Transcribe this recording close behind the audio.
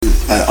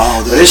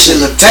this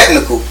shit look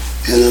technical.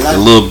 A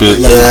little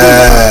bit.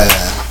 Yeah.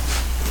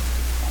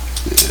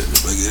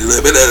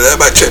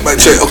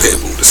 Mic check. Okay,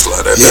 just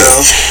slide that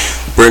down.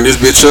 Bring this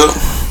bitch up.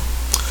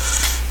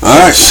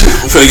 Alright,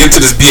 I'm finna get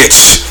to this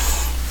bitch.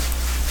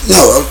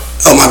 No,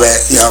 oh my bad.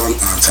 Yeah, I'm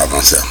talking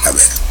myself. My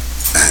bad.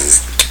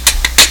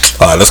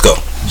 Alright, let's go.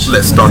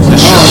 Let's start the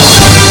show.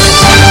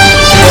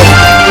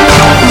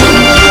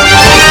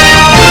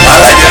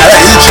 I like you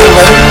too,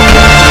 man.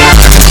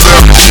 Let's go.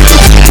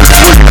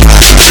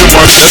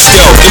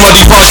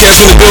 MID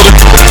Podcast in the building.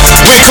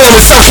 Big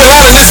Clement, South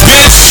Carolina, this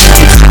bitch.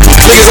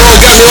 Niggas all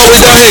got me all the way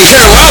down here in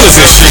Carolinas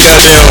and shit.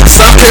 Goddamn,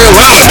 South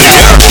Carolina,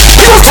 nigga.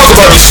 We gonna talk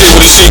about this shit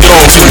when this shit get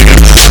on too, nigga.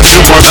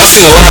 I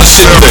seen a lot of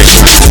shit today.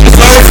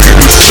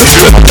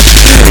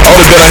 I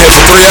only been out here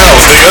for 3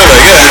 hours, nigga.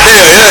 I'm like,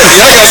 yeah,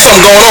 y'all got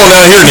something going on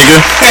down here, nigga.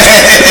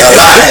 A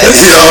lot.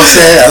 You know what I'm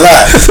saying? A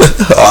lot.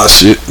 Oh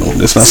shit,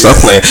 let's not stop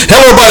playing.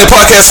 Hello everybody,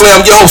 Podcast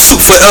Land. I'm your host,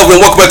 Super Forever,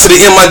 and welcome back to the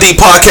MID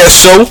Podcast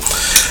Show.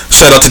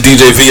 Shout out to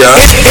DJ VR.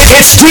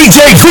 It's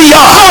DJ VR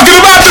talking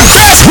about the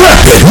best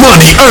rapping,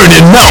 money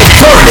earning, mouth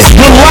burning.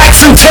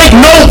 Relax and take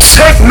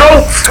notes.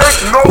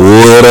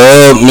 What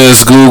up,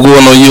 Miss Google?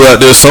 I know you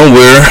out there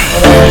somewhere.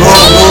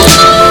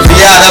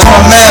 Yeah, that's my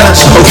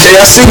manager. Okay,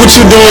 I see what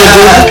you're doing,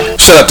 Google.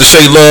 Shout out to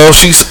Shay Love.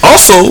 She's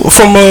also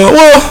from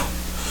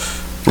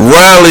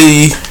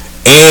Raleigh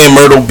and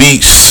Myrtle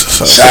Beach.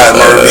 Shout out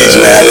Myrtle Beach,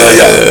 man. I love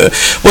y'all.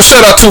 Well,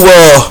 shout out to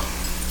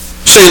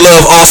Shay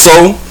Love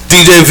also,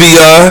 DJ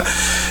VR,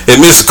 and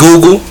Miss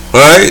Google.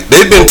 Alright,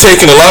 they've been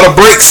taking a lot of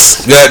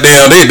breaks.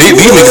 Goddamn, these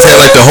niggas had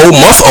like the whole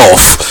month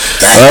off.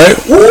 Alright,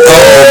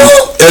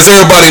 as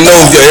everybody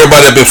knows,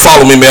 everybody that been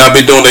following me, man, I've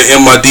been doing the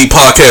MID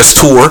Podcast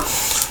tour.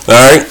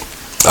 Alright,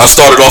 I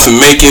started off in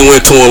Macon,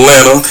 went to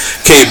Atlanta,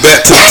 came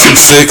back to the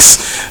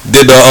 2-6,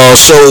 did the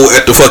show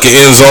at the fucking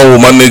End Zone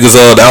with my niggas,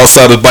 the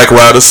Outsiders Bike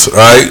Riders.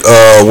 Alright,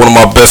 one of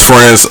my best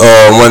friends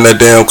run that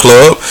damn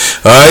club.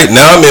 Alright,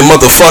 now I'm in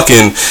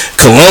motherfucking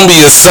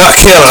Columbia, South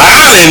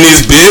Carolina in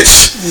this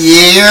bitch.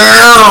 Yeah.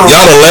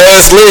 Y'all the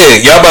last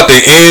leg. Y'all about to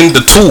end the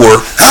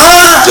tour.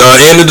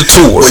 End of the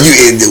tour. Well,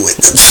 you ended with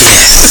the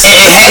best.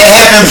 It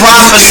happened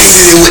properly.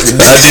 With the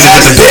best. I did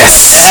with the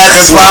best. It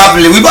happened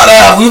properly. We about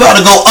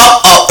to go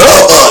up.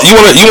 You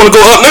wanna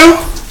go up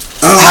now?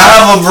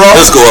 However, bro.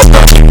 Let's go up.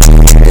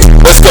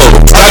 Let's go.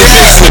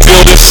 Podcast in the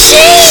building. Let's go.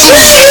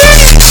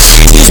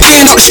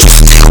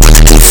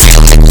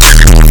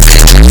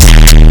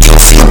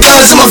 Let's go,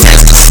 guys.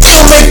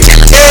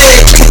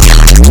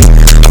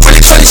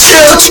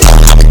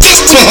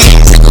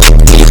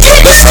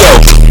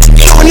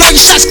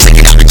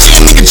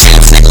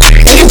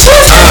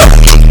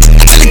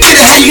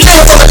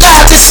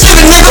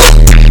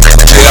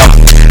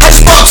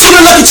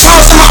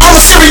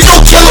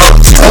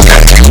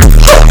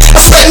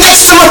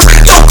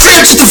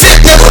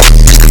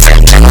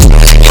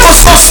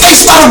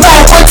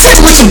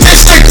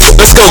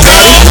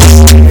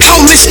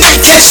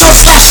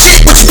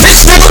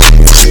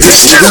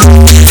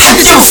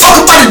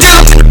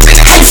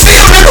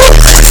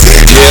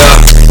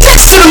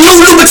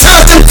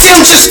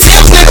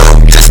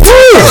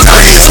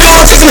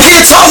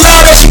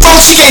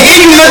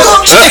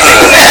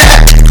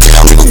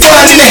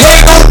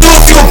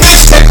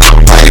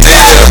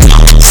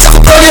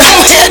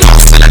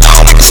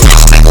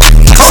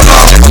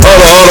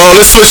 Hold on,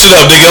 let's switch it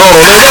up, nigga.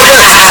 Hold on.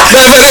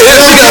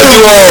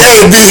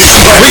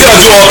 We gotta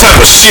do all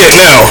type of shit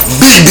now.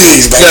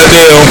 BBs, baby.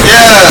 Goddamn.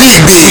 Yeah.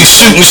 We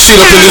shooting shit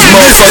up in this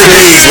motherfucker. We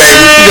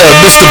got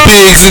Mr.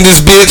 Biggs in this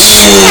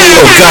bitch.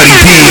 Oh, Gotti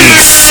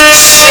Biggs.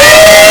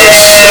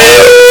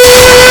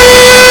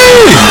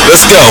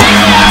 Let's go.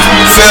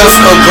 Feels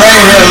so great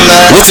here,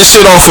 man. What's this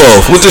shit off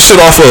of?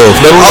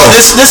 Let them know.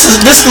 This is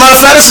matter of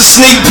fact, this is a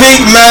sneak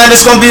peek, man.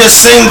 It's gonna be a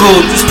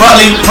single. It's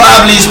possibly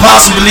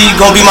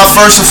gonna be my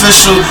first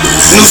official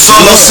new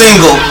solo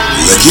single.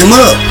 Look him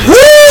up. Woo!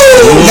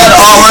 We got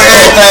the artwork,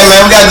 everything,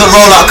 man. We got a good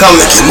rollout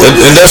coming.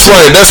 And that's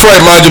right,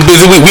 mind your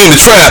business. We in the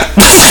trap.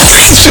 Y'all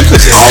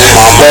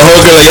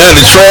in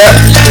the trap.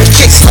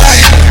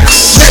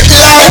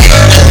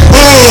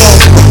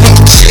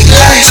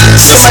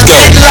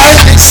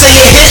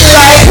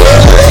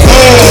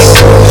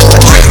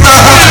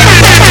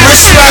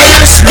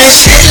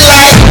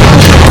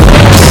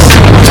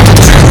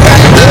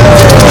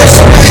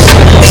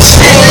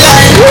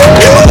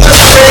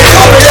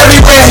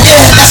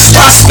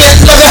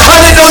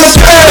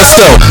 Let's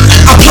go.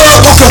 I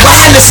plug off the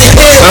wireless and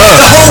head.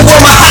 The whole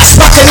world, my eyes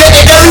are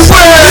connected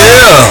everywhere.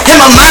 Yeah. And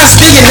my mind's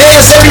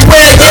billionaires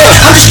everywhere.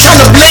 I'm just trying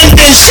to blend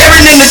in,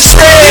 sharing in the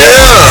trend.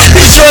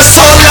 These joints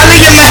all lovely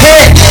in my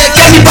head.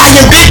 Got me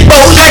buying big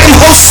boat like I'm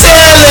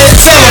wholesaling.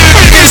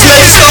 These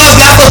make stars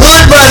like the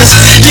hood runners.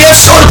 Yeah,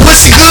 sure the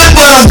pussy good,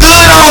 but I'm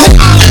good on it.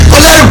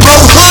 But let her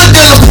blow hood,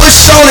 then the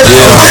push on it. The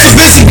whip is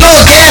busy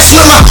blowing gas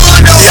with my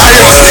hood on.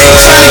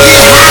 Trying to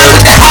get high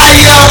with the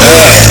high on.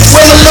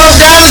 Where my love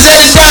diamonds at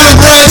the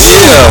diamond rings.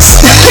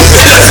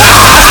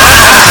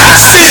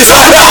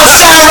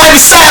 Outside right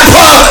beside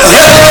Paul.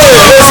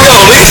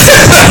 Let's go.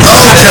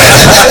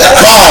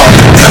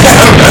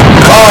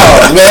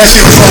 Man. That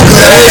shit was so good.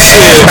 That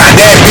shit. About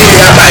that big.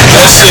 I'm like,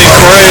 That shit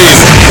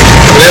crazy.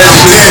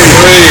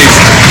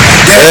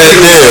 That shit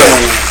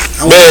crazy.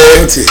 I want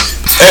Man. to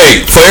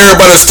Hey, for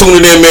everybody that's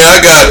tuning in, man,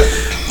 I got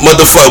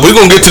motherfucker. We're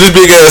gonna get to this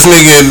big ass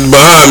nigga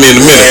behind me in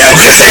a minute. I'm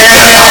gonna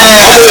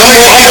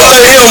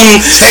let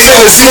him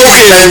finish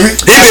smoking.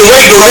 He been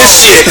waiting on this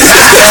shit.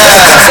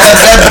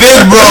 That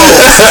big bro.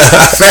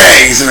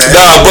 Thanks, man.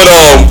 Nah, but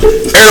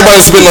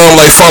everybody's been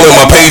like following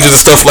my pages and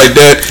stuff like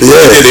that.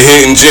 Yeah. I did the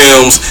Hidden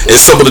Gems and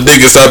some of the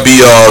niggas I be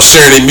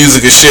sharing their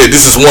music and shit.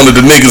 This is one of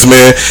the niggas,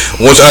 man.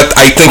 Which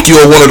I think you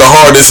are one of the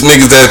hardest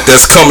niggas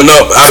that's coming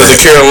up out of the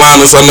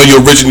Carolinas. I know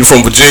you're originally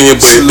from Virginia,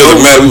 but it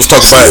doesn't matter. We was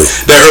talking about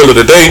that earlier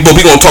today, but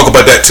we gonna talk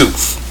about that too.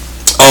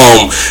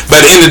 But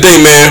at the end of the day,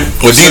 man,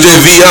 when DJ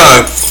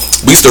VI,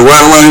 we used to ride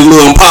around his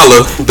little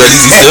Impala that he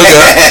still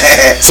got.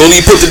 So when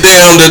he put the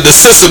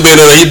system in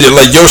there, he did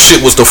like your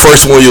shit was the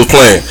first one you was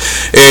playing,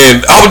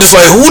 and I was just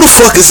like, who the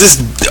fuck is this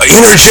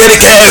energetic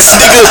ass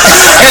nigga?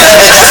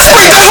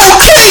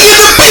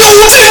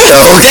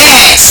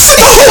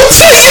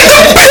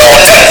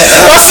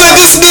 I said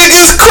this nigga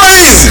is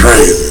crazy.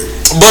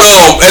 But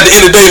at the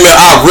end of the day, man,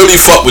 I really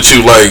fuck with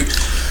you. Like,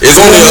 it's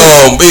only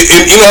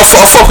you know,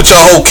 I fuck with your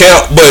whole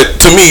camp,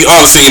 but to me,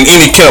 honestly, in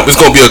any camp, it's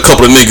gonna be a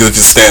couple of niggas that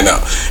just stand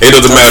out. It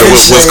doesn't matter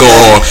what's going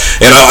on,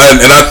 and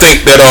I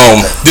think that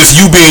just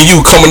you being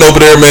you, coming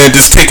over there, man,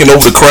 just taking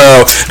over the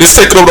crowd, just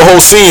taking over the whole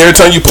scene every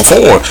time you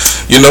perform.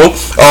 You know,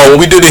 when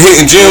we did the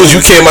Hidden Gems,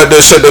 you came out there,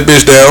 shut that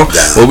bitch down.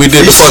 When we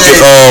did the fucking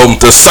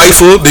the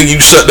cipher, then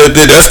you shut that.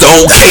 That's the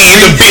whole K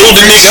in the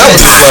building, nigga. I'm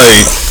just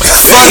like,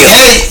 Fuck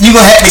hate, you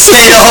gonna have to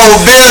stay the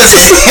whole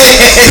building.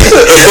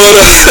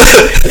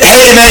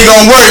 Hate ain't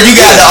gonna work, you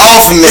got to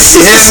offer me,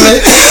 you hear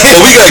me?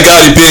 but we got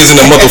Gotti Biz in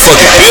the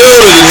motherfucking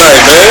building tonight,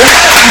 man.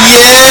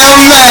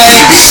 Yeah,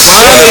 man.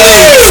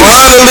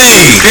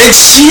 Finally. Big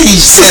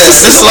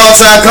Jesus, this long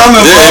time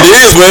coming, bro.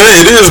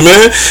 Yeah, it is,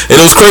 man. And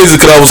it was crazy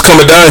because I was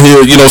coming down here,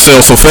 you know what I'm saying,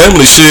 on some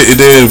family shit, and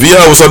then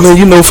VI was like, man,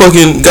 you know,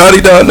 fucking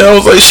Gotti down there. I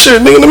was like,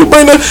 shit, nigga, we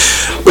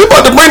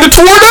about to bring the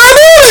tour down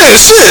there.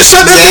 Shit,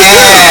 shut that bitch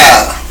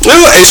down.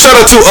 Yeah, and shout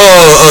out to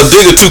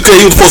Digger 2K.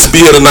 He was supposed to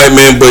be here tonight,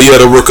 man, but he had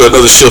to work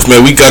another shift,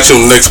 man. We got you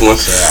on the next one.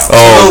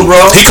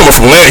 Bro. He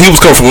was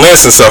coming from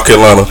Lansing, South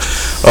Carolina.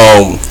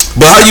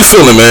 But how you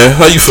feeling, man?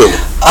 How you feeling?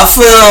 I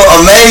feel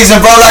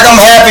amazing, bro. Like, I'm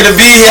happy to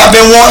be here. I've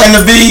been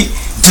wanting to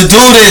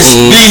do this,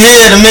 be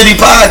here, the MIDI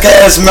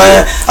podcast,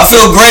 man. I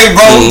feel great,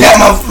 bro. Got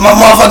my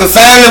motherfucking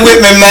family with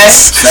me, man.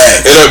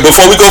 And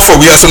before we go forward,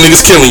 we got some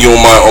niggas killing you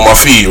on my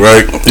feed,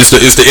 right? It's the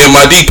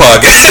MID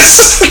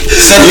podcast.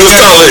 You was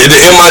calling it the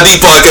MID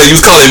podcast. You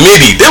was calling it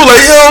MIDI. They were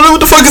like, yo, what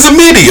the fuck is a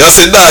MIDI? I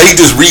said, nah, he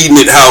just reading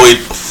it how it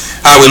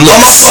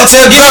looks.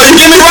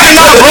 Forgive me right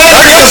now, bro.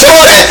 I can't show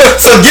that.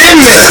 Forgive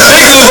me.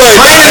 Niggas was like,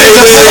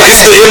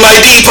 it's the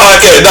MID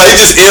podcast. Nah,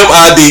 it's just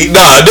MID.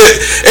 Nah,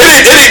 it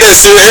ain't that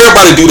serious.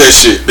 Everybody do that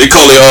shit. They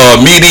call it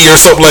MIDI or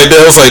something like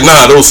that. It's like,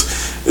 nah, those.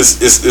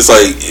 It's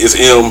like it's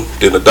M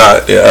then a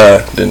dot then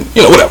I then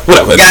you know whatever.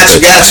 Got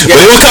you.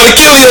 But it was kind of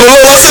killing you.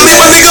 I said, leave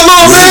my nigga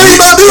alone, man. He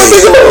about to leave my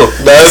nigga alone.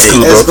 Nah, that's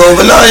cool, Let's bro. go,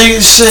 but no, you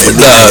shit.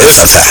 Nah,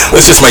 let's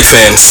just make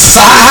fans.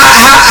 So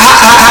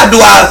how do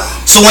I?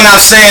 So when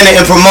I'm saying it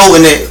and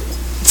promoting it,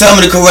 tell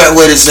me the correct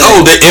way to say it.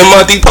 Oh, the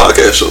MID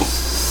podcast show.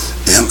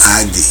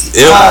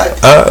 MID. Alright.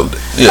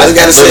 Yeah. I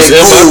gotta say it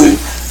cool.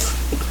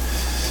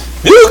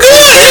 You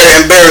good?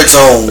 And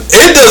baritone.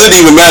 It doesn't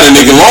even matter,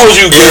 nigga. As long as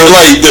you get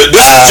like this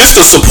is just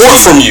the support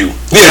from you.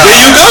 Yeah,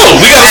 there you go.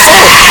 We got a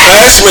song.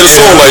 I actually made a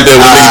song like that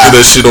when niggas do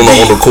that shit on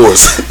the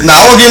chorus. Nah,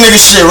 I want to give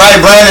niggas shit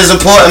right. Brand is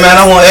important, man.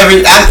 I want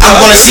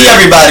to see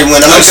everybody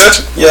win. I got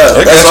you. Yeah,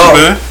 I that's got all. you,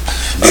 man.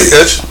 I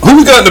got you. Who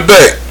we got in the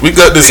back? We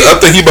got this. I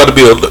think he about to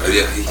be a.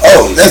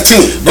 Oh, that's T.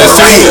 That's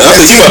T. I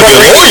think he about to be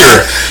a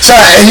lawyer.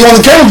 Sorry, and you on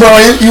the camera, bro?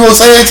 You want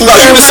to say anything? No,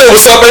 you want to say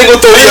what's up? I ain't gonna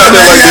throw you out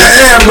there like that.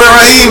 Yeah, bro,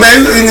 Raheem,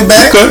 baby, in the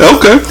back.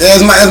 Okay. That's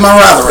my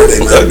rival right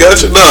there, I man.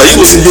 got you. No, he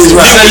was. This is You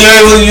right.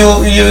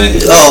 know he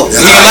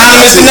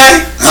anonymous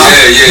tonight? No,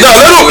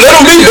 let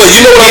him be. But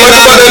you know what I like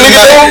about that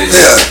nigga though?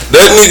 Yeah.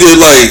 That nigga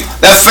like.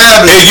 That's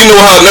fabulous. And you know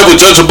how I never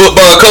judge a book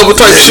by a cover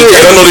type shit?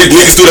 And I know these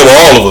niggas do that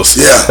with all of us.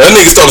 Yeah. That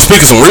nigga started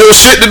speaking some real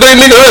shit today,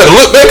 nigga. I had to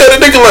look back at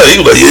the nigga like,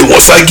 he was like, yeah,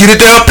 once I get it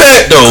down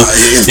pat, though.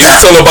 He was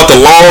telling about the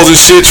laws and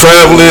shit,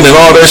 traveling and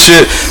all that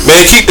shit.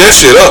 Man, keep that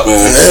shit up,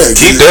 man. Yeah,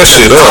 Keep that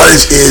shit up.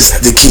 Knowledge is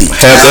the key.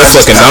 Have that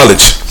fucking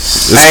knowledge.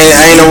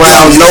 I ain't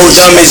around no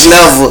dummies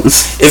never.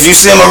 If you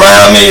see him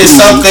around me, it's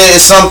something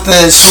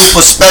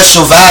super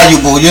special,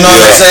 valuable. You know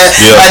what I'm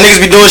saying? Yeah. Like niggas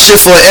be doing shit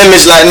for an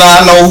image. Like,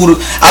 nah, I know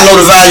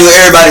the value of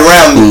everybody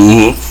around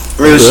me.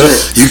 Real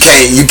shit. You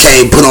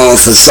can't put on a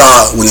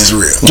facade when it's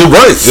real. You're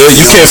right. Yeah,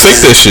 you can't fake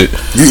that shit.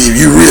 You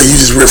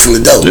just rip from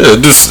the dope. Yeah,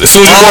 just as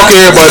soon as you walk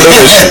in, everybody know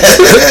that shit.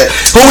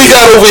 Who we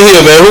got over here,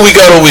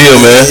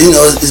 man? You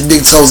know, it's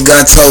Big Toast,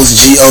 Got Toast,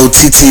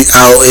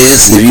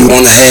 GOTTOS. If you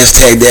want to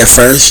hashtag that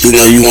first, you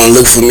know, you want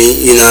to look for me.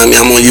 You know what I mean?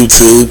 I'm on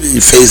YouTube,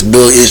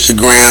 Facebook,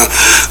 Instagram,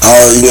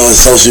 all, you know,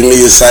 social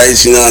media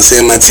sites. You know what I'm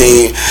saying? My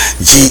team,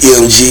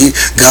 GMG,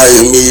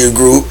 Guardian Media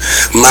Group,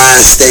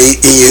 Mind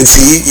State, ENT.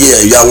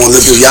 Yeah, y'all want to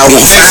look at y'all I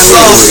want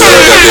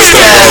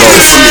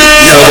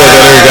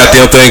to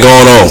goddamn thing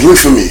going on. Look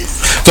for me.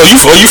 So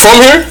are you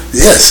from here?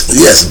 Yes,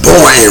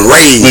 born and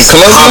raised. In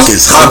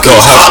Columbus?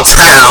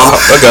 Hoptown.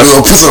 I got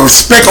you. Put some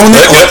respect on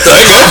that.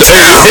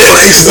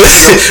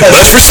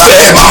 That's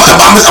respect.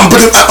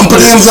 I'm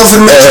putting them up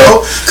in the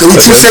metro because we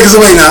 2 seconds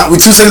away now. I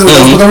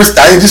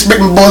ain't just respect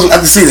my boys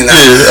at the city now.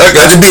 Yeah, I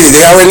got you. Busy.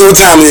 They already know what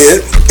time it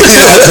is. You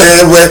know what I'm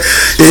saying? But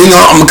you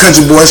know, I'm a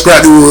country boy,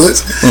 Scrap the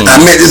Woods. I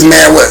met this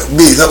man. What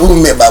we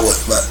met about what?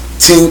 About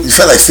 10, it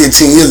felt like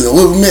 15 years ago.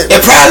 What we met?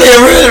 It probably in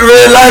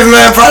real life,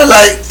 man. Probably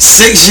like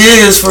 6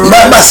 years for real.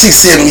 About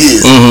 6-7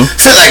 years.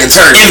 Feel like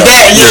eternity. If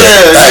that, yeah.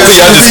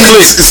 Y'all just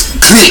click. It's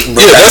click,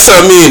 bro. Yeah, that's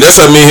how me and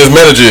his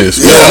manager is.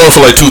 We don't know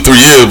for like 2-3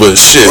 years, but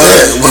shit.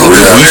 Well,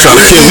 we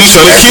trying to kill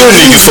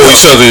niggas for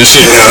each other and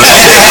shit.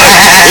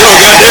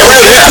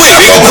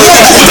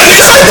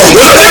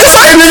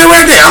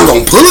 I'm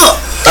gonna pull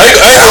up. I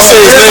ain't gonna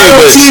say his name,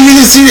 but team, you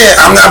can see that.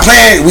 I'm not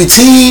playing. We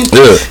team.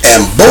 Yeah.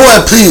 And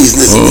boy, please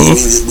listen.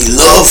 We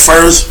love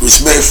first,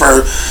 respect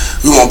first.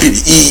 We want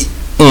people to eat.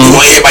 We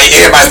want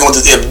everybody going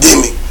to the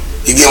epidemic.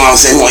 You get what I'm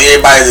saying? We want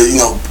everybody to,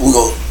 we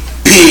go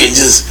period,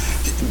 just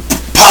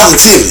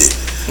positivity.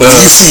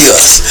 You see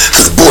us,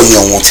 cause boy,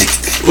 you don't want to take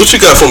it there. What you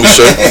got for me,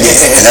 Shay?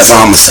 That's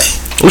all I'm gonna say.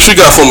 What you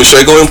got for me,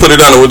 Shay? Go ahead and put it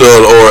down or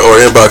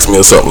inbox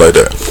me or something like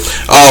that.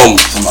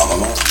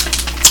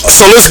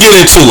 So let's get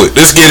into it.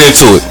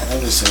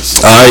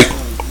 Alright.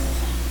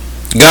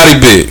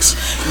 Gotti Biggs.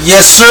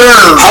 Yes, sir.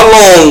 How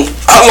long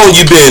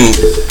you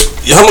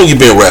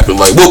been rapping?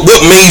 Like what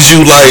made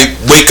you like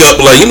wake up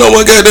like, you know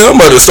what, goddamn,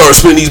 I'm about to start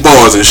spitting these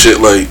bars and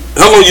shit. Like,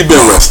 how long you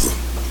been rapping?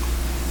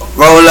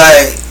 Bro,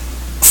 like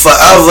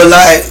forever,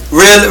 like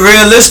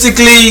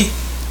realistically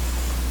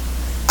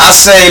I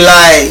say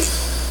like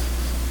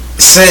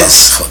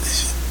since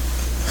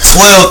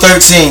 12,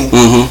 13.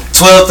 12,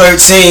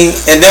 13.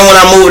 And then when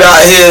I moved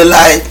out here,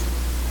 like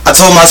I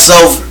told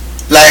myself,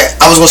 like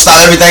I was gonna stop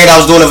everything that I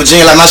was doing in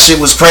Virginia. Like my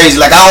shit was crazy.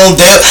 Like I don't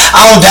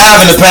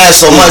dive in the past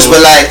so much,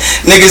 but like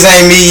niggas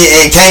ain't me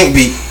and can't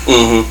be.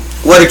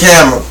 Where the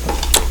camera?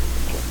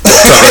 And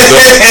I'ma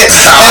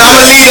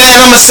leave that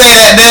and I'ma say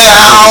that there.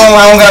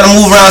 I don't gotta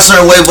move around a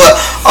certain way, but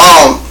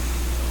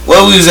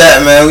where we was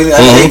at, man? We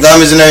ate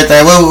gummies and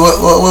everything. What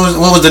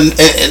was the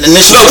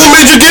initial? No, what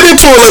made you get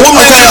into it? Like, what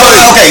made you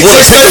like? Okay.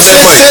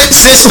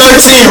 Since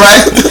 13,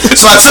 right?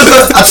 So I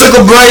took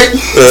a break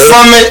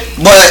from it,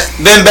 but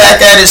been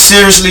back at it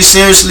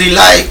seriously,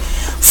 like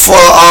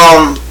for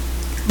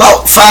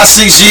about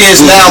 5-6 years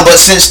now. But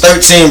since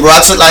 13, bro,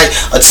 I took like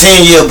a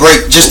 10-year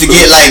break just to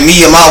get like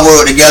me and my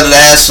world together to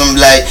have some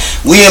like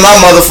we in my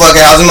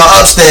motherfucking house in my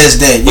upstairs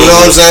den. You know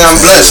what I'm saying? I'm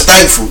blessed,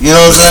 thankful. You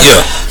know what I'm saying?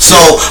 Yeah. So,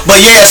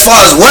 but yeah, as far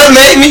as what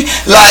made me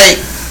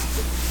like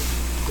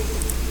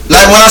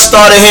when I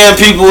started hearing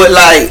people with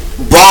like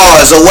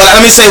bars or what,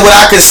 let me say what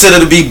I consider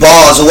to be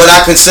bars or what I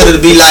consider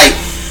to be like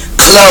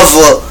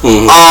clever,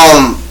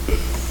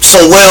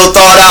 some well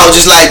thought out,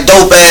 just like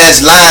dope ass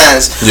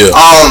lines. Yeah.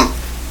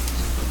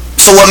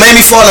 So what made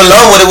me fall in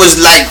love with it was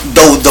like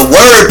the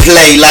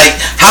wordplay, like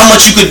how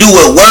much you could do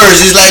with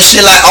words. It's like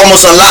shit, like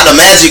almost unlocked the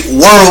magic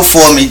world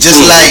for me.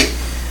 Just like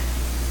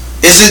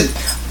it's just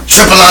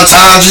triple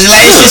entendre, just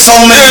like it's just so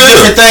many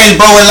different things,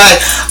 bro. And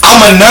like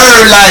I'm a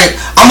nerd, like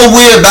I'm a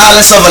weird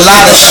balance of a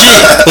lot of shit.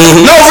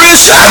 No real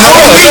shit. I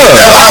know me.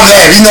 I'm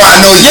mad.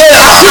 I know you. Yeah,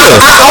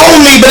 I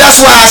own me, but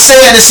that's why I say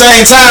at the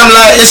same time,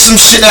 like it's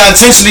some shit that I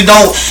intentionally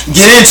don't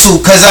get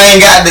into because I ain't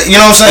got the, you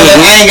know what I'm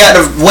saying? I ain't got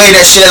to weigh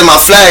that shit as my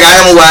flag. I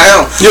am who I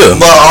am. Yeah.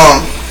 But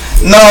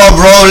no,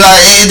 bro,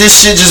 like this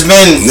shit just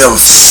been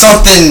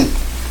something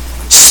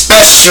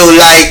special,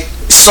 like.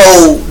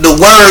 So the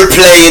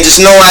wordplay and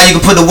just knowing how you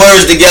can put the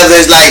words together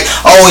is like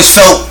I always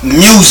felt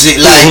music.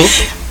 Like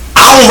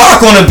I don't rock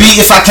on a beat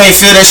if I can't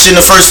feel that shit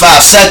in the first 5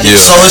 seconds. Yeah.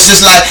 So it's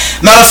just like,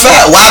 matter of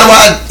fact, why do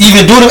I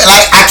even do it?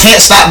 Like I can't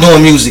stop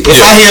doing music.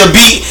 If I hear a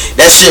beat,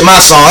 that shit my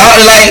song.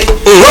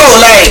 Bro,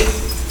 like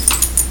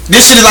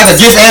this shit is like a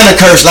gift and a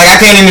curse. Like I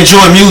can't even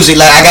enjoy music.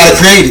 Like I gotta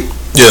create it.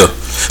 Yeah.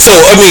 So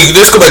I mean,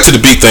 let's go back to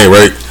the beat thing,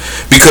 right?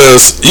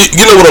 Because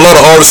you know what a lot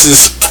of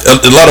artists, a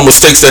lot of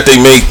mistakes that they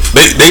make,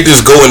 they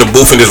just go in the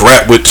booth and just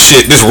rap with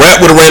shit. Just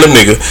rap with a random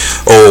nigga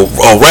or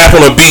rap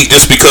on a beat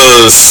just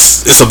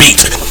because it's a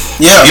beat.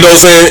 Yeah. You know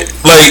what I'm saying?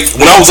 Like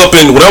when I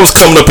was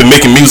coming up and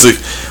making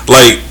music,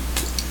 like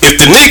if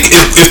the nigga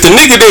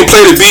didn't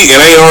play the beat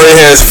and I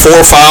already has 4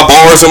 or 5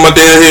 bars in my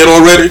damn head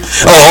already,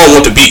 I don't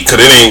want the beat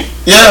because it ain't.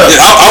 Yeah.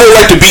 I don't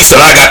like the beats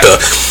that I got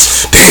the.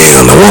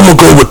 Damn, now I'm gonna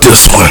go with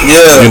this one.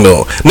 Yeah. You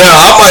know. Now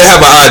I might have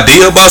an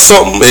idea about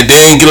something and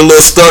then get a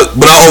little stuck,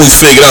 but I always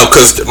figure it out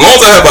because as long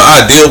as I have an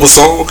idea of a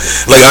song,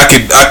 like I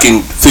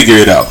can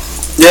figure it out.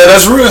 Yeah,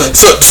 that's real.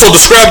 So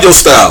describe your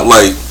style,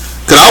 like,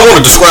 cause I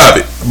want to describe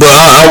it, but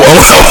I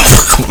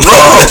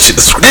bro,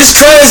 this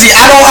crazy.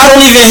 I don't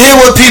even hear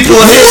what people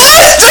hear.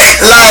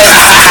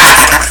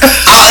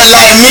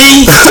 Like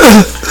me.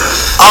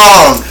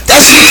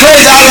 That's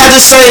crazy. I got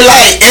to say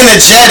like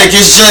energetic.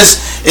 It's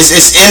just. It's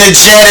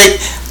energetic.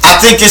 I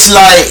think it's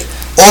like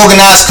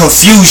organized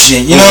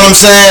confusion. You know what I'm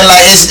saying?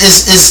 Like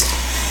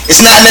it's it's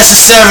not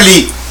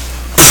necessarily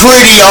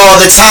pretty all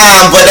the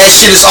time, but that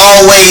shit is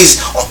always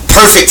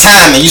perfect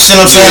timing. You see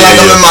what I'm saying? Like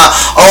I'm in my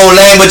own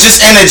lane, but just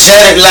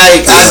energetic.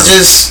 Like I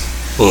just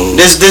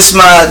this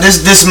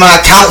my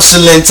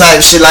counseling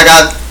type shit. Like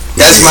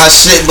that's my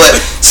shit. But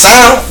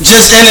sound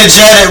just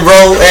energetic,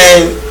 bro.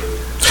 And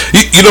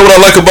you know what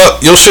I like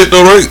about your shit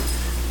though, right?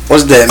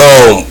 What's that?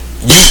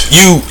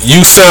 You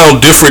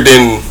sound different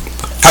than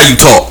how you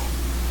talk,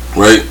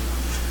 right?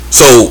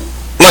 So.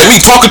 Like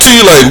me talking to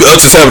you, like us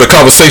just having a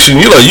conversation.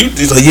 You like,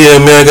 yeah,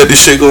 man, I got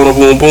this shit going on,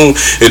 boom, boom,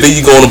 and then you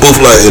go on the booth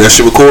like, hey, that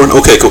shit recording?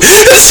 Okay, cool.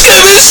 This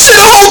shit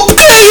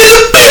okay.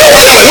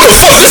 Where the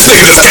fuck this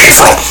nigga just came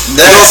from?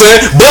 You know what I'm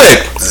saying?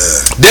 But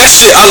that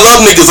shit, I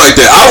love niggas like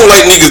that. I don't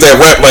like niggas that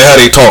rap like how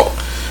they talk.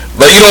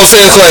 Like, you know what I'm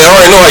saying? It's like, I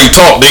already know how you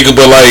talk, nigga,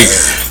 but like,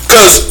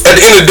 cause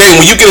at the end of the day,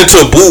 when you get into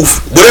a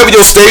booth, whatever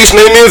your stage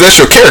name is, that's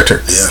your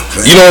character. Yeah.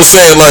 You know what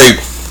I'm saying? Like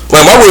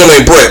my real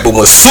name Brett, but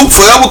when Soup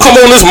forever come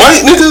on this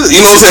mic, nigga,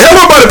 you know what I'm saying?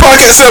 Have everybody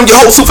podcast say I'm your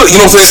whole Soup, you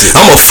know what I'm saying?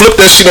 I'm gonna flip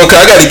that shit on, cause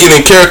I gotta get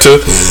in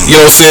character, you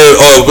know what I'm saying,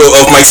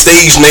 of my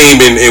stage name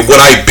and what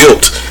I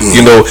built,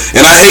 you know?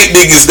 And I hate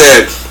niggas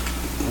that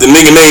the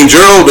nigga named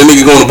Gerald, the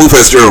nigga go on the booth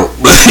as Gerald.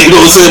 You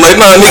know what I'm saying? Like,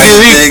 nah, nigga,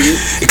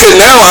 because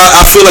now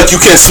I feel like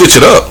you can't switch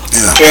it up.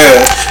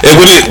 Yeah.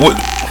 And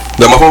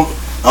that my phone?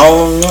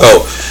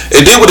 Oh.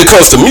 And then when it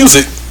comes to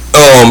music,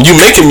 you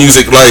making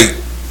music,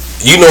 like,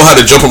 you know how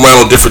to jump around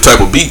on different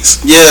type of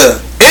beats. Yeah.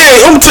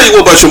 And I'm gonna tell you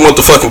what about your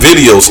motherfucking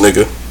videos,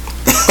 nigga.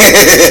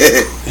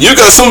 You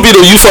got some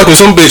video you fucking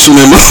some bitch in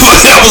there.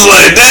 I was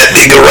like, that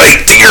nigga right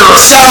there.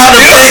 Shout out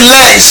to Big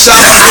Lex. Shout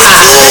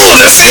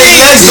out to Big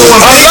Lex doing a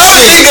big lot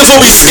of shit. niggas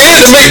will be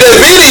scared to make that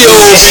video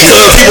because people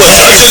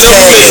touching them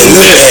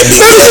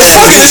feet. That was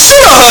fucking the shit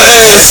out her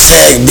ass.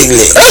 Big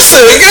Lex. I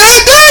said,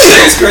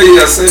 goddamn. It's crazy.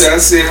 I said that.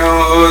 I said,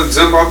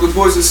 jump off the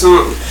porch or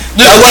something.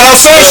 That's what I'm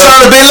saying.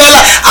 Shout out to Big Lex.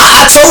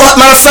 I told her,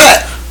 matter of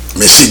fact.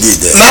 Man, she did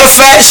that. Matter of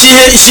fact, she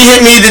hit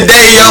me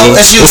today, yo,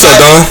 and she was What's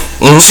like, up,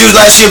 Don? She was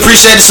like, she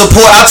appreciated the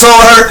support. I told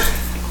her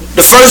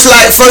the first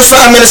 5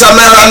 minutes I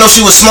met her, I know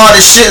she was smart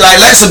as shit. Like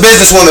Lex a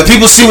businesswoman.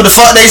 People see what the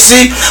fuck they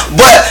see,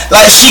 but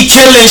like she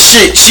killing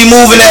shit. She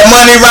moving that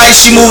money right.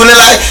 She moving it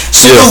like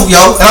salute,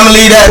 yo. And I'ma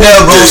leave that there,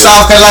 bro.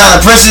 South Carolina,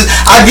 Princess.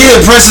 I get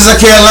it, Princess of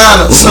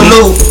Carolina.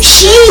 Salute.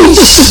 Sheesh.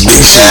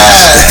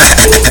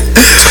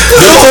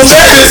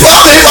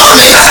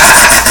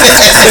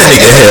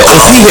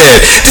 Oh man,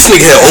 this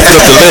nigga had opened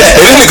up the lid,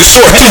 and this nigga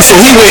short too, so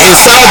he went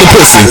inside the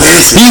pussy.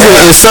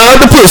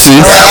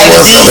 That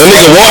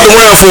nigga walked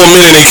around for a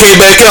minute and came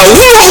back out.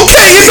 We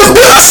okay in the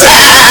pussy.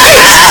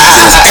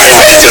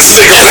 This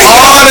nigga like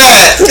all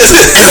that.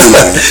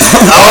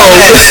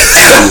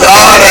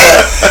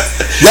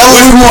 That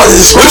was more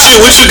than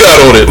What you got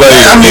on it? Like,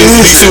 I mean,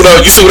 you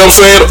see what I'm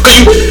saying?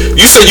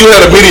 You said you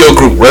had a video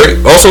group, right?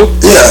 Also?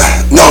 Yeah.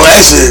 No,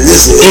 actually,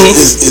 listen,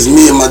 it's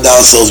me and my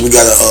dog Souls. We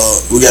got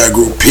a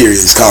group. Period.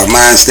 It's called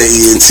Mindset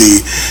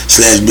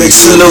ENT/Big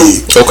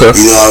Salute. Okay.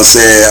 You know what I'm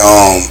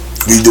saying?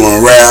 We doing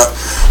rap.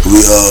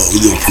 We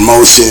doing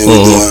promotion.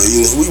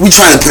 We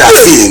trying to put our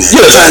feet in it.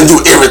 We're trying to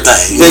do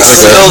everything. You know what I'm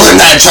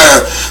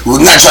saying?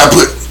 We're not trying to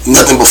put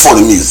nothing before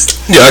the music.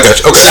 Yeah, I got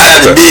you. Okay. Shout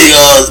out to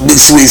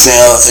Big Sweets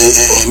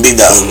and Big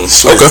Dog.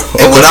 Okay.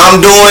 And what I'm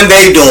doing,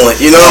 they doing.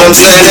 You know what I'm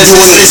saying? It's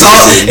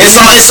all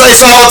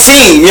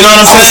team. You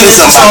know what I'm saying?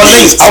 It's all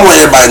linked. I want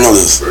everybody to know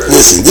this.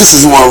 Listen, this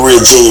is one real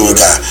genuine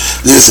guy.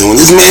 Listen, when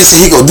this man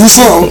said he gonna do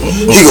something,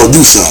 he gonna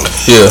do something.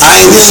 Yeah.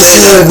 I ain't never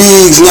seen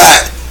Biggs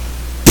not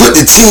put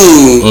the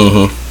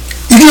team.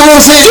 You get what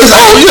I'm saying? It's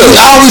like,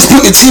 I always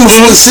put the team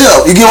before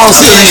himself. You get what I'm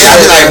saying? I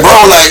be like, bro,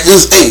 like,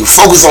 just,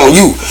 focus on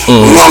you.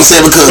 You know what I'm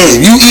saying? Because if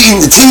you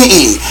eating, the team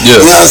eat. You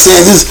know what I'm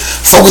saying? Just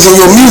focus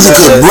on your music.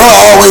 Because, bro,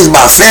 always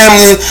about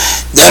family.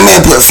 That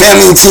man put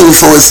family and team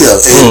before himself.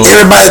 And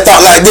everybody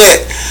thought like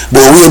that,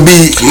 but we'll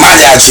be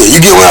mighty out here.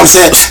 You get what I'm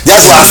saying?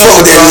 That's why I fuck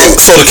with that nigga.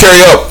 So to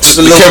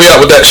carry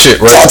out with that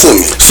shit, right? Talk to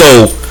me.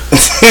 So,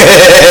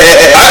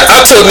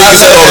 I tell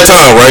niggas that all the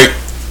time, right?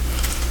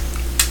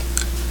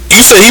 You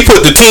say he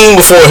put the team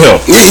before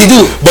him. Yeah, he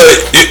do. But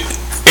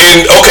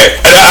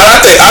I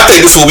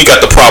think this is where we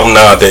got the problem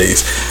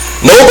nowadays.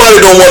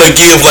 Nobody don't want to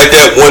give like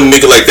that one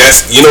nigga like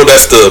that's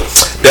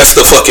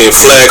the fucking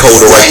flag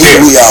holder right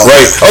there,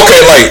 right?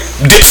 Okay, like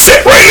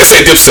Dipset, right? Let's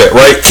say Dipset,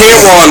 right?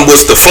 Cameron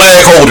was the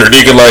flag holder,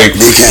 nigga. Like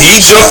he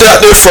jumped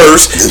out there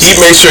first. He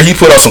made sure he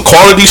put out some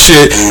quality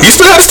shit. He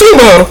still had his team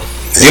on him.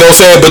 You know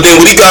what I'm saying? But then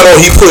when he got on,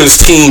 he put his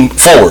team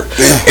forward.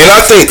 And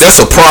I think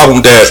that's a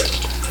problem that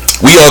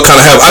we all kind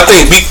of have. I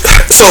think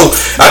some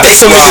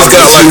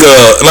niggas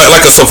got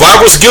like a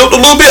survivor's guilt a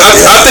little bit. I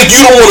think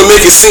you don't want to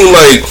make it seem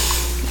like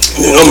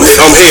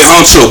I'm head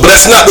honcho, but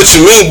that's not what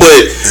you mean.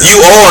 But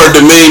you are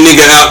the main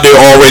nigga out there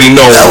already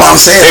known. That's what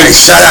I'm saying. Like,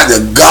 shout out to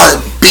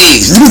God.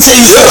 Biggs, let me tell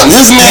you something.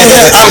 This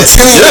man, I'm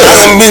telling you,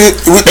 I've been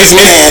with this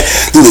man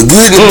through the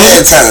good and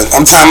bad times.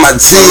 I'm talking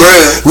about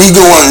we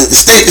going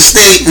state to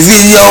state,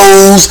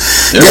 videos,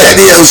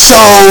 goddamn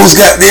shows,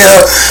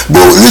 goddamn.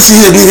 But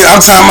listen here, nigga, I'm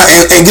talking about,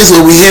 and guess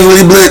what? We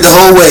heavily bled the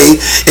whole way,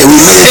 and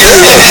we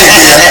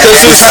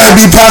trying to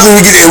be positive.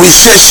 We get there, we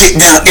shut shit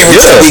down every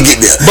time we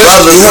get there.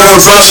 But you know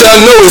what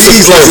y'all know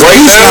is like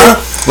right now.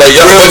 Like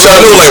y'all, but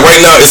y'all know, like right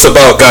now, it's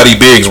about Gotti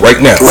Biggs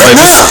right now. Right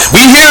now,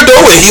 we here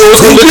though, and he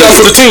always gonna look out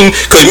for the team.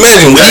 Cause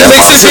imagine when he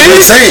makes his hit,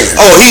 he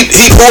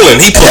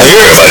pulling everybody.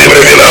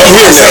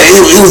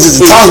 It was just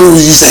the talk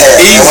we used to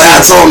have. And when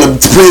I told him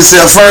to put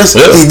himself first,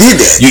 he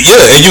did that.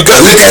 And you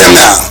got look at him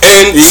now.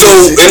 And so,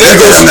 and that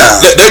goes back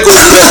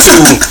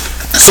to.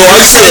 So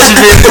I used to run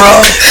this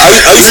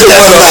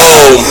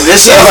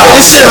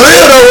shit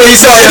real though when he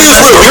said it is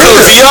real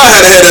because VR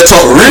had that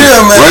talk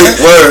real, man. Right?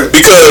 Word.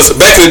 Because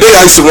back in the day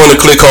I used to run a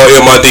clique called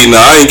MID. Now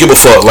I ain't give a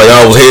fuck. Like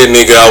I was head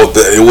nigga,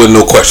 it wasn't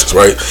no questions,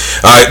 right?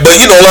 Alright, but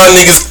you know a lot of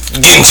niggas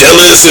getting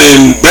jealous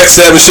and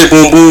backstabbing shit,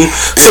 boom boom.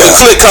 So the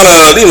clique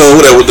kinda,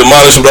 whatever,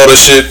 demolish and all that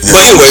shit.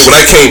 But anyway, when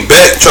I came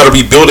back try to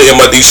rebuild the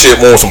MID shit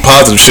more on some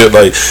positive shit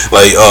like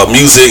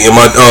music and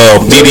my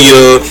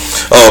media,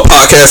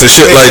 podcasts and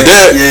shit like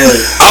that.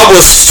 I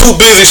was too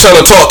busy trying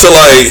to talk to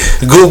like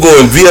Google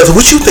and VS.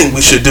 What you think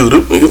we should do?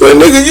 Like,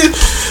 nigga, you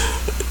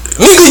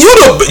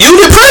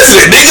the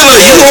president, nigga.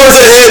 Like you always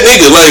a head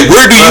nigga. Like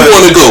where do you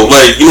want to go?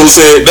 Like you know what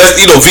I'm saying?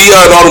 That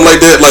VR and all them like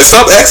that. Like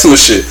stop asking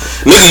us shit,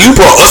 nigga. You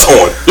brought us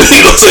on.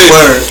 You know what I'm saying?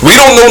 We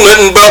don't know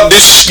nothing about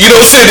this. You know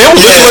what I'm saying? They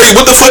was like,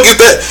 what the fuck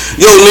is that?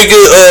 Yo, nigga,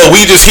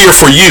 we just here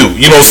for you.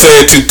 You know what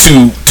I'm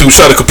saying? To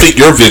try to complete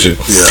your vision.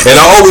 And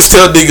I always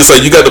tell niggas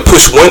like you got to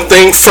push one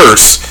thing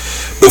first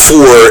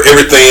before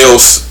everything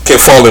else can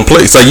fall in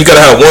place. Like you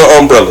gotta have one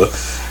umbrella,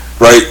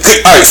 right?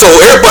 Alright, so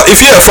everybody, if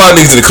you have 5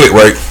 niggas in the clique,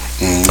 right?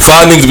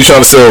 5 niggas be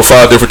trying to sell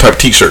 5 different type of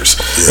t-shirts.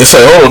 It's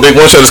like, they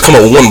want you to just come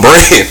up with one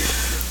brand.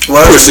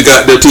 Push the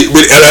goddamn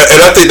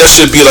and I think that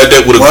should be like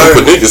that with a group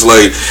of niggas.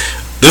 Like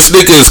this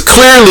nigga is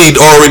clearly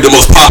already the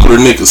most popular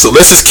nigga, so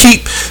let's just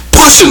keep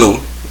pushing him.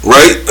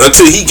 Right?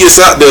 Until he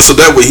gets out there so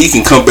that way he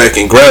can come back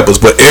and grab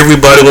us. But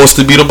everybody wants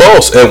to be the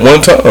boss at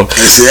one time.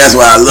 And see, that's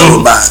what I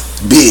love about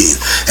Big.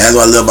 That's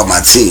what I love about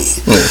my team.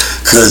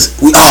 Because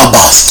we all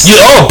bosses.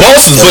 You all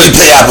bosses, but we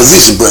play our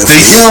position. But for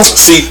him,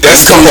 see,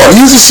 that's the part.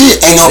 Music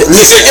shit ain't no.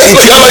 Ain't too many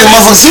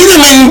motherfuckers see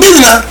them in business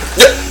now.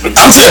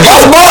 I'm saying,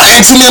 ball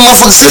ain't too many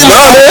motherfuckers see them.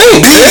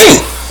 It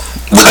ain't.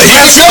 But the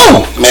first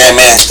show, man.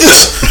 Yes.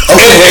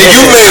 Okay,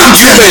 you made a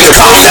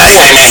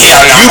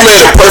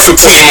perfect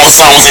point. More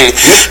songs in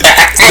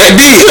that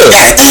did.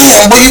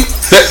 Damn, boy.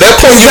 That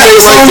point you made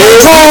right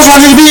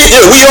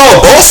there. We all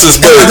bosses,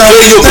 but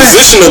play your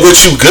position of what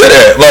you good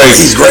at. Like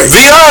he's great.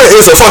 VR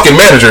is a fucking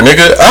manager,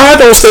 nigga. I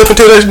don't step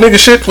into that nigga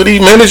shit when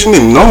he managing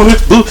and all this.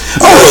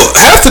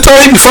 Half the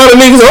time he be finding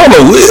niggas. I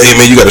don't know. Hey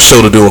man, you got a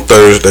show to do on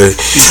Thursday.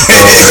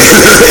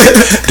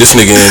 This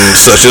nigga and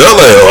such.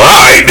 I'm like,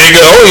 alright, nigga.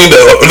 I don't even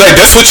know. Like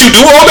that's what you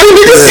do all day,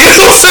 nigga. You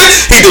know what I'm saying?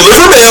 He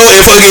deliver mail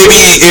and fucking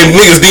be in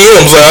niggas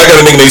DMs. Like I got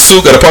a nigga named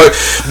Sue, got a part.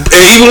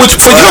 And even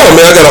for y'all,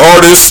 man, I got an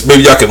artist.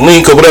 Maybe y'all can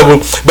link or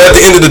whatever. But at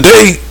the end of the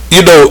day,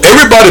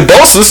 everybody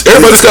bosses.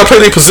 Everybody's got to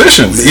play their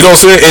position. You know what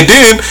I'm saying? And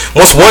then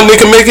once one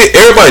nigga make it,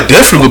 everybody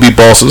definitely will be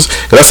bosses.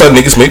 And that's how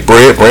niggas make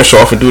bread, branch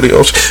off, and do their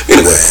own shit.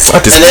 Anyway,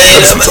 and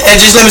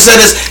just let me say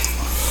this.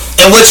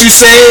 And what you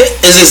said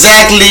is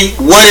exactly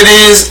what it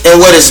is and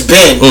what it's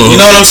been. You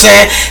know what I'm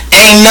saying?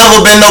 Ain't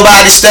never been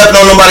nobody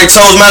stepping on nobody's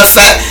toes. Matter of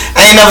fact,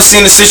 I ain't never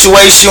seen a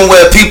situation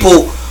where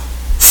people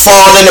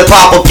fall in the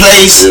proper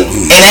place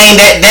and ain't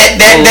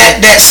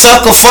that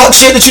sucker fuck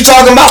shit that you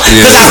talking about.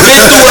 Cause I've been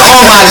through it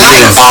all my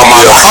life.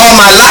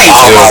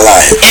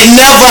 It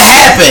never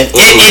happened.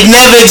 It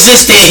never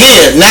existed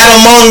here. Not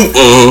among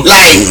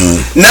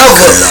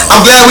never.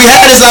 I'm glad we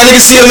had this. Like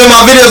niggas see them in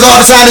my videos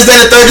all the time. This, that,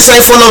 and the third. This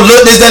ain't for no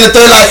look. This, that, and the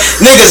third. Like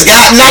niggas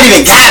not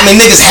even got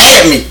me. Niggas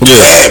had me. You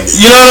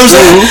know what I'm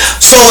saying?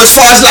 So as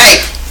far as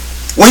like.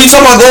 When he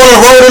talking about going on the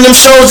road in them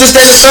shows, this,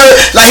 that, and the third,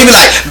 like he be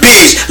like,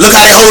 Biggs, look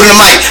how they holding the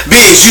mic.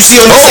 Biggs, you see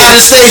on the side of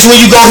the stage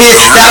when you go here,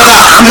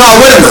 da-da-da. No,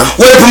 where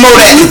the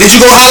promoter at? Did you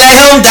go holler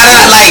at him?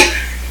 Da-da-da. Like,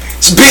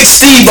 Big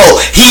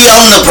Steve-O, he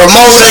on the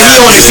promoter,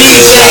 he on the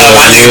DJ.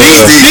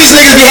 These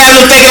niggas be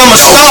having them thinking I'm a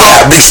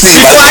star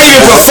before I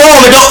even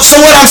perform it. So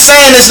what I'm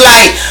saying is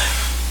like,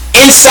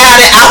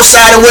 inside and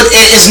outside of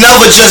it's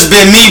never just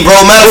been me, bro.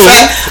 Matter of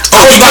fact,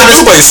 I was about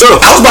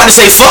to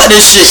say fuck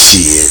this shit.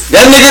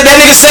 That nigga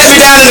set me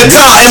down in the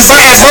car at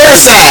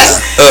Burnside.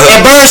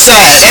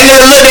 That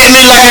nigga looked at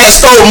me like I had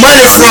stole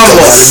money from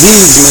him.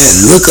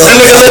 That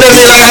nigga looked at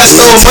me like I had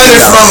stole money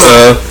from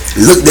him.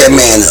 Look that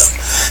man up.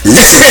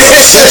 Listen,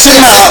 shut your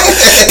mouth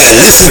and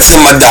listen to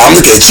my dog. I'm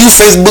looking at you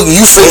Facebook.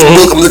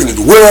 I'm looking at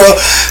the world.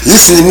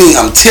 Listen to me.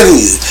 I'm telling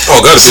you.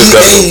 Oh, God, this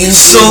guy. Nigga,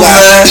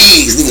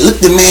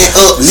 look the man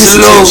up.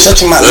 Listen to him.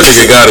 Shut your mouth. That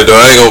nigga got it though.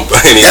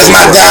 That's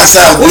my down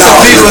south. What the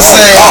people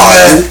saying,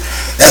 man?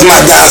 That's my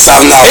down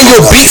south now. And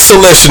your beat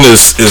selection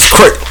is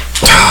crazy.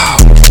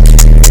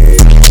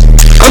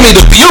 I'm mean,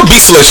 your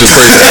beat selection is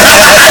crazy.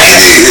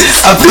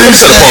 I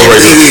appreciate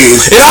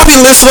it. And I be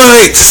listening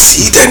like,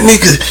 see that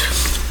nigga.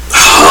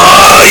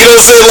 You know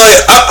what I'm saying?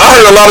 Like, I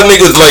heard a lot of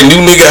niggas, like,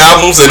 new nigga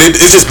albums, and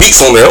it's just beats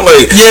on there. I'm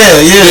like,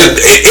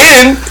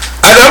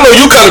 and I know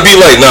you kind of be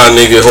like, nah,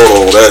 nigga,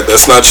 hold on,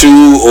 that's not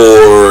you,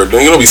 or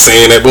you don't be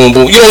saying that, boom,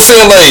 boom. You know what I'm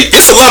saying? Like,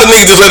 it's a lot of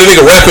niggas just let a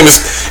nigga rap in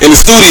the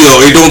studio,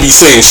 they don't be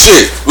saying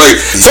shit. Like,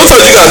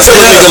 sometimes you gotta tell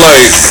a nigga,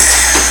 like,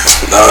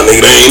 nah,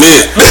 nigga, that ain't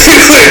it.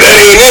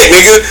 That ain't it,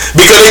 nigga.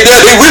 Because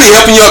they really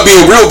helping you out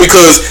being real,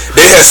 because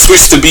they had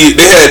switched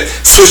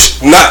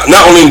not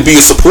only to be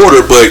a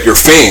supporter, but your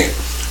fan.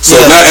 So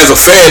not as a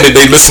fan that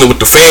they listening with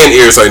the fan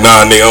ears, like,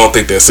 nah, nigga, I don't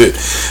think that's it.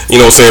 You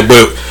know what I'm saying?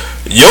 But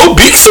your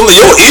beats, your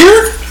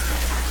ear.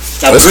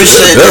 I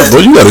appreciate that,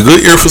 bro. You got a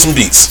good ear for some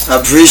beats. I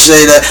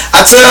appreciate that.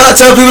 I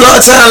tell people all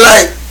the time,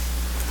 like,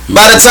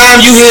 by the time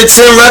you hear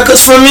 10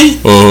 records from me,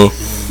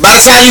 by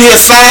the time you hear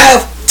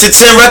 5 to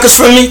 10 records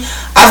from me,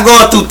 I've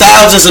gone through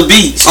thousands of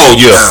beats. Oh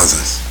yeah,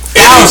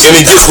 thousands. And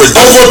it just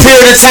over a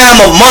period of time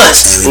of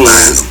months.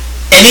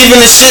 And even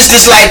the shit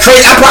that's like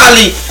crazy, I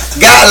probably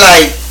got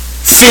like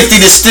 50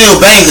 to still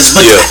bangers,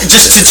 but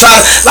just to try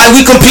to, like,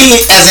 we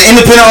compete as an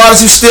independent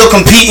artist, we still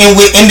competing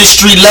with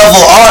industry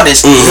level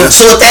artists.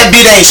 So if that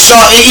beat ain't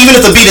sharp, even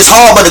if the beat is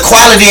hard, but the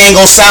quality ain't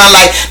gonna sound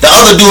like the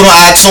other dude on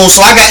iTunes.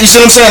 So I got, you see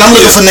what I'm saying? I'm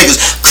looking for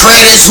niggas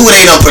credits, who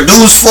they done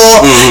produced for,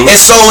 and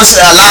so it's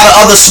a lot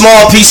of other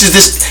small pieces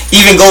that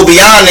even go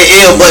beyond the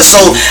ear. But so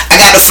I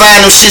got to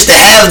find them shits to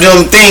have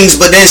them things,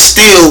 but then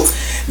still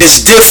it's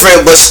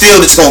different, but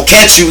still it's gonna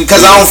catch you,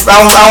 because I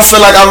don't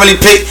feel like I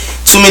really pick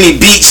too many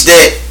beats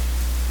that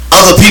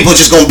other people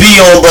just gonna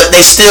be on, but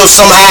they still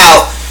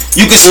somehow,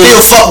 you can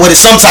still fuck with it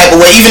some type of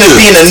way, even if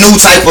being a new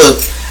type of,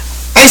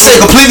 I ain't say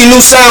completely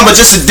new sound, but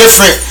just a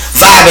different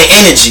vibe and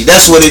energy.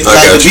 That's what it,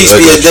 like, the beats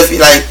be a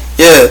different, like,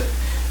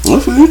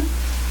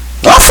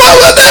 I fuck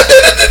with that.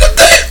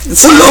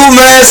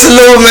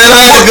 Salute, man.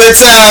 I had a good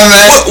time,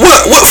 man.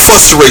 What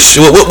frustrates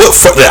you?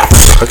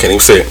 I can't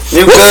even say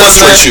it. What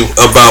frustrates you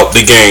about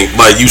the game?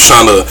 Like, you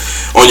trying to,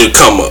 on your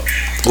come up?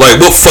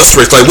 Like, what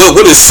frustrates? Like,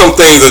 what is some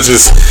things that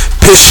just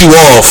piss you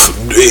off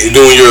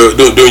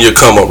doing your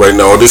come up right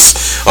now? Or this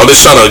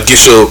trying to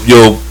get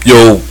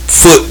your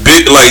foot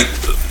bit, like,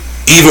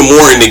 even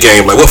more in the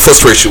game? Like, what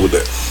frustrates you with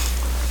that?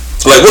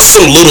 Like, what's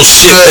some little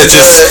shit that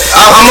just?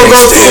 I'm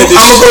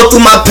gonna go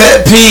through my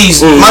pet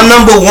peeves. My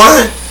number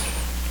one,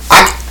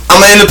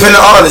 I'm an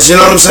independent artist. You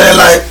know what I'm saying?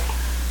 Like,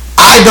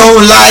 I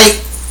don't like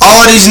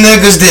all these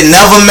niggas that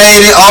never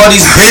made it, all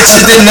these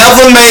bitches that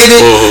never made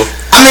it.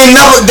 I mean,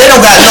 they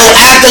don't got no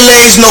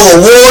accolades, no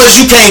awards.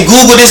 You can't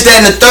Google this,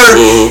 that, and the third.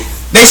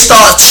 They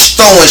start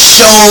throwing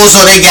shows,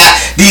 or they got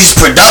these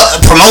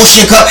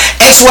promotion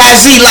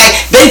XYZ. Like,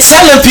 they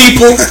telling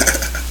people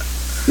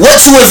what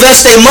to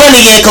invest their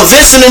money in,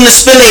 convincing them to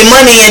spend their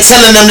money and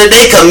telling them that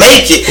they can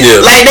make it.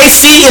 Like, they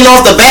feeding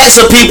off the backs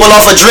of people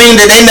off a dream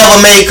that they never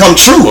made come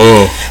true.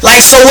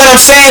 Like, so what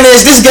I'm saying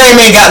is, this game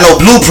ain't got no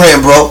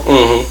blueprint, bro.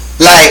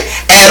 Like,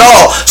 at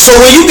all. So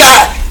when you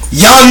got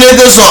young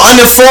niggas or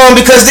uninformed,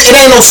 because it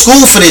ain't no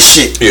school for this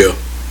shit.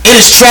 It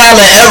is trial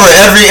and error.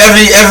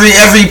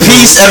 Every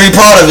piece, every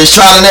part of it is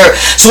trial and error.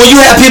 So when you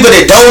have people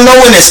that don't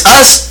know, and it's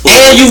us,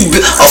 and you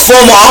a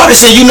former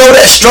artist, and you know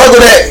that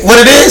struggle, that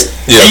what it is,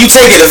 and you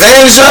taking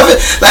advantage of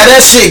it, like, that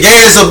shit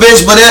gay as a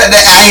bitch. But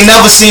I ain't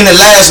never seen it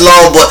last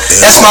long. But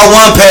that's my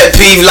one pet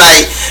peeve.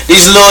 Like,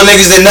 these little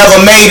niggas that never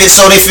made it,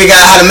 so they figure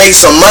out how to make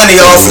some money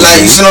off,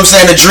 like, you see what I'm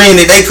saying, the dream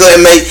that they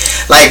couldn't make,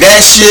 like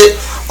that shit.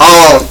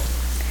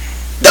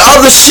 The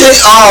other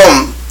shit,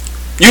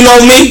 you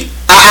know me,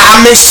 I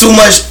mix too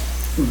much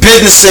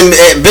business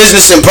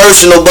and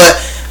personal,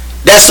 but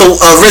that's a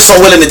risk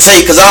I'm willing to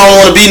take, because I don't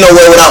want to be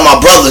nowhere without my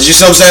brothers. You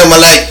see what I'm saying? But,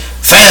 like,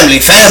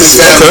 family.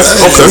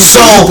 Okay. So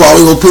you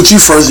always gonna put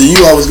you first, and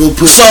you always gonna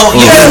put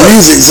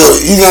music. So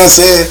you know what I'm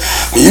saying?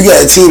 When you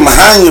got a team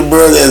behind you,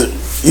 bro, that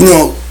you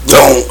know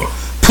don't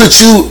put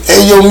you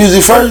and your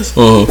music first.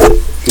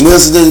 You know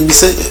what I'm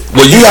saying?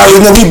 Well, you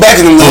already know we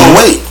backing them the whole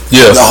way.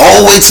 The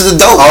whole way to the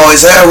dope.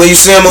 Always have when you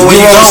see them or when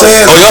you know what I'm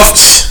saying? Oh, y'all.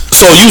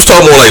 So you was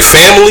talking about, like,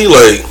 family,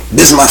 like,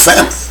 this is my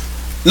family.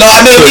 No,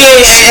 I mean,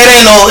 it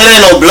ain't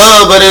no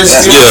blood, but it's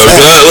I'm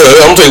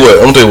gonna tell you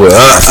what.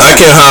 I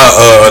can't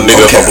hire a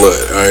nigga off my blood.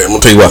 All right, I'm gonna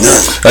tell you what.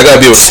 I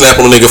gotta be able to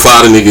snap on a nigga,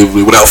 fire a nigga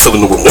without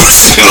feeling the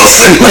remorse. You know what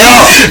I'm saying?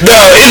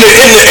 Now,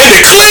 in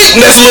the clique,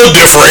 that's a little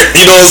different.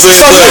 You know what I'm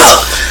saying?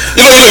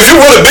 You know, if you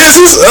run a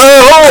business, I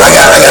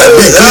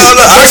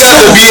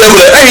gotta be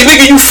able to, hey,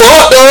 nigga, you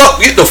fucked up,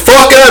 get the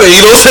fuck out of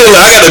here. You know what I'm saying?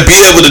 Like, I gotta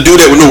be able to do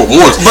that with no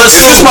remorse. But if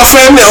it's my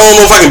family, I don't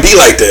know if I can be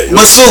like that.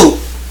 But Sue,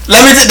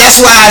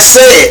 that's why I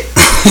said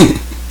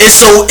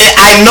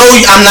I know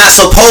I'm not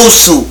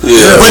supposed to,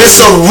 but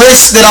it's a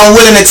risk that I'm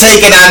willing to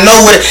take, and I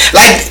know what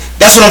like,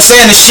 that's what I'm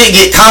saying. The shit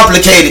get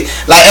complicated.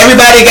 Like,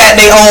 everybody got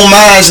their own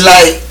minds,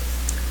 like,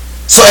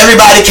 so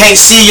everybody can't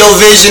see your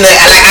vision. Like,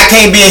 I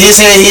can't be in his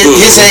head,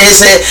 his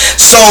head.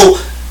 So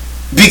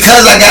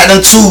because I got them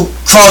two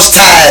cross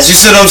ties, you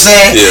see what I'm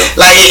saying?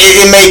 Like,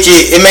 it make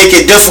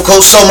it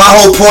difficult. So my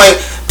whole point,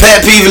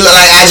 pet peeve,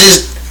 like,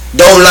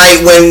 don't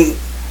like when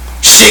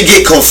shit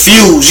get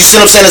confused. You see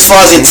what I'm saying? As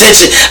far as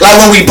intention, like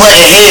when we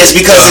butting heads,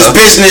 because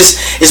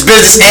it's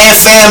business and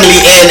family.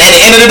 And at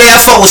the end of the day, I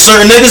fuck with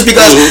certain niggas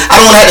because I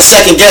don't want to have to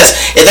second guess.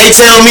 If they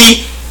tell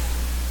me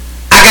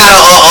I got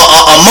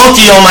a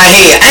monkey on my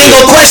head, I ain't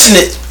gonna question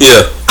it.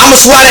 Yeah. I'ma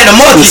swat at the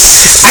monkey.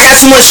 I got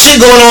too much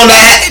shit going on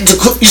that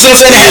you see what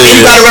I'm saying? I have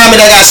anybody around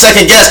me that got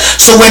second guess.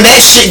 So when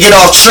that shit get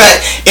off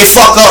track, it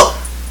fuck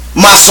up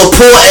my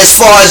support as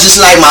far as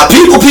just like my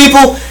people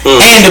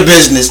and the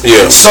business.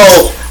 Yeah. So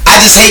I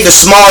just hate the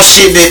small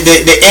shit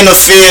that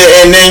interfere,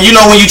 and then you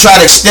know when you try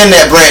to extend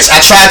that branch,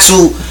 I try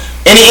to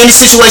any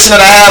situation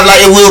that I have,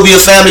 like it will be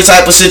a family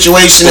type of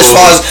situation as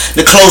far as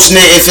the close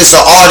knit. If it's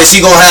an artist,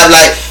 he gonna have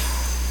like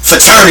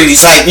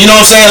fraternities, like you know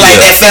what I'm saying, like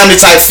that family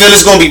type feel.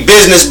 It's gonna be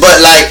business, but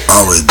like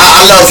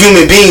I love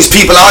human beings,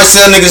 people. I always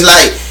tell niggas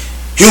like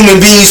human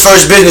beings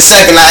first, business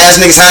second. I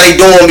ask niggas how they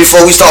doing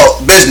before we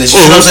start business.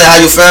 You know what I'm saying? How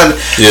your family?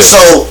 Yeah.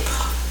 So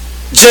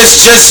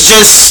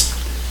just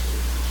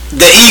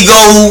the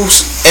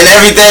egos and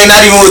everything, not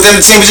even within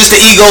the team, but just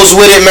the egos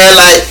with it, man.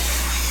 Like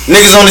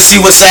niggas only see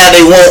what side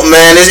they want,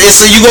 man.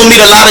 It's you gonna meet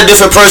a lot of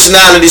different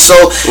personalities.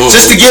 So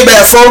just to get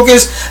back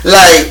focused,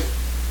 like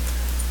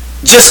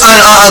just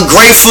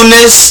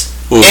ungratefulness,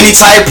 any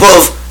type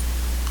of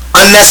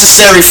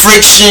unnecessary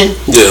friction,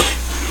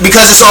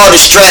 because it's all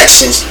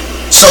distractions.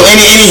 So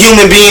any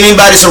human being,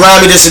 anybody that's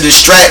around me that's a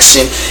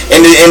distraction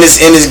in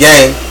this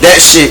game, that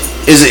shit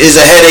is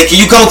a headache.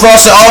 You come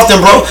across it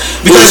often, bro,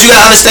 because you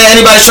gotta understand,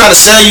 anybody trying to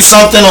sell you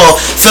something or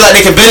feel like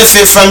they can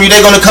benefit from you,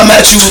 they're gonna come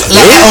at you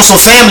like on some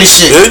family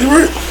shit. Yeah, you're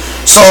right.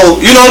 So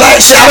you know,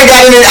 like shit, I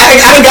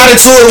done got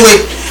into it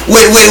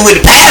with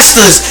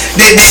pastors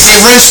that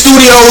rent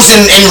studios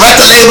and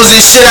record labels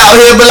and shit out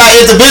here, but like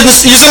if the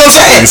business, you see what I'm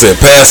saying? You said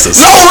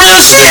pastors. No, real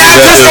shit. I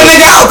cussed that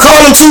nigga out,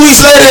 called him 2 weeks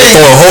later.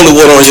 Pour holy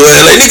water on your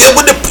head, like nigga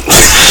with the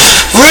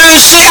real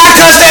shit. I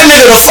cussed that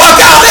nigga the fuck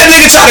out. That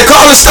nigga tried to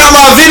call and stop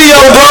my video,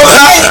 bro.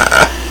 Like,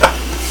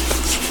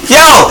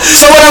 yo,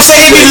 so what I'm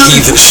saying,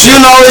 you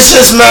know, it's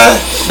just, man,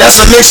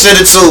 that's a mix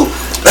of the two.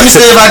 Let me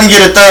see if I can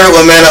get a third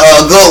one, man,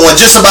 a good one,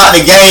 just about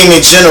the game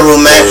in general,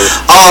 man.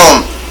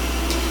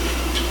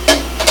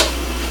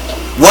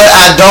 What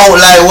I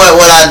don't like,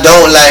 what I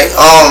don't like.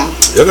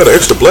 Y'all got an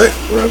extra black,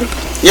 right?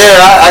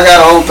 Yeah, I got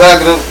a whole pack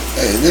of them.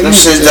 Hey, them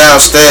shit's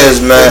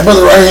downstairs, man.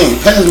 Brother, right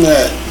here, pass me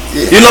that.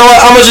 Yeah. You know what?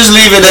 I'ma just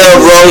leave it there,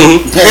 bro.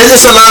 There's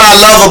just a lot I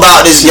love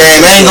about this game.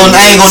 I ain't gonna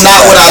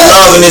knock what I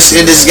love in this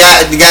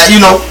guy.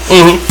 You know,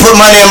 put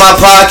money in my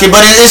pocket,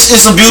 but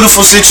it's a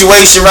beautiful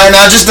situation right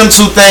now. Just them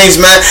two things,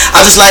 man.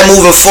 I just like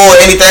moving forward.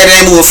 Anything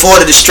that ain't moving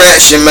forward, a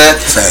distraction, man.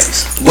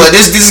 Thanks. But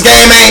this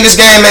game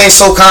ain't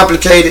so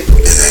complicated.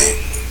 It ain't.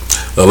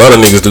 A lot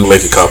of niggas do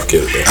make it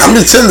complicated, though. I'm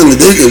just telling them,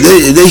 if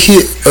they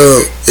hit,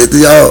 if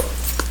y'all,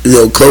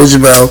 close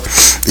your mouth,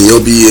 and your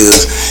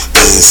ears,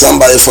 and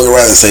somebody fuck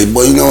around and say,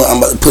 boy, you know what,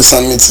 I'm about to put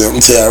something into it. I'm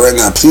tell y'all right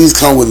now, please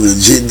come with a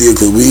legit deal,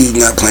 because we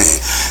not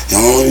playing.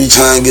 You don't be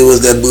trying to give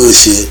us that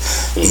bullshit.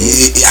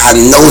 I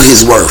know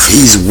his worth.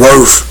 He's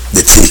worth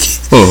the ticket.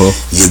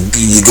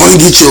 You're going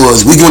to get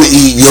yours. We're going to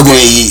eat. You're going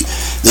to eat.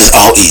 Let's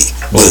all eat.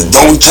 But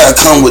don't try to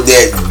come with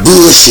that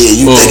bullshit.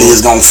 You thinking it's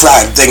gonna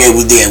fly, thinking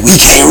we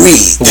can't read.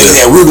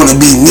 That we're gonna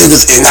be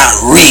niggas and not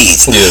read.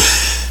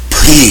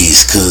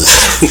 Please, cause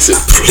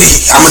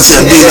I'm gonna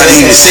tell Big not to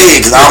even say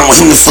it, cause I don't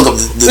want him to fuck up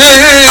the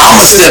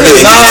I'm gonna tell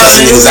Big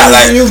niggas out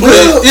like,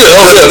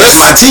 that's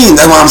my team.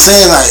 That's what I'm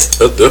saying. Like,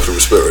 that's definitely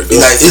respect right there.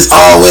 Like it's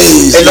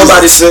always ain't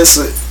nobody says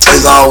it.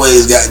 It's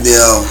always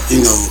goddamn,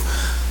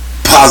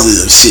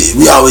 positive shit.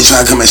 We always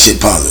try to come at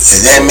shit positive.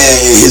 And that man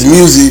in his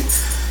music,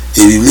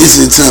 if you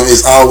listen to him,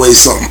 it's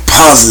always something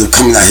positive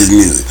coming out of his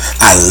music.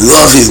 I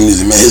love his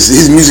music, man.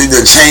 His music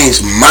that changed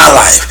my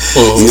life.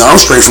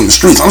 I'm straight from the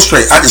streets. I'm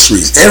straight out the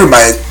streets.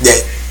 Everybody that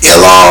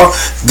LR,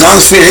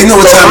 Guns Fair, they know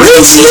what time it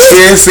is.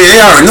 Fair,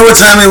 they already know what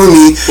time it is with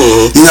me.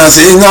 You know what I'm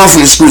saying? They know I'm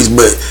from the streets,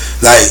 but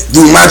like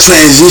through my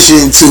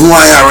transition to who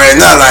I am right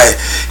now, like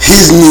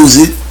his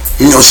music.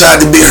 Shout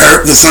out to Big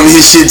Hurt, cause some of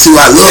his shit too.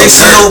 I love Hurt.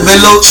 Shout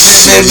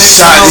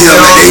out to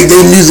him.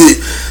 They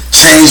music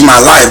changed my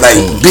life. Like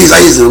Biggs,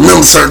 I used to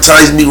remember certain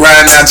times be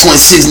riding down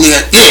 26,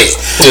 nigga.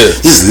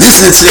 Just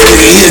listening to that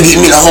nigga, he'll give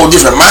me a whole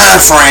different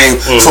mind frame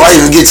before I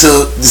even get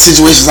to the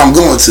situations I'm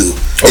going to.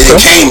 And it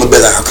came a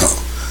better outcome.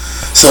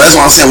 So that's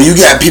what I'm saying. When you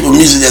got people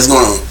music that's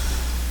gonna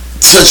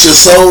touch your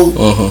soul,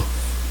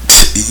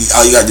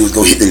 all you gotta do is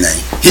go hit the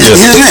name. Hit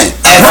his name.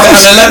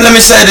 Let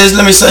me say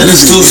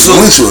this too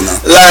soon.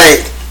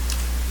 Like,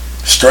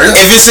 straight up.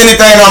 If it's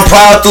anything I'm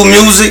proud through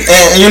music,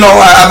 and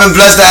I've been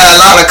blessed to have a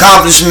lot of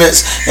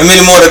accomplishments and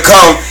many more to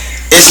come,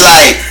 it's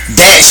like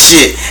that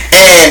shit.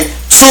 And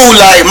two,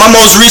 like my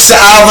most recent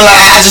album,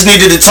 like I just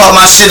needed to talk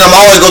my shit. I'm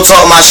always gonna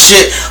talk my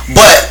shit,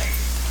 but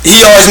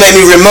he always made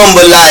me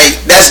remember, like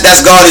that's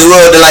God is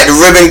real, like the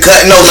ribbon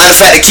cut. No, matter of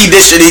fact, the key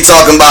dish that he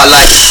talking about,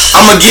 like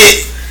I'ma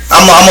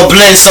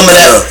blend some of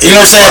that, you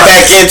know what I'm saying,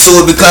 back into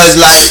it, because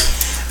like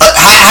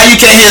how you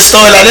can't hear a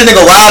story like this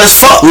nigga wild as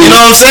fuck, you know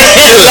what I'm saying?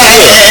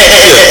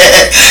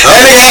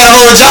 That nigga had a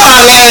whole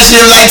job last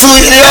year, like 2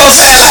 years. You know what I'm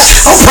saying? Like,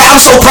 I'm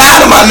so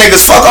proud of my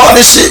niggas. Fuck all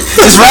this shit.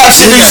 This rap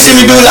shit you see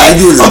me do, like,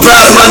 I'm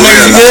proud of my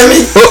niggas. You hear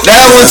me?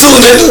 That one too,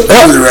 nigga.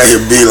 Right here,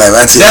 be like,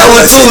 I tell you, that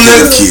one too,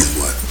 nigga.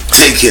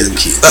 Take care of them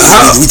kids.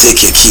 We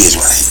take care of kids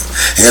right here.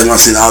 And that's why I'm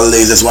saying all the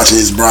ladies that's watching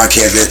this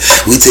broadcast that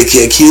we take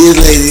care of kids,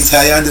 ladies.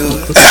 How y'all doing?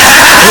 I'm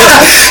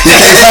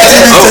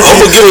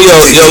gonna get on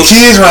y'all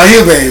kids right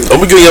here, baby. I'm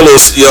gonna get on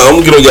I'm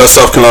gonna get on y'all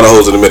South Carolina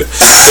hoes in a minute.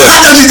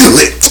 How'd you do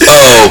it?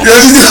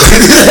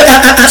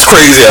 It's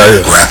crazy out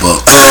here. Wrap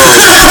up.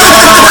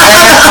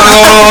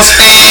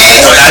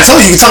 I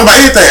told you can talk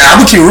about anything. I'm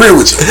gonna keep real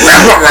with you.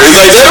 Wrap up right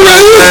here. Like that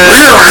right here?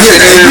 Real right here.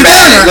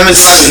 Let me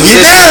talk to you.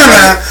 Get down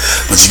now.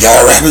 But you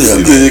gotta wrap it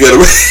up. You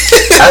gotta.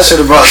 I should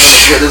have brought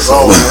this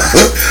on.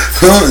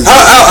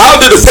 How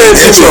did the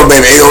pandemic? Intro,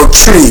 baby. AO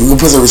Tree. We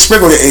gonna put some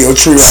respect on the AO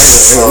Tree right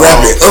there.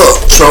 Wrap it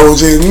up.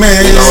 Trojan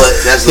man. You know what?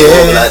 That's the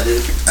one I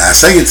did. I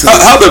say it to you.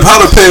 How the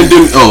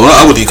pandemic? Oh,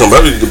 I would come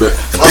back. I need to get back.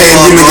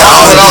 Pandemic got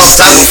all the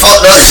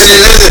fucked up shit.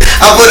 Listen,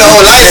 I put the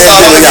whole lights on.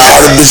 Pandemic got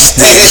all the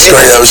bitches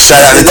straight up. Shout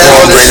out to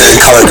cornbread and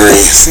collard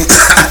greens.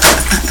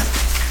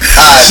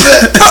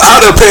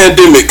 How the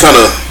pandemic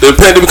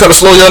kind of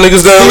slow y'all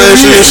niggas down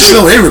last year?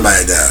 Slow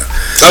everybody down.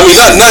 I mean,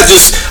 not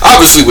just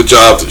obviously with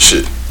jobs and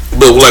shit,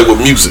 but like with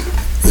music.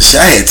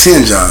 Shit, I had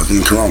 10 jobs in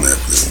Corona. I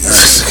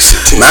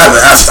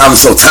was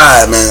so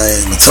tired, man.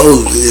 I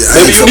told you.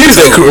 Maybe you needed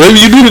that.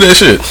 Maybe you needed that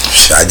shit.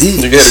 I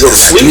did. You gotta go to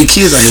sleep. 3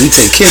 kids out here. We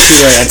take care of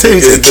kids right here. I tell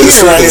you, we take care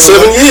right here.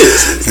 7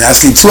 years. And I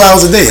sleep 2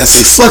 hours a day. I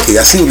say, fuck it.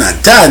 I sleep when I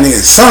die, nigga.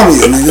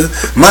 Insomnia, nigga.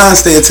 Mine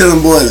stay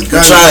telling boys,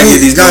 God, trying to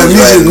get these guys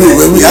music group,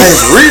 baby. I ain't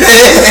for real.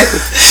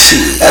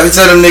 I be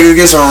telling them niggas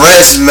get some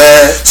rest,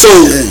 man. So,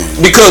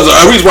 because the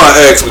reason why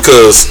I asked,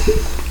 because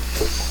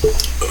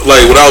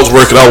like when I was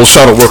working, I was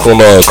trying to work on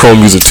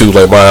Chrome Music too,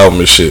 like my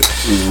album and shit.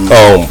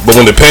 But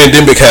when the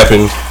pandemic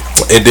happened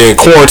and then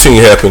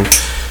quarantine happened,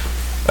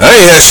 I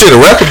ain't had shit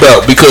to rap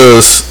about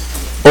because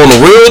on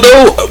the real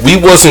though, we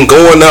wasn't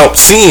going out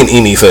seeing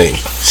anything.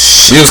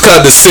 We was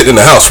kind of just sitting in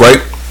the house, right?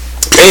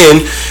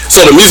 And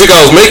so the music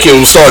I was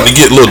making was starting to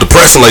get a little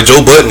depressing, like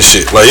Joe Budden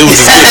shit. Like it was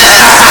just getting, you know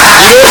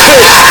what I'm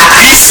saying?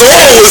 Each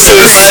song was just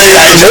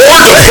more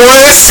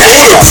depressed.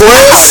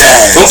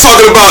 I'm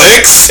talking about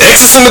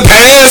exes in the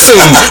past and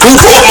who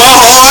broke my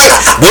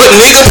heart, what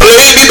nigga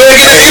played me back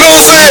in the, you know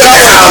what I'm saying?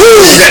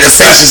 You got to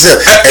face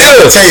yourself.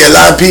 I tell you, a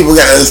lot of people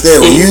got to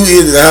understand when you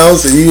in the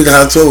house and you in the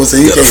house 12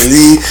 say you can't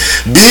leave.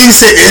 Big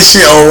set this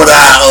shit on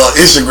our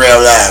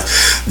Instagram live.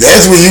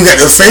 That's when you got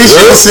to face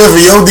yourself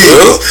and your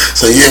demons.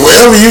 So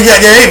whatever you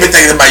got there ain't been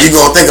thinking about, you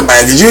gonna think about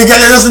it because you ain't got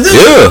nothing else to do.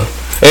 Yeah.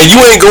 And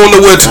you ain't going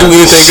nowhere to do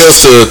anything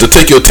else to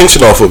take your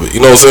attention off of it. You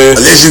know what I'm saying?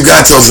 Unless you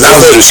got to, because I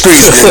was in the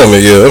streets. I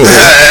mean,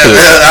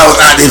 I was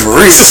out there for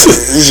real.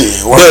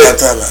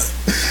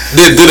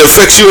 Did it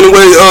affect you in a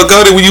way,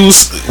 Gotti, when you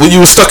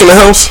was stuck in the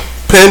house,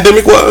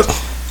 pandemic wise,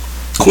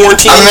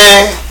 quarantine? I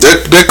mean,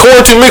 that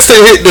quarantine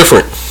mixtape hit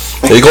different.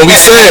 They gonna be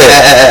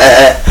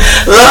sad.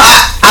 Look,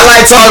 I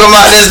like talking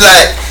about this.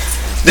 Like,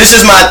 this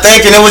is my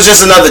thinking. It was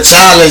just another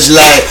challenge.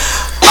 Like,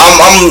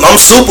 I'm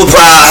super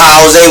proud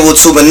how I was able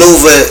to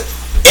maneuver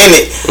in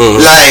it.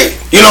 Like,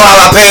 you know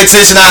how I pay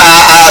attention.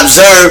 I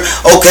observe.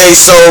 Okay,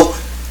 so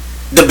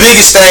the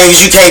biggest thing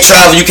is you can't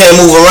travel, you can't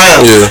move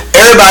around. Yeah.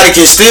 Everybody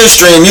can still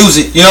stream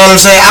music. You know what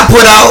I'm saying? I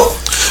put out.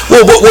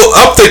 Well,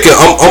 I'm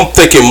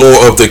thinking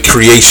more of the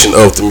creation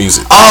of the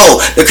music.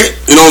 Oh, you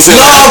know what I'm saying?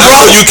 No,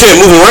 bro. You can't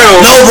move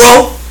around. No,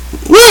 bro.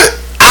 What?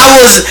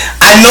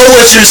 I know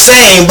what you're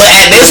saying, but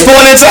at this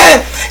point in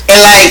time, and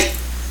like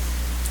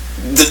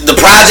the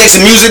projects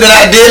and music that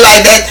I did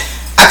like that,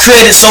 I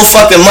created so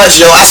fucking much,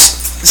 yo. I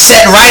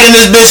sat right in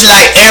this bitch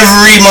like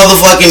every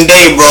motherfucking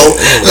day, bro.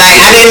 Like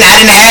I didn't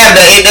have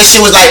that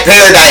shit was like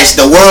paradise.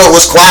 The world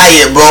was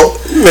quiet, bro.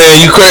 Man,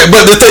 you crazy.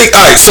 But the thing,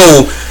 alright,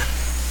 so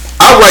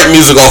I write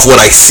music off what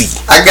I see.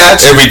 I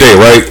got you. Every day,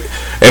 right?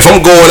 If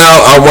I'm going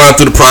out, I'll run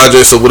through the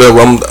projects or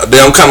whatever. I'm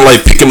kind of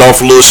like picking off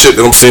a little shit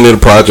that I'm seeing in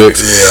the projects.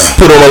 Yeah.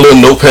 Put on my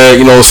little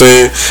notepad, you know what I'm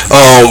saying?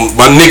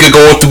 My nigga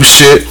going through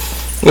shit,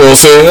 you know what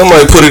I'm saying? I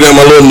might put it in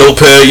my little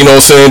notepad, you know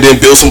what I'm saying?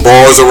 Then build some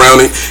bars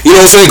around it. You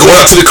know what I'm saying? Going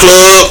out to the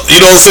club, you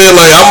know what I'm saying?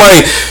 Like, I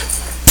might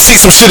see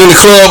some shit in the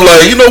club,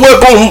 like, you know what?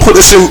 Boom, I'm gonna put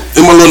this in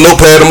my little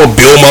notepad. I'm gonna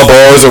build my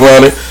bars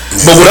around it.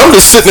 But when I'm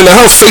just sitting in the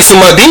house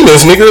facing my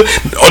demons, nigga,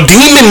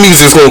 demon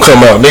music's gonna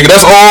come out, nigga.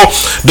 That's all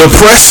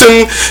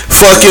depression,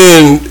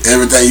 fucking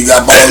everything you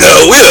got bars. I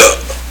don't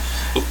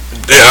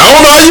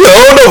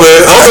know,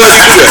 man.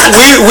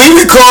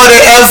 We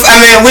recorded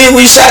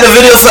we shot a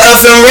video for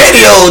FM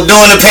radio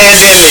during the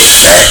pandemic.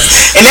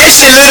 And that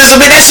shit lit us a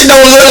bit. That shit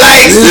don't look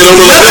like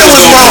nothing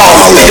was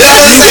wrong. You know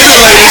what I'm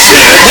saying?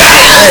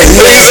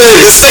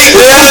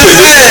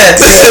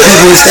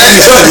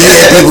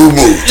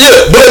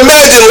 Yeah, but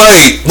imagine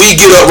like we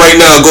get up right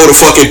now and go to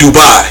fucking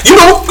Dubai. You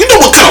know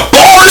what kind of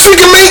bars we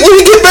can make when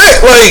we get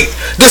back? Like,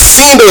 just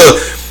seeing the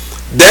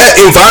that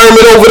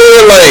environment over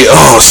there, like,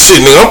 oh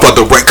shit, nigga, I'm about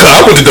to break. Cause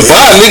I went to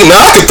Dubai, nigga.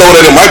 Now I can throw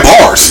that in my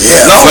bars.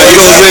 Yeah, like,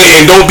 you know what I'm saying,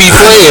 and don't be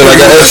playing like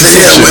I went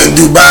to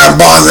Dubai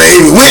bars. I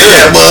even went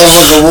that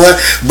motherfucker, boy.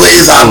 But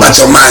it's all about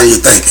your mind and your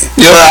thinking.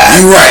 Yeah,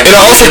 you right. And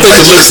I also think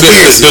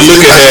the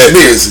look at,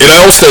 and I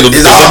also think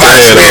it's all about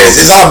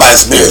experience. It's all about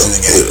experience in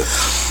the game.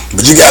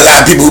 But you got a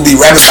lot of people who be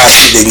rapping about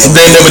shit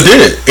they never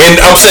did. And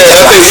I'm saying,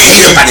 I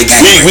think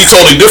we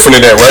totally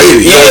different in that, right?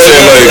 You know what I'm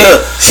saying? Like,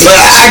 but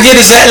I get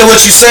exactly what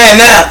you're saying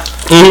now.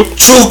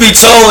 Truth be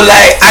told,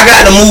 like, I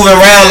got to move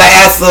around, like,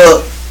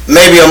 after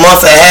maybe a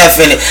month and a half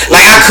in it.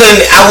 Like, I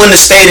wouldn't have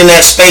stayed in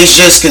that space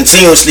just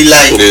continuously,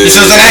 like, you see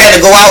what I'm saying? I had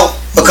to go out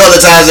a couple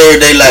of times every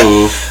day, like,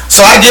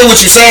 so I get what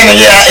you're saying, and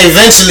yeah,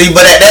 eventually,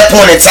 but at that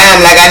point in time,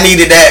 like, I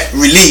needed that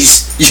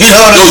release. You know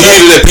what I'm saying?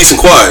 You needed that peace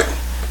and quiet.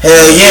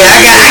 Hell yeah,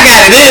 I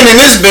got it in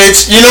this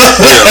bitch, you know?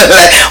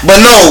 Like, but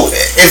no,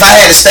 if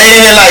I had to stay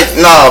in, like,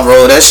 nah,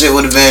 bro, that shit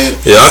would have been...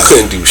 Yeah, I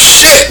couldn't do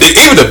shit.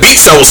 Even the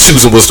beats I was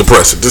choosing was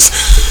depressing. Just...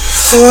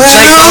 Nigga,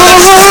 I'm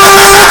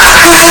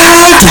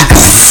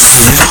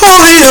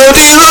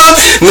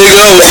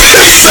like,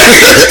 boy,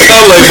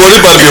 this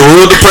about to be a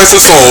real depressing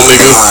song,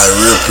 nigga.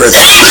 Real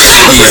depressing.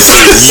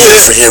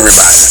 For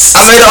everybody.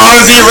 I made an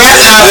R&B rap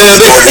album.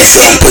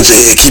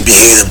 Keep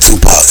your head up,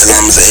 Tupac. You know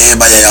what I'm saying?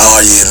 Everybody had a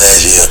hard year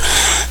last year.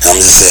 I'm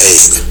just saying, hey,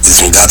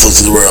 this one got to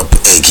the world.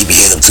 Hey, keep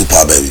your head up,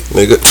 Tupac, baby.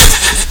 Nigga.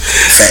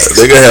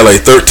 They had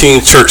like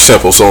 13 church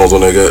sample songs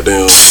on that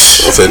goddamn.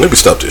 I said, let me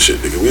stop this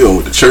shit, nigga. We on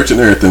with the church and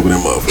everything with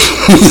them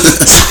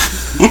motherfuckers.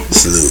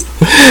 Salute.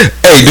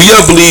 Hey, do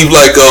y'all believe,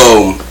 like,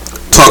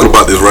 talking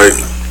about this, right?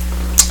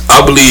 I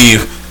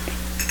believe,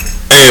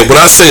 and when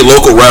I say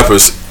local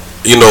rappers,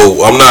 you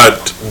know, I'm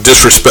not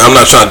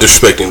trying to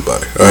disrespect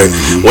anybody, right?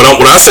 When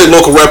I say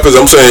local rappers,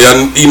 I'm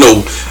saying, you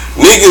know,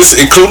 niggas,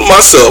 including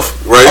myself,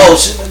 right? Oh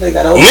shit,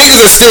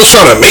 niggas are still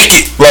trying to make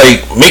it,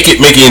 like, make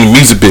it in the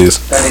music biz.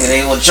 That nigga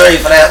ain't gonna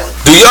trade for that one.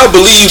 Do y'all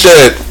believe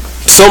that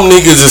some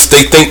niggas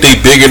they think they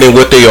bigger than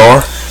what they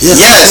are?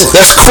 Yes.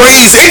 That's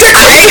crazy. Ain't that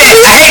crazy? I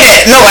hate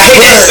that. No, I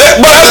hate that.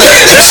 But I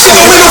think that shit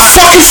don't make no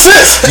fucking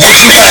sense. I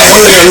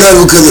hate that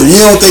level because if you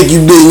don't think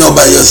you big,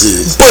 nobody else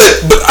is.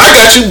 But I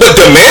got you. But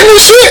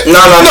demanding shit? No,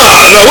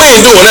 we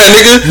ain't doing that,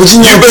 nigga. But you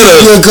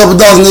better a couple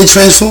dollars and they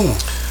transform.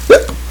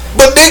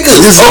 But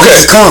niggas, this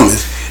is common.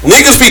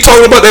 Niggas be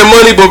talking about that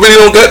money, but really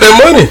don't got that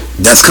money.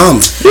 That's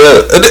common.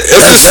 Yeah, but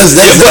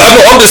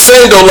I'm just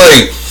saying though,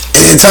 like,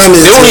 and time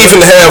they don't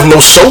even have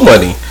no show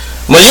money.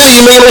 Like, you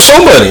ain't making no show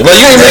money. Like,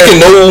 you ain't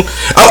making no.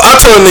 I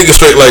tell a nigga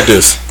straight like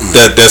this.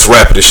 That's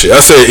rapping this shit.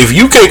 I said, if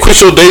you can't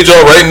quit your day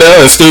job right now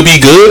and still be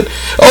good,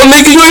 oh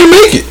nigga, you ain't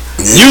make it.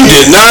 You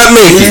did not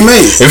make it.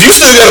 If you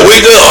still gotta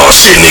wake up, oh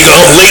shit, nigga,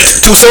 I'm late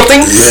to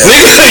something,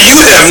 nigga, you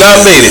have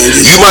not made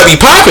it. You might be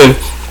popping,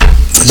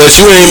 but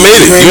you ain't made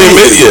it. You ain't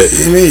made it yet.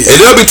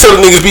 And they'll be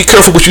telling niggas, be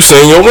careful what you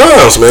say in your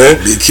rhymes, man.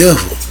 Be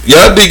careful.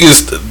 Y'all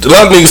niggas, a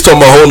lot of niggas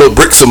talking about holding up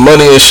bricks of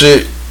money and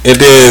shit, and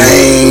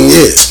then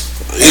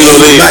you know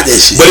but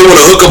they want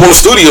to hook up on the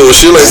studio and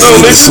shit. Like, no,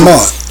 nigga,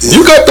 smart.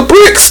 You got the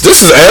bricks.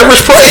 This is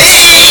average price.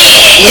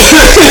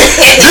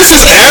 This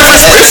is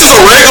average. This is a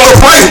regular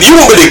price. You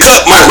want me to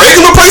cut my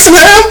regular price in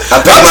half?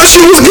 I thought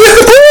you was getting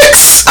the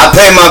bricks. I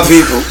pay my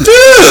people.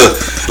 Yeah,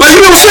 like,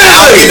 you know what I'm saying?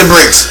 I get the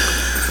bricks.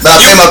 But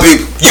I pay my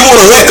people. You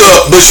want to hook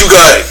up, but you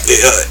got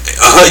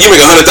you make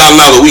 $100,000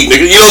 a week,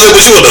 nigga. You know what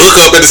I'm saying? But you want to hook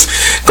up, and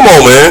come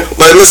on, man.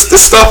 Like, let's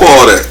stop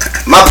all that.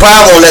 My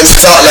pride won't let me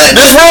talk like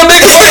this. Real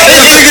niggas like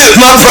this, nigga.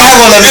 My pride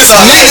won't let me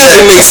talk like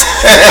this.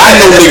 I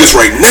know niggas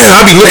right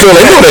now. I be looking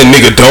like, no, that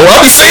nigga don't.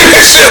 I be saying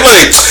that shit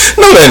like,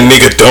 no, that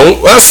nigga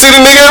don't. I see the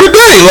nigga every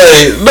day.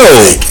 Like, no,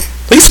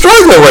 he's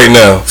struggling right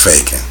now.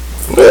 Faking.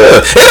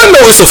 Yeah, and I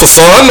know it's a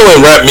facade. I know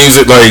in rap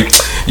music, like,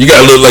 you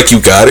gotta look like you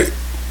got it.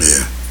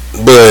 Yeah.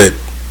 But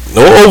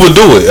don't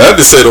overdo it. I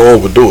just say don't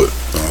overdo it.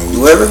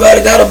 Do everybody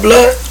got a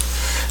blood?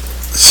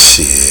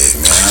 Shit,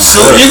 man.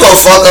 So you gon'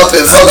 fuck up a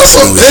piss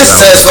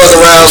test fuck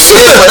around shit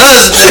with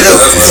us, nigga.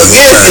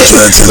 Forget it.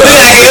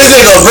 This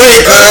ain't gonna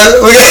break, cuz.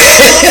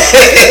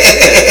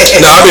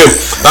 Nah,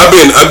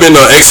 I've been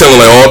exhaling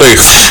like all day.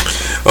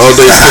 All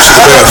day.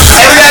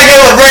 Hey, we gotta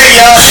give a break,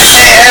 y'all.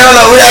 Hey, I don't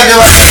know. We gotta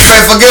give a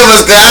break. Forgive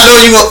us, cuz I know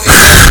you gon'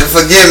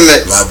 forgive me.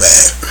 My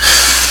bad.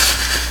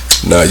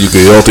 Nah, you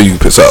good. I don't think you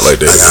can piss out like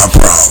that. I got a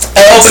problem.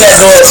 Hey, open that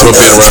door. From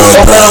being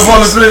around. Open that door for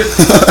me, please.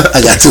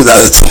 I got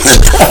 $2.20.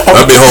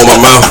 I've been holding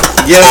my mouth.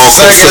 Yeah,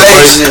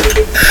 circulation.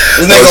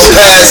 This nigga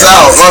pass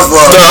out.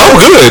 Nah,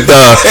 I'm good.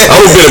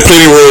 I've been in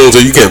plenty of rooms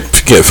where you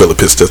can't feel a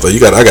piss test. Like,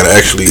 I gotta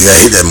actually. Yeah,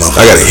 hit that motherfucker.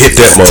 I gotta hit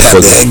that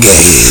motherfucker. That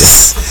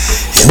gas.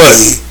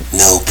 But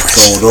no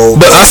pressure.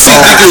 But I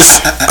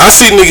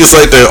see niggas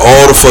like that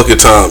all the fucking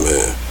time,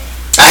 man.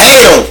 I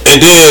hate them. And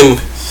then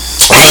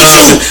I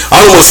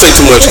don't want to say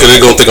too much because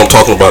they're gonna think I'm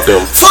talking about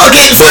them. Fuck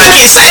it,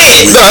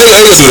 say it. No, I ain't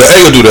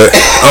gonna do that.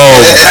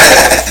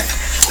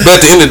 But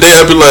at the end of the day,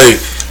 I'd be like,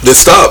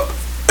 let's stop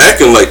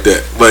acting like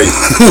that. Like,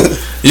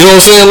 you know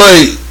what I'm saying?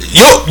 Like,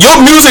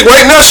 your music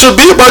right now should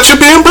be about you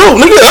being broke,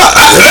 nigga.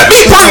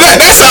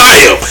 That's how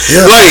I am.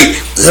 Yeah. Like,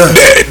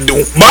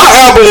 my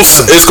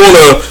albums is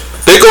gonna.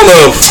 they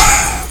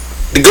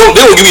gonna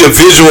give you a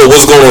visual of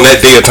what's going on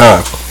that day of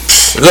time.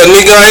 That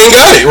nigga, I ain't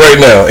got it right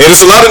now, and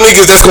there's a lot of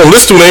niggas that's gonna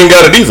listen to it, they ain't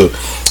got it either.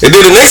 And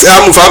then the next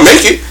album, if I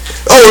make it,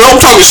 oh, I'm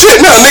talking shit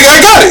now, nigga, I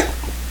got it.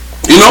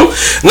 You know?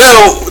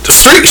 Now, the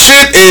street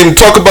shit and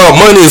talk about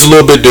money is a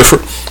little bit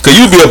different, cause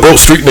you be a broke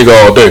street nigga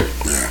all day.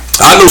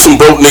 I know some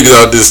broke niggas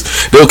out there,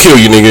 they'll kill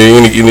you, nigga.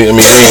 I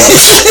mean,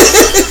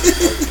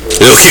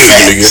 they'll kill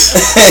you, nigga.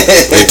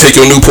 And take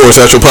your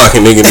Newports out your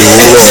pocket, nigga.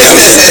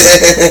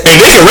 And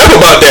they can rap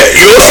about that,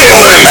 you know what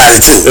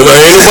I'm saying? Like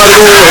ain't nobody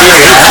going,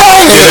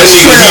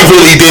 he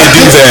really did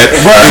do that.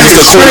 This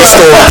is a cool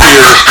story up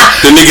here.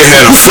 The nigga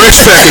had a fresh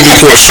pack of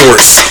Newport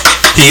shorts.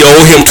 He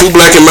owed him 2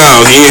 Black and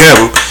Miles. He ain't have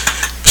him.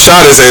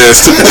 Shot his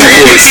ass, took the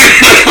Newports.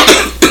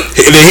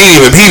 And then he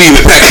didn't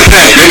even pack the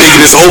pack. That nigga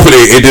just opened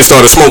it and just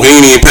started smoking.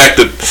 He didn't even pack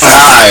the.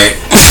 Alright.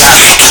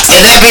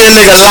 And that been a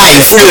nigga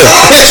life.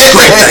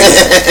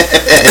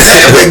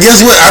 But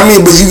guess what? I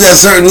mean, but you got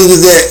certain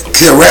niggas that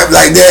can rap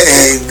like that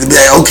and be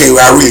like, okay,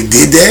 well, I really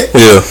did that.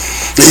 Yeah.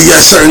 Then you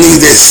got certain niggas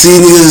that see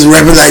niggas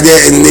rapping like that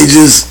and they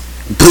just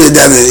put it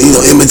down and,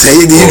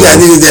 imitate it. Then you got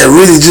niggas that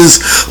really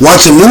just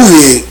watch a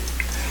movie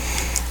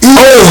and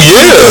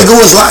it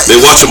goes like. They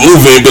watch a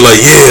movie and be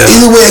like, yeah.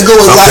 Either way it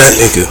goes like. That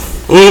nigga.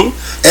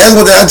 Mm-hmm. That's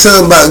what I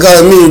tell them about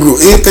God Media Group.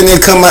 Anything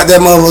that come out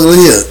that motherfucker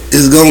here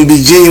is gonna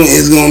be genuine.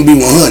 It's gonna be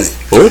 100.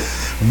 What?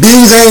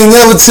 Biggs ain't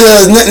never tell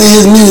us nothing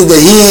in his music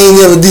that he ain't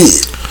never did.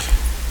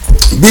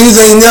 Biggs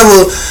ain't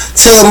never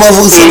tell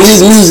motherfuckers in his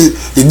music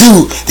to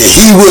do that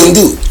he wouldn't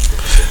do.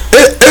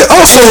 It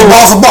also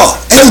ball for ball.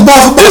 It is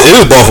ball for ball. It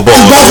is ball for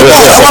ball.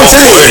 That's what I'm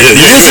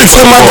saying. Listen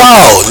to my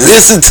dog.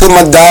 Listen to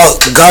my dog.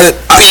 Got it.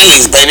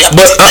 Please, baby.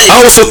 But I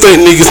also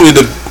think niggas need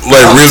to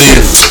like really.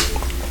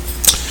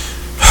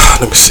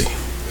 Let me see.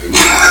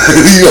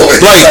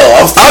 Like,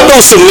 I know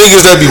some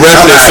niggas that be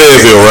rapping in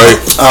Fayetteville, right?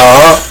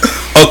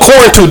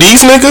 According to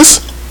these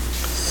niggas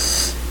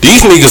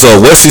are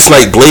Wesley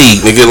Snipes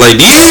Blade, nigga. Like,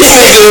 these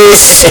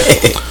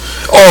niggas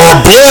are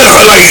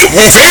blood, like,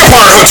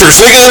 vampire hunters,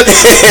 nigga.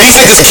 These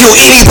niggas kill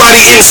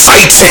anybody in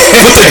sight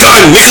with a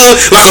gun, nigga,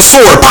 like a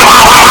sword.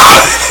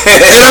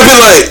 And I be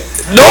like,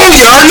 no,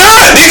 y'all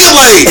not, nigga.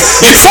 Like,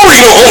 first,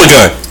 you don't own a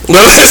gun.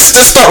 Now, let's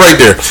start right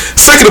there.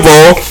 Second of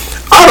all,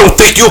 I don't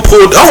think you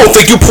pull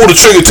the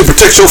trigger to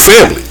protect your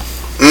family.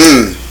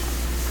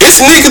 It's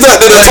niggas out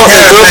there that talk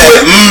that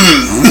gunplay.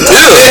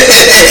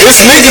 Yeah.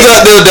 It's niggas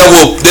out there that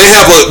they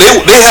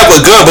have a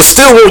gun but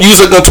still won't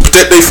use a gun to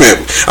protect their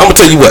family. I'm gonna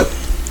tell you what.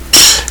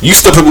 You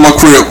step up in my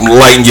crib,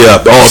 lighten you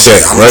up all day,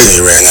 I'm right? gonna tell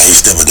you right now, you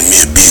step up in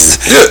the business,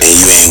 and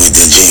you ain't with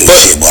that genuine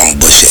shit, boy, I'm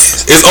bush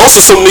ass. It's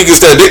also some niggas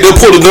that they'll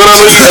pull the gun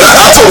out on you.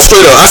 I told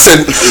straight up, I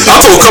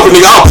told a couple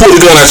niggas, I'll pull the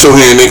gun out your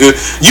hand, nigga.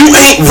 You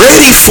ain't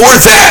ready for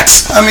that.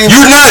 I mean,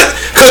 you're not,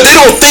 cause they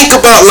don't think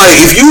about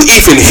like if you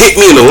even hit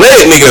me in the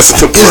leg, nigga.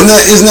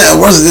 It's not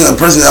worse than a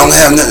person that don't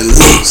have nothing to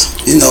lose.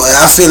 And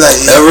I feel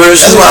like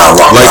that's why I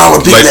rock around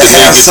with people that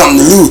have something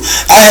to lose.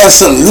 I have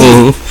something to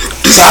lose.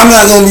 So I'm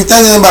not gonna be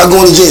thinking about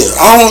going to jail.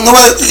 I don't know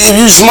if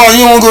you smart,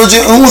 you don't want to go to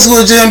jail. Who wants to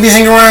go to jail and be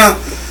hanging around?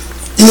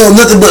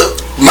 Nothing but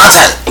my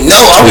type. No,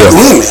 I want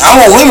women. I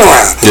want women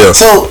around. Yeah.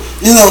 So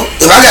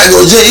if I gotta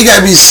go to jail, it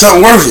gotta be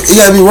something worth it. It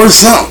gotta be worth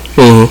something.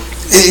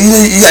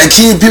 You got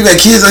kids. People got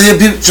kids out here.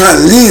 People trying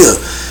to live.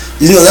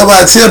 That's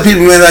why I tell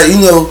people, man. Like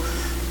me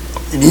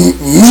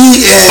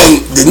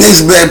and the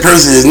next black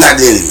person is not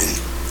the enemy.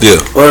 Yeah.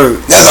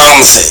 That's all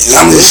I'm gonna say.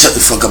 I'm gonna shut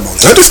the fuck up on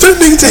that. I just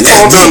think niggas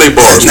calm down their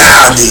bars.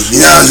 Nah,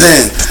 you know what I'm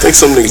saying? I think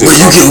some niggas. But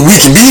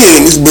we can be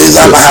enemies, but it's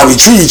not about how we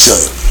treat each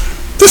other.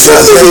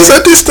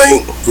 I just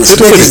think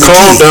respect is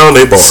calm down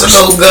their bars.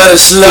 Slow gun,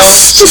 slow.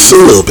 Just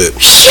a little bit.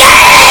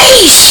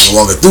 Sheesh.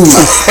 Walking through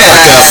my.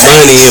 I got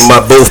money in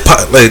my both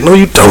pockets. Like, no,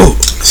 you don't.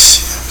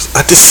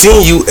 I just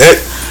seen you at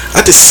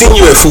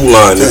Food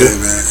Line, nigga.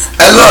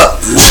 Hey,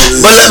 look.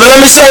 But let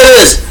me say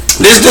this.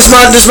 This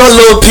my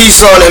little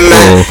piece on it,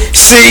 man.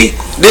 See,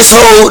 this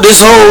whole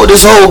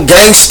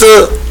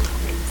gangster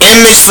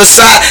image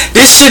facade.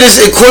 This shit is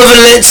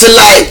equivalent to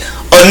like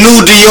a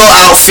new Dior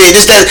outfit.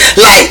 This that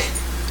like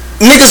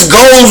niggas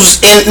goals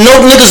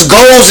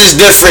is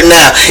different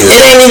now.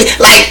 It ain't even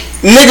like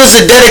niggas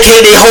are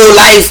dedicated their whole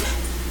life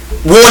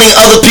wanting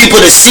other people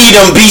to see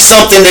them be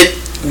something that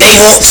they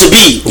want to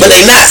be, but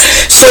they not.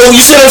 So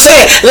you see what I'm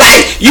saying?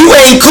 Like you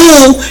ain't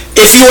cool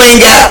if you ain't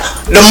got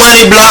the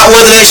money block,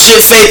 whether that shit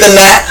fake or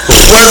not,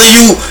 whether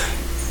you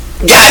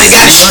got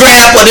the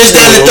strap or this,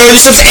 that, and the third.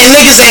 And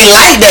niggas ain't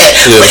like that.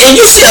 And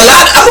you see a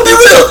lot. I'm gonna be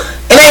real.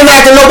 It ain't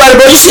knocking nobody,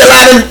 bro. You see a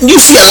lot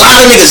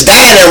of niggas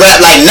dying that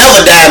rap like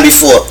never died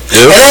before.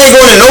 And I ain't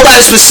going to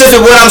nobody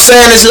specific. What I'm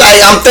saying is like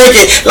I'm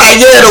thinking like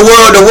the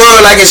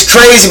world like it's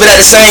crazy, but at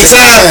the same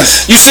time,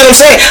 you see what I'm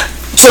saying?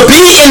 To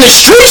be in the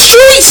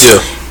streets,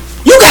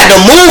 you you got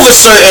to move a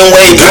certain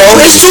way, bro.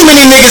 There's too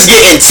many niggas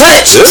getting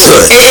touched. And so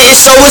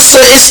it's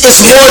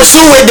more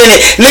to it than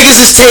it. Niggas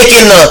is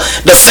taking the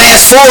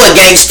fast forward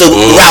gangster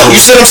route.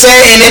 You see what I'm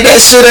saying? And that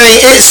shit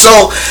ain't it.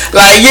 So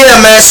like, yeah,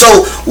 man.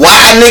 So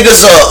why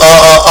niggas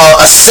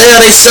sell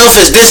themselves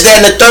as this, that,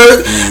 and the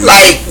third?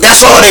 Like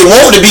that's all they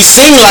want, to be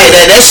seen like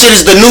that. That shit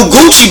is the new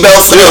Gucci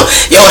belt for them.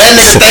 Yo, that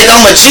nigga think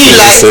I'm a G.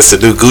 Like that's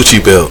the new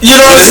Gucci belt. You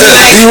know what I'm saying?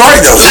 Like, you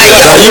right though.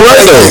 Like, you right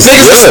though.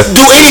 Niggas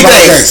do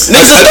anything.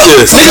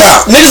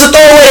 Niggas will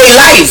throw away their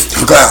life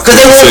because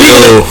they won't be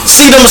able to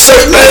see them a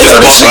certain way.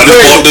 I just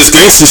bought this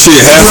gangster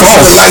shit half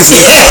off.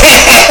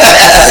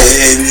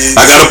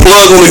 I got a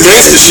plug on the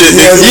gangster shit,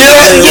 nigga.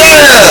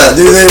 Yeah.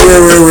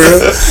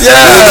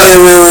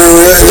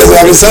 That's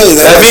what I'm saying.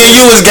 Me and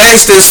you is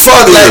gangster as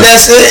fuck. Like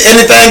that's it.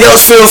 Anything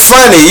else feel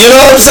funny. You know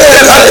what I'm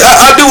saying?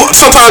 I do.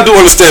 Sometimes I do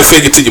understand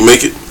fake it till you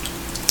make it.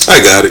 I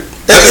got it.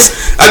 I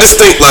just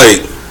think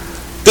like.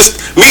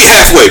 Just meet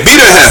halfway, be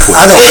there halfway.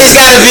 It's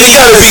gotta be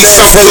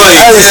something like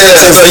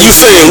you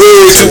saying,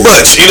 whoa, too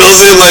much. You know what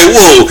I'm saying? Like,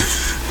 whoa,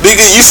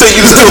 nigga, you say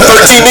you was killed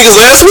 13 niggas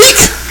last week?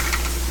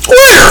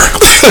 Where?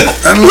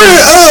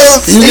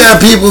 You got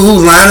people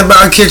who lying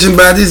about kitchen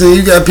bodies, and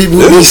you got people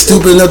who be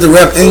stupid enough to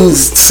rap and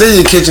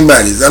say kitchen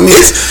bodies. I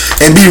mean,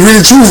 and be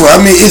really truthful.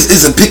 I mean,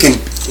 it's a picking.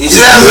 You see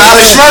that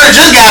Bobby Schmurder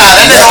just got out.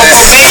 That nigga on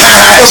probation.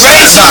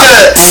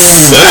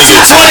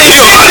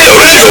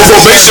 That nigga on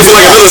probation for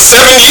like another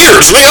 7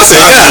 years. Nigga, I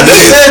said, God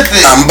damn.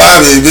 I'm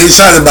Bobby. Big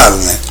shout out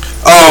Bobby, man.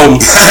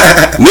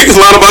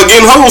 Niggas lying about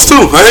getting hoes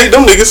too. I hate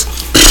them niggas.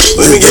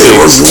 Let me get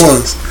worse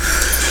ones.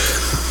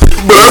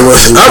 But I'd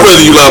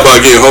rather you lie about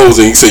getting hoes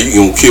than you say you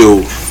gonna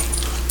kill.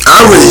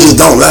 I really just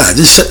don't lie.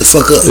 Just shut the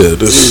fuck up. Yeah,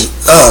 this.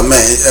 Oh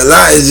man, a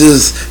lie is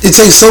just. It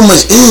takes so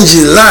much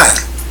energy to lie.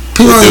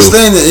 People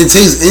understand that it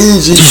takes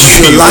energy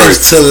in life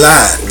to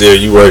lie. Yeah,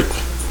 you right.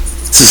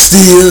 To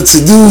steal, to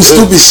do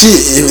stupid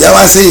shit. That's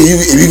why I say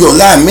if you gonna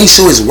lie, make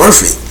sure it's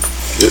worth it.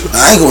 Yeah.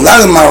 I ain't gonna lie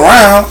to my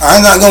round.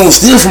 I'm not gonna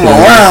steal from my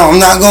round.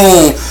 I'm not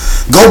gonna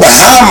go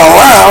behind my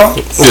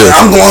round. Yeah.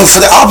 I'm going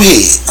for the op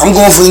head. I'm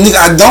going for the nigga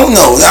I don't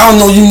know. I don't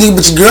know you nigga,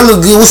 but your girl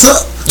look good. What's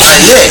up?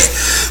 Speaking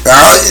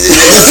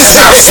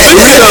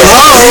of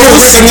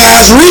hoes,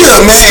 it's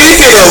real, man.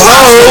 Speaking of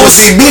hoes,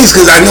 big beats,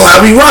 because I know how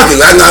we rocking.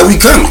 I know how we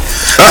coming.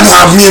 I know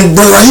how me and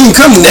Brother Raheem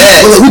coming.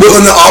 We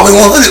putting the all we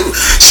 100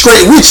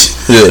 straight with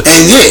you.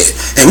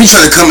 And we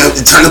trying to come and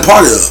turn the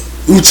party up.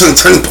 We trying to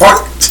turn the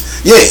party.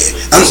 We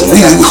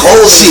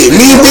whole shit.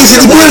 Me and Big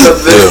City Building,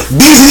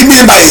 Big City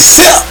Building by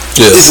itself.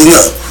 It's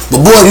enough.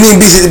 But boys, me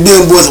and Big City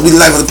Building boys, we the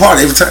life of the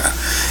party every time.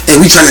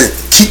 And we trying to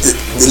keep the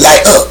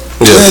light up.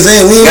 You know what I'm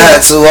saying? We got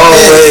to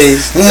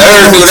always. We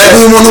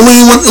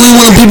ain't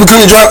want people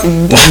coming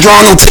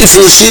drawing no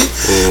pictures and shit.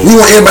 We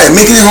want everybody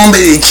making it home,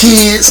 their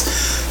kids.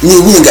 We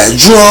done got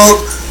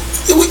drunk.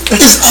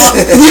 It's up.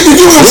 You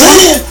know what I'm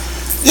saying?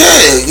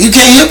 Yeah, you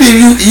can't help it.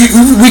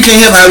 We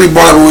can't help how we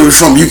brought up where we're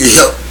from. You can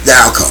help the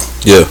outcome.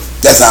 Yeah.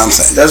 That's how I'm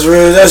saying. That's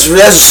real. That's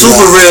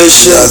super real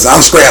shit.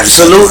 I'm straight out the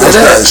street. Salute to that. I'm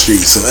straight out the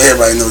street, so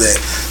everybody know that.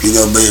 You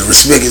know, but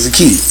respect is the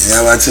key. And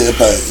that's what I tell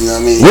everybody. You know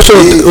what I mean?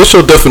 What's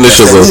your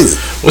definition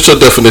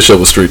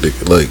of a street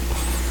nigga? Like,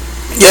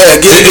 yeah,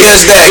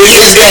 against that.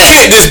 It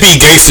can't just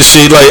be gangster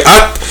shit. Like,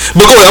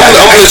 but go ahead.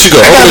 I'm gonna let you go.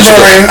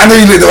 I know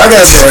you lit though. I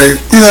got a story.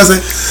 You know what I'm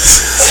saying?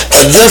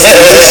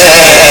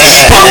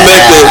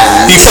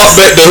 He popped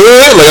back the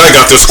hood. Like, I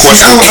got this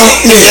question.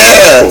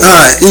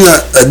 Alright, you know,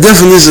 a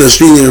definition of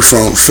street nigga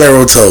from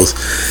Pharaoh Toast.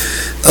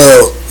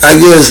 I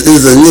guess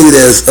is a nigga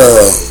that's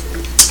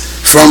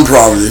from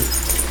Providence.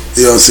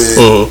 You know what I'm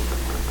saying?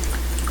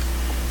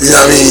 You know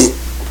what I mean?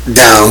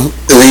 Down.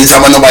 And we ain't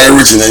talking about nobody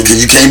rich in that, because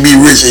you can't be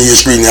rich in your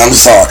street nigga. I'm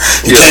sorry.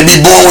 You can't be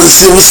born with a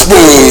silver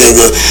spoon,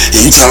 nigga.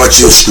 And you talking about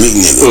your street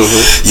nigga.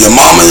 Your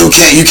mama, you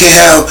can't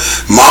have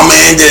mama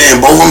and dad,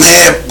 and both of them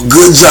had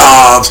good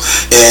jobs,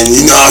 and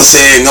you know what I'm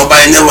saying,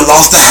 nobody never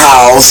lost a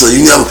house, or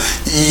you can't,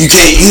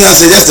 you know what I'm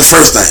saying, that's the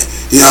first thing.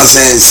 You know what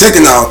I'm saying?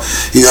 Second off,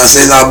 you know what I'm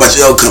saying, it's all about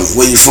your upcoming,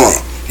 where you from.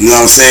 You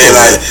know what I'm saying?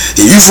 Like,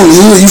 if you from the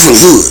hood, you from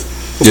the hood.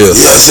 Yeah.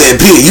 You know what I'm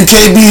saying? Period. You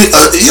can't be,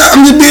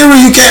 I'm just being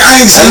real, I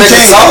can't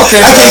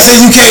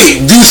say you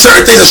can't do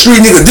certain things a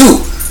street nigga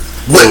do.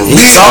 But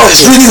being a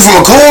street nigga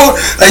from a core,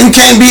 like, you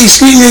can't be a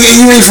street nigga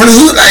and you ain't from the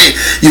hood. Like,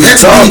 you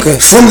have to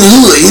be from the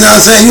hood. You know what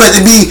I'm saying? You have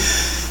to be,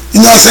 you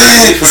know what I'm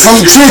saying,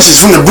 from the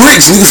trenches, from the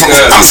bricks,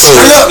 nigga. I'm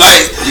straight up,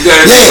 like, you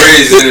gotta be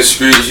raised in the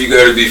streets. You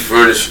gotta be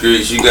from the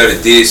streets. You gotta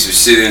did some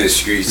shit in the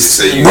streets to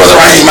say you. Brother,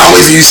 I ain't my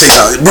way for you to say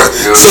something.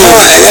 So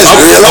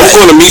I'm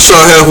going to meet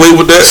y'all halfway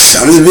with that.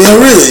 I'm just being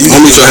real. You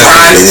I'm meet y'all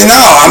halfway.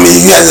 I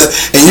mean, you have to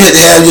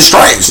have your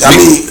stripes. I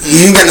mean,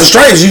 you ain't got no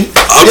stripes.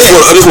 I just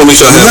want to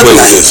meet y'all halfway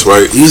with this,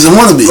 right? You just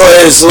want to be.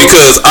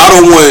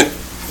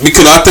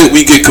 Because I think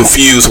we get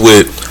confused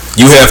with.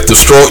 You had to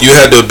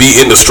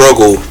be in the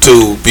struggle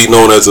to be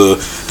known as to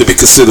be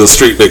considered a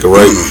street nigga,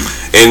 right?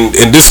 And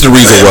this is the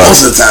reason why.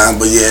 Most of the time,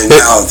 but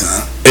not all the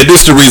time. And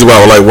this is the reason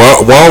why. Like,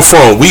 where I'm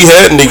from, we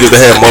had niggas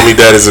that had mommy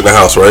daddies in the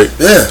house, right?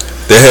 Yeah.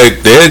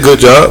 They had good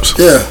jobs.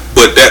 Yeah.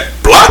 But that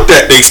block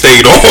that they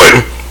stayed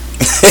on,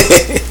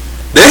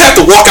 they have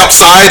to walk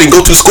outside and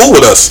go to school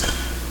with us.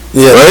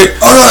 Yeah. Right?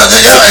 Oh no, I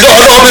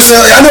know.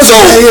 So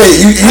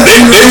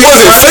they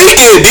wasn't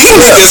faking. These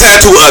niggas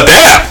had to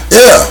adapt.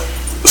 Yeah.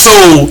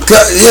 So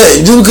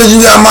just because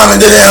you got mom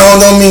and dad at home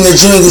don't mean that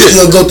you ain't gonna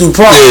still go through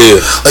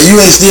problems. Or you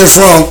ain't still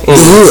from the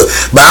hood.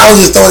 But I was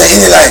just throwing that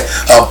in it like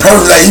a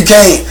perfect, like you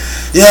can't,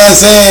 you know what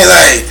I'm saying,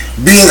 like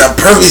be in a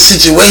perfect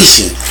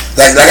situation.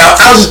 Like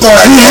I was just throwing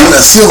like having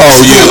a silver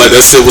spoon. Yeah, like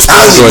that silver spoon.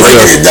 I was just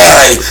breaking it down.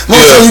 Like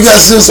most of you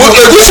got silver spoon.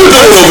 What you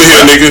doing over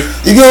here, nigga?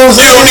 You know what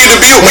I'm saying? You don't need to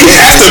be over here.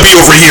 You have to be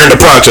over here in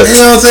the project. You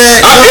know what I'm saying?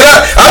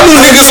 I knew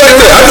niggas like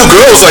that. I knew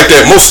girls like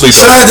that mostly.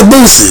 Shout out to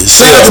Boosie.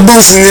 Shout out to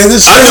Boosie,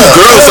 niggas. I knew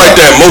girls like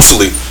that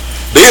mostly.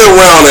 They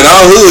around in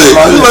our hood.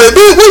 You like,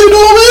 bitch, what you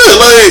doing over here?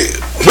 Like,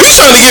 we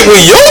trying to get where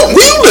you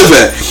live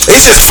at.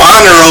 It's just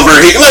finer over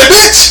here. Like,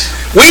 bitch,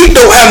 we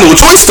don't have no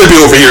choice to be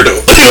over here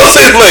though. You know what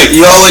I'm saying? Like,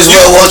 you always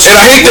will watch. And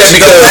I hate that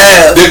because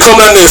they come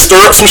down there and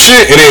stir up some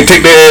shit and then take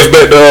their ass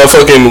back to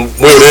fucking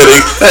where they.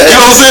 You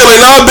know what I'm saying?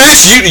 Like, nah,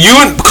 bitch,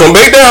 you come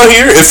back down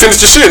here and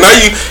finish the shit. Now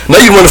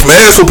you running from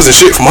ass whoopers and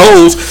shit from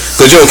hoes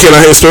because you don't came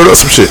out here and stirred up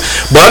some shit.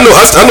 But I know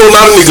a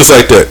lot of niggas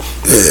like that.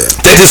 Yeah.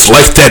 They just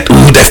like that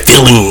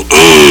feeling,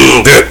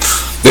 that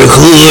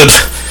hood.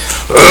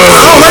 I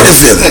don't like the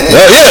feeling.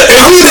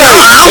 I'm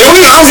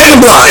from the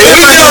block.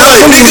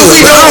 Some niggas we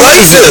don't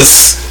like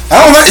this.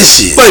 I don't like this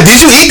shit. Like, did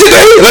you eat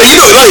today? Like, you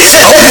know what I'm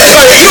saying?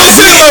 Like,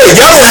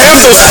 y'all don't have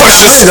those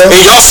questions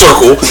in y'all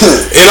circle.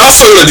 In our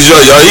circle, did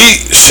y'all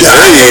eat? Shit, I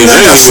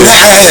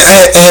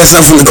had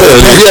something from the cook.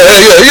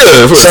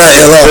 Yeah. Try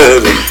it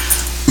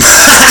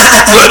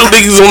Like, them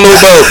niggas don't know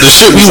about the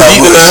shit we eat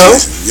in the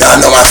house. Y'all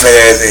know my fat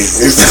ass ate.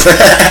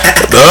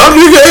 Nah,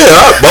 nigga,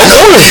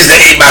 I used to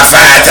eat my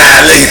 5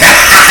 times.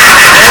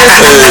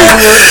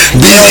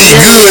 Big eat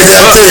good,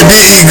 y'all say big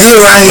eat good,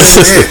 right?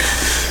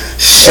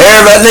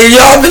 Everybody, nigga,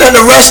 y'all been at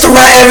the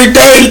restaurant every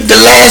day the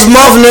last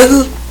month,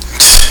 nigga.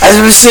 I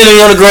just been sitting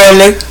on the ground,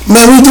 nigga.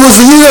 Man, we do it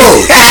for you,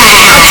 though.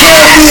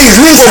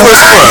 Listen.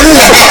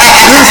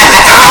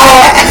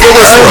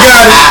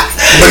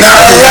 But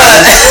now,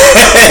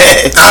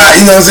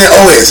 you know what I'm saying?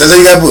 OS. That's how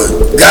you got to put.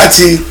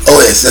 Gotti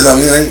OS. That's what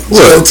I'm saying.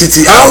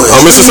 G-O-T-T-I-O-S.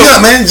 I'm missing something. Yeah,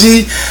 man.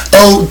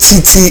 G-O-T-T-I-O-S.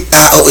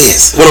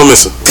 What I'm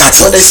missing?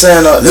 Gotti. What they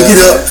saying up there? Look it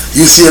up.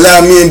 You see a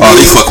lot of me and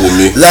they fucking with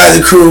me. A lot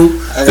of the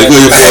crew. I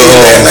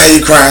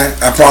ain't crying.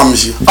 I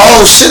promise you.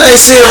 Oh, shit, I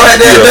ain't see it right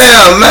there.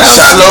 Damn, man. I'm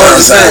slow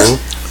as bitch.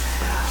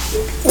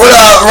 What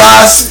up,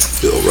 Ross?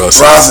 Yo, Ross.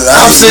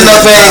 I'm sitting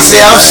up here and say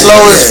I'm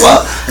slow as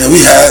fuck. And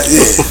we had,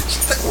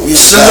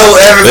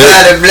 Salute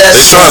everybody,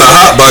 bless you. They trying to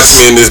hotbox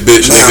me in this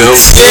bitch, nigga.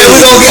 Yeah, we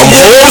gon' get I'm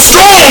holding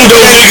strong,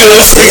 though, nigga.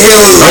 I'm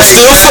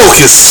still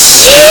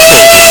focused.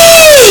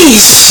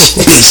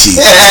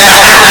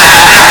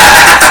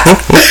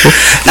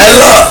 Hey,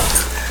 look,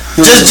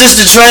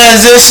 just the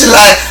transition,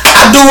 like,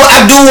 I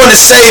do want to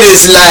say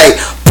this, like,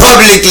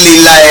 publicly,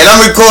 like, and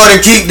I'm recording,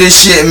 keep this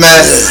shit,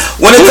 man.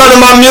 When it comes to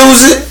my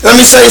music, let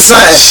me say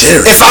something.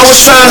 If I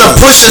was trying to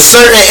push a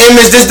certain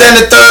image, this, that,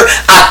 and the third,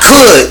 I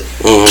could.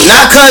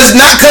 Not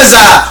cause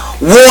I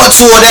want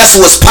to or that's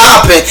what's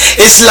popping.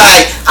 It's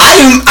like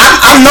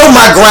I know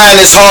my grind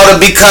is harder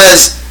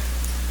because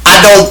I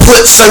don't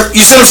put certain,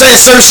 you see what I'm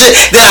saying, certain shit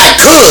that I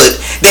could,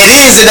 that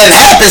is and that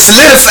happens,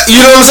 solidify,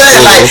 you know what I'm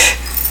saying? Like,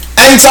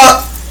 I ain't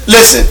talk.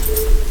 Listen,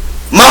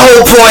 my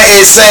whole point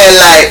is saying,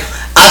 like,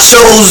 I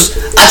choose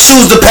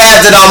the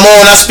path that I'm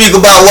on. I speak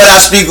about what I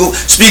speak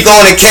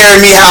on and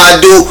carry me how I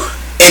do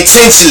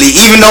intentionally,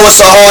 even though it's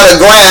a harder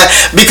grind,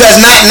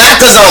 because not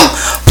cause I'm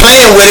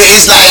playing with it.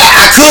 It's like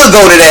I could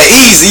go to that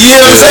easy, you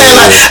know what I'm saying?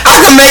 Like,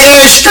 I can make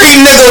every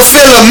street nigga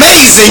feel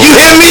amazing, you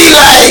hear me?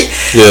 Like,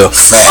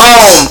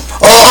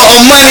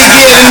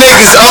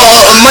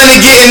 money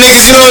getting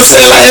niggas, you know what I'm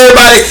saying? Like,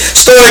 everybody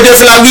story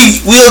different. Like,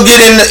 we'll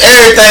get into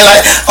everything.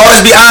 Like,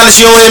 let's be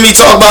honest, you don't hear me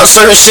talk about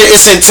certain shit.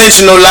 It's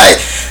intentional. Like,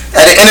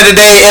 at the end of the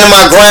day, in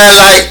my grind,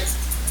 like,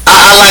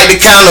 I like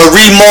to kind of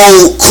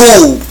remode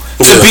cool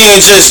to being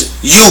just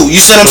you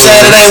see what I'm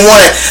saying? It ain't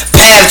one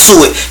path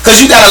to it, cause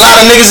you got a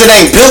lot of niggas that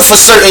ain't built for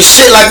certain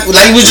shit, like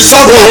we just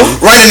talking about,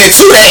 running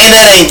into that, and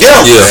that ain't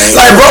them.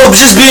 Like, bro,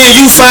 just being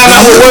you, find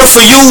out what work for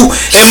you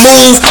and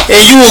move,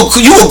 and you a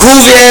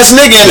groovy ass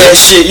nigga in that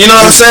shit, you know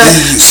what I'm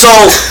saying? So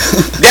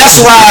that's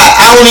why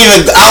I don't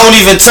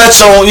even touch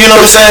on, you know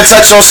what I'm saying,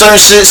 touch on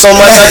certain shit so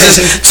much. I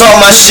just talk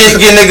my shit,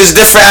 get niggas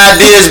different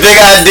ideas, big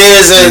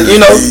ideas, and you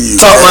know,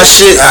 talk my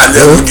shit.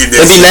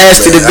 It be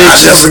nasty to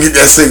bitches. I never forget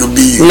that single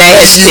B.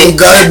 Nasty.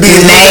 Gotta be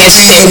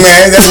nasty,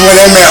 man. That's what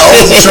that man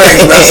owns the track.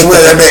 I swear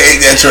that man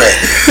ate that track.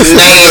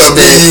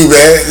 Nasty,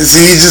 man.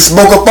 See, he just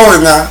spoke up on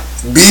it now.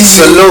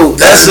 Salute.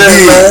 That's it,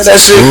 man.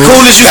 That shit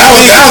cool as you can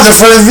be. That was the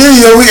first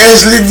video we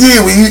actually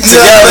did.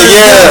 Together,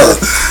 yeah.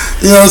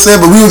 You know what I'm saying?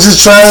 But we were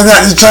just trying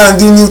to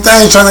do new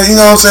things, trying to, you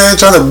know what I'm saying,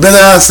 trying to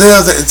better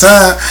ourselves at the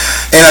time.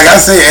 And like I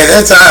said, at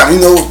that time,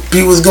 you know,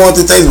 people was going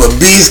through things, but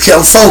Bees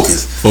kept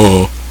focused.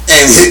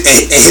 And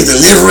his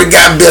delivery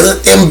got better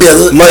and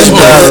better, much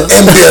better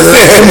and better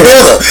and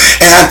better.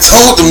 And I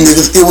told them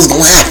niggas it was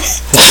gonna happen.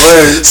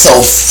 So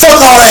fuck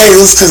all the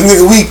haters, cause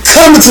nigga, we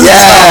coming to the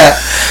top.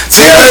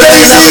 Tell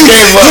Jay-Z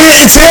and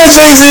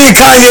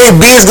Kanye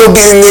bitch gonna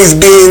be the next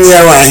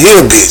billionaire around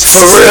here, bitch.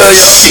 For real,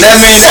 that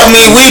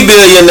mean we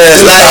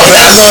billionaires. Like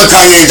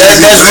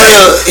that's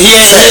real.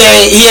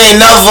 He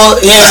ain't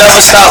never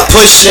stopped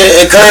pushing,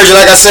 encouraging.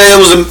 Like I said, it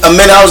was a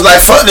minute I was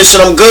like, fuck this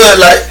shit, I'm good.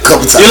 Like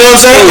couple times. You know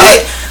what I'm saying?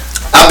 Like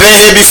I've been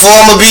here before,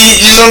 I'ma be,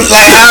 you know,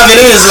 like how it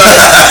is, like.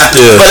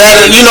 But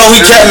you know,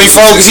 he kept me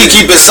focused. He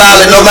keep it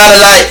solid, no matter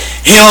like.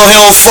 He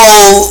don't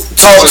fold,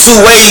 talk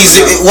two ways.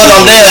 When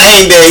I'm there,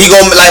 I ain't there. He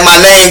gon' like my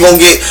name gonna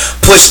get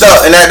pushed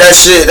up, and that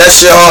shit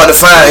hard to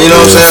find. You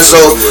know what I'm saying?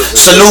 So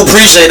salute,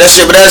 appreciate that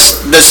shit. But that's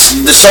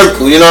the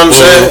circle. You know what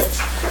I'm saying?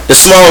 The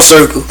small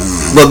circle,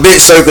 but big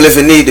circle if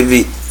it need to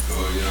be.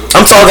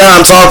 I'm talking how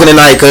I'm talking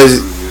tonight,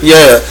 cause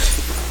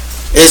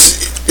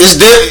it's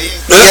different.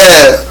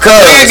 Yeah, cuz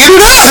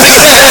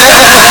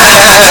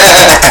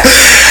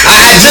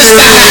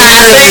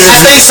I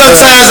think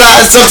sometimes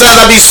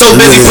I be so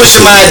busy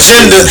pushing my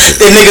agenda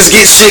that niggas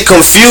get shit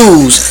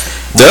confused.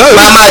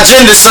 My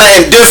agenda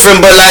something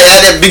different, but like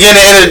at the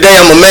beginning and end of the day,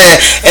 I'm a man,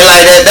 and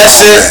like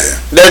that's it.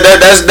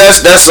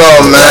 That's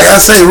all, man. Like I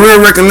say, real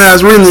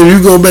recognize real. If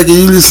you go back and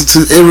you listen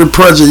to every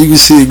project, you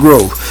can see it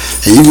grow,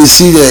 and you can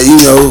see that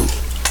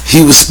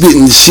he was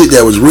spitting the shit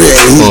that was real,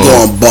 and he's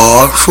going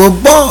bar for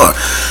bar.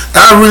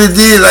 I really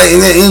did, like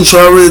in that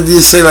intro, I really did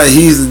say like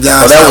he's the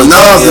downtown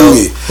Nas in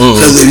me.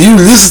 Because if you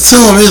listen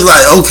to him, it's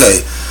like,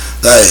 okay,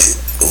 like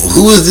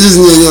who is this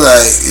nigga?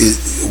 Like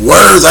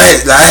words, I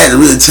had to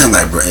really tell him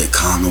like, bro, hey,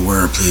 calm the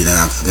wordplay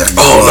down.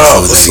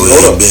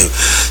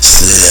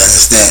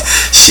 Understand?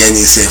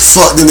 Shandy said,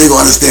 fuck the nigga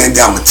understand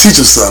that I'm gonna teach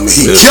him something.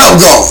 He kept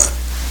going.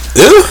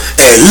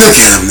 And look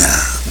at him now.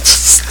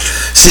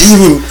 See,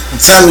 even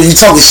times when you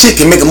talking shit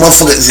can make a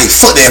motherfucker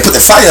foot there and put the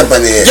fire up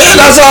in there. Yeah,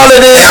 that's all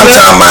it is. I'm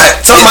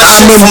talking about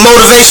shit for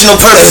motivational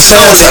purposes.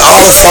 All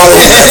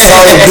follow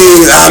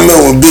Biggs. I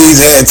remember when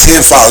Biggs had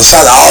 10 followers.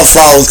 Shout out all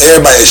followers,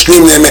 everybody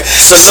screaming at me.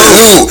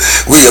 Salute.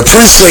 We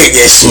appreciate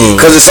that shit.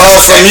 Cause it's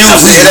all for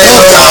music. It ain't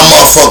no y'all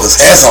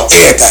motherfuckers. That's on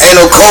everything. Ain't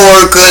no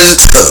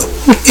co-workers.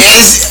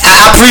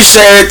 I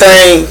appreciate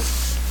everything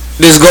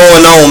that's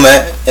going on,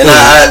 man. And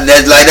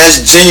that's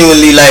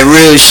genuinely like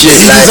real shit.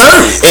 He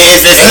deserves it.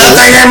 If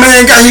anything that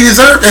man got, he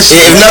deserved that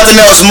shit. If nothing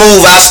else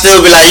move, I still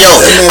be like, yo,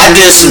 I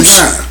did some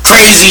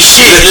crazy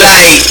shit,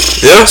 like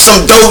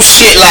some dope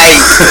shit, like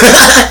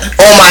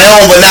on my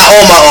own, but not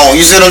on my own.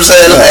 You see what I'm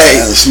saying?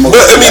 Like,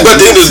 but I mean, but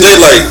at the end of the day,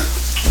 like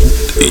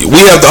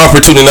we have the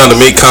opportunity now to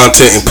make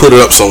content and put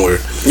it up somewhere.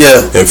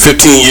 Yeah. And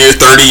 15 years,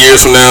 30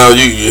 years from now,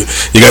 you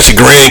got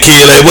your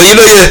grandkid like, well,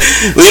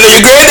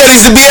 your granddad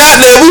used to be out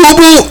there, woo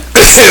woo.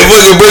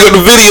 Bring up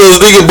the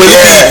videos, nigga.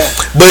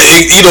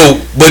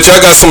 But y'all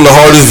got some of the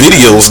hardest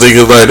videos,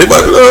 nigga. Like they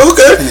might,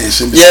 okay.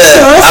 Yeah,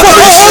 I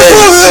appreciate it.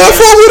 I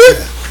fuck with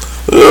it.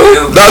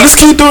 Nah, just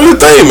keep doing your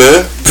thing,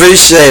 man.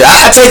 Appreciate it.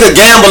 I take a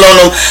gamble on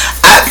them.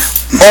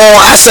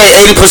 I say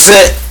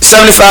 80%,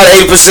 75 to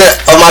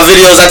 80% of my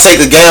videos I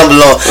take a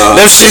gamble on.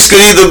 Them shits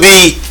could either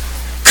be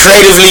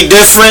creatively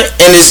different,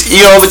 and it's,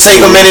 it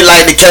take a minute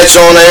like to catch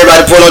on,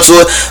 everybody put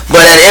onto it,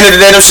 but at the end of the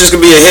day, them shits could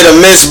be a hit or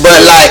miss.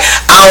 But like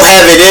I don't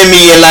have it in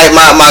me, and like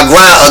my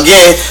grind,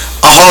 again,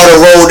 a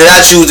harder road that I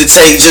choose to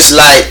take, just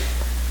like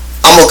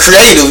I'm a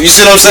creative, you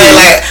see what I'm saying?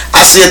 Like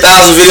I see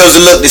 1,000 videos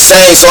that look the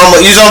same, so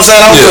you know what I'm saying?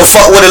 I don't give a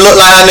fuck what it look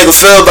like, how nigga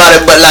feel about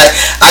it, but like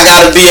I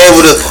gotta be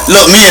able to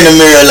look me in the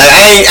mirror. Like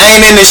I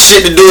ain't in this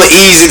shit to do it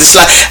easy. It's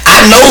like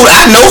I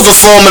know the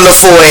formula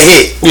for a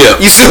hit. Yeah.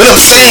 You see what I'm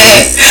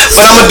saying?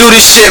 But I'm gonna do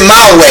this shit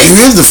my way.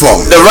 You is the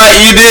formula.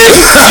 You did.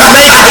 You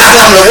make it the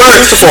formula work.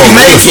 You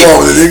make it.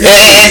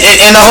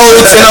 And the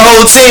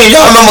whole team.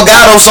 Y'all remember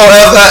Gatos on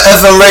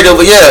FM radio,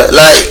 but yeah,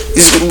 like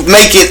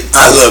make it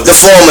the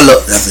formula.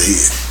 That's a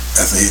hit.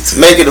 That's a hit too.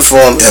 Make it a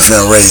form.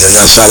 FM radio,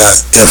 y'all shout out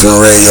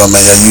FM radio,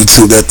 man. Y'all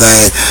YouTube that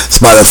thing,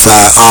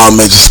 Spotify, all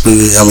major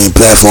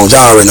platforms.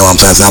 Y'all already know what I'm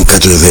trying to say. I'm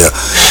country as hell.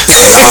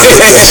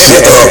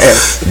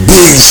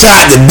 Big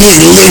shot to Big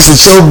Leaks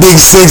with your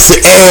big sexy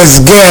ass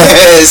girl.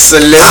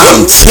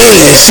 I'm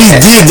telling you, she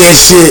did that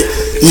shit.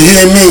 You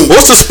hear me?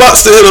 What's the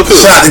spots to hit up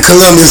here? Shot to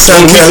Columbia,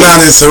 South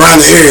Carolina, and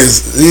surrounding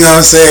areas. You know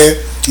what I'm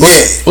saying?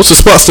 Yeah. What's the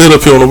spots to hit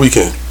up here on the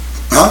weekend?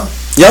 Huh?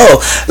 Yo,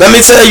 let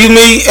me tell you,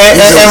 me and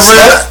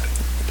real.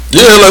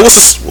 Yeah, like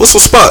what's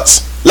the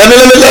spots? Let me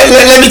tell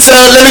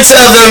them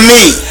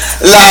me.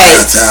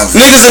 Like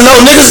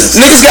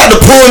niggas got to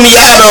pull me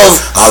out of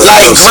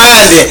like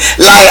grinding.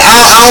 Like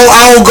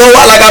I don't go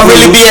out, like I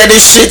really be at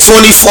this shit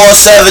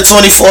 24/7.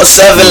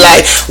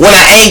 Like when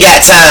I ain't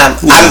got time,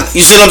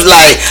 you see what I'm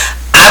like.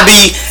 I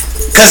be.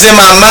 Cause in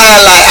my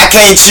mind, like I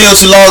can't chill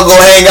too long, go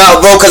hang out,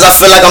 bro. Cause I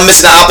feel like I'm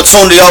missing an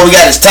opportunity. All we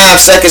got is time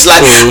seconds.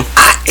 Like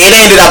it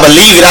ain't that I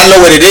believe it. I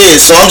know what it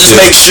is. So I'm just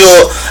making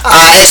sure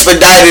I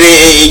expedite it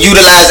and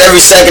utilize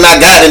every second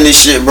I got in this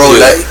shit, bro.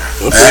 Like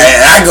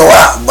I go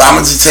out, but I'm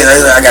gonna just tell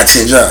you, I got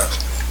 10 jobs.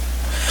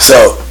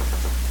 So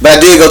But I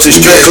did go to the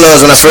strip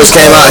clubs when I first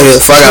came out here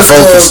before I got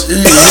focused.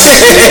 We get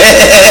in this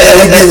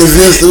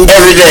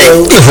Every day.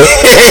 You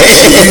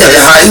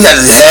got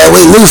this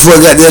halfway loose for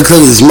goddamn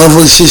cause this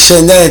motherfucker shit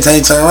shutting down every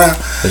time you turn around.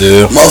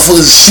 Yeah.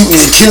 Motherfuckers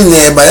shooting and killing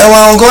everybody. That's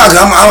why I don't go out.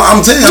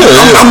 I'm telling you,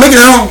 I'm making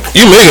it home.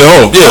 You make it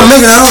home, yeah. I'm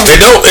making it home. And that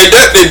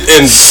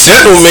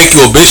don't make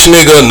you a bitch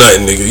nigga or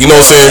nothing, nigga. You know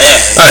what I'm saying?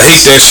 I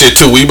hate that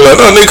shit too. We be like,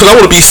 no, nigga, cause I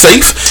want to be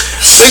safe.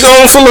 Nigga, I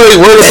don't feel like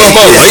worried about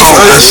my life.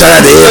 I shot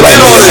at everybody.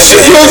 You know that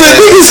shit. You know what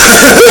I'm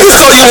saying?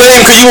 Niggas throw you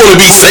in cause you want to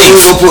be safe.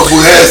 A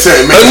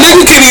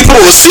nigga can't even put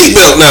on a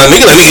seatbelt now.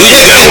 Nigga, like, nigga,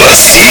 you got a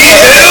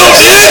seatbelt,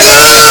 bitch.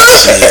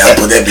 I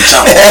put that bitch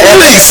on.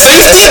 Like,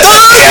 safety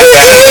dog?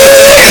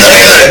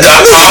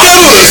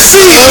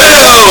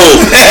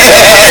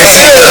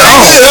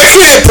 I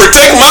can't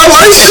protect my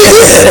life.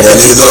 Yeah, boy,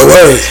 niggas don't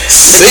worry.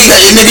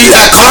 Nigga, you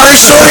got car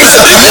insurance?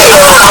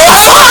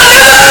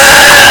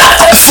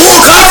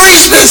 Full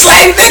coverage, bitch,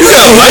 like, You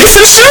got life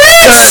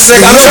insurance?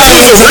 I'm trying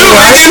to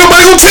Ain't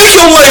nobody gonna take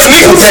your life,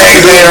 nigga.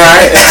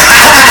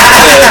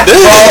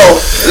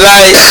 Bro,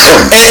 like,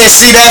 and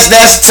see,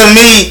 that's to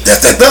me.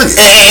 That's that thugging.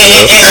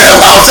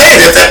 I'm saying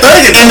that's that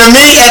thugging. And to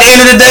me, at the end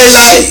of the day,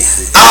 like,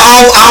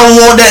 I don't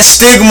want that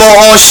stigma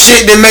on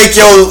shit that make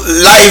your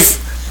life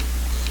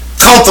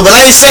comfortable.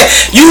 Like I said,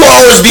 you will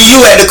always be you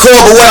at the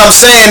core, but what I'm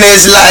saying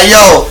is like,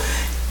 yo,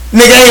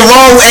 nigga, ain't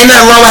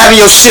nothing wrong with having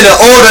your shit in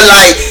order.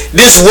 Like,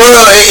 this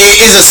world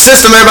is a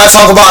system. Everybody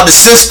talk about the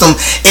system.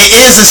 It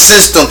is a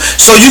system.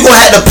 So you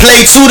gonna have to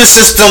play to the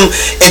system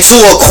and to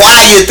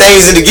acquire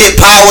things and to get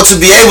power to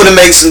be able to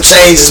make some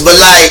changes. But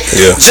like,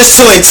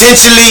 just to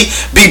intentionally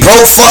be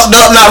broke, fucked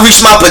up, not reach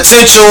my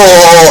potential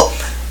or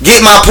get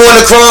my point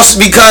across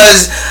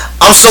because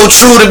I'm so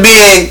true to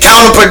being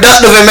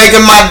counterproductive and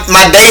making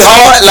my day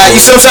hard. Like, you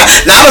see what I'm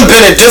saying? Now, I done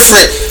been in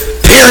different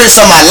periods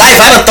of my life.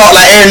 I done thought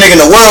like every nigga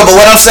in the world, but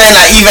what I'm saying,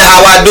 like, even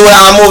how I do it,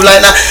 how I move, like,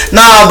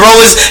 nah,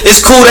 bro,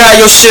 it's cool to have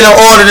your shit in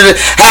order, to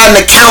have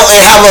an accountant,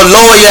 have a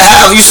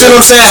lawyer, you see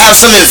what I'm saying? Have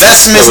some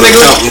investments,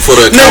 nigga.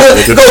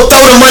 Go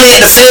throw the money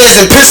at the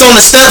feds and piss on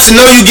the steps and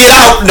know you get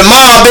out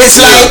tomorrow, bitch.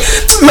 Like,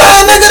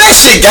 man, nigga, that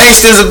shit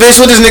gangsters a bitch.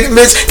 What this nigga,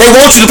 bitch? They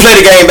want you to play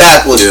the game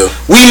backwards. Yeah.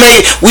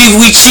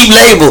 We cheap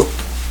labor.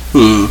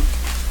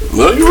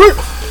 Well, you right.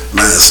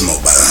 Man, I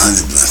smoke about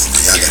 100 blunts.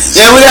 We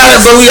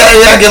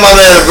gotta get my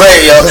man a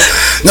break, yo.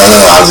 No,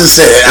 I was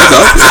just saying.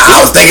 I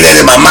was thinking that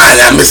in my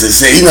mind. I missed it.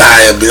 You know how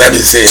I be. I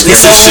just said.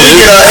 Before we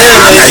get on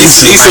here, He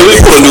said we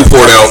put a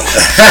Newport out.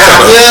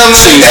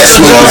 yeah,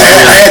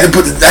 man. I had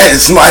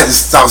to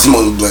stop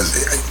smoking blunts.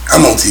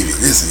 I'm on TV.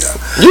 Listen, y'all.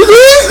 You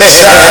good?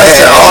 Shout out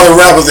to all the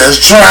rappers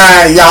that's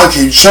trying. Y'all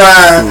keep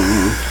trying.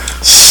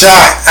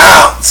 Shout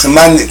out to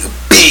my nigga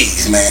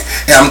Biggs, man.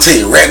 And I'm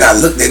telling you right now,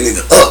 look that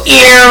nigga up.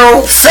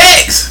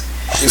 Facts.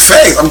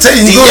 I'm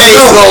telling you,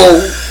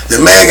 the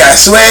man got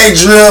swag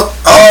drip,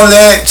 all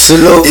that.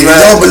 Salute, if you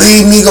don't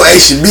believe me, go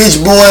ask your bitch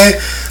boy.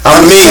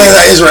 I'm saying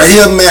like it's right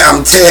here, man.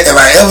 I'm telling if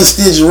I ever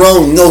steered you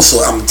wrong, no, so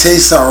I'm gonna tell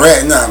you something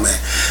right now, man.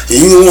 And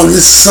you don't want to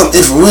listen to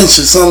something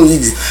influential, something you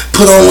can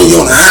put on when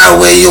you're on the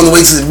highway, you're on the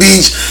way to the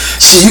beach.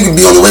 Shit, you can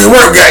be on the way to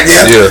work,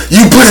 goddamn. Yeah.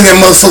 You put in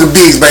that motherfucker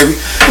Biggs, baby.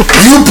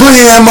 You put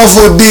in that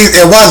motherfucker Biggs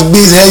and watch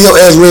Biggs have your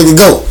ass ready to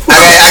go.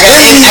 I got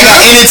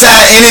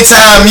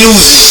anytime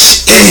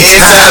music.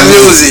 Anytime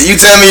music. You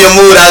tell me your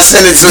mood, I'll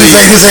send it to you.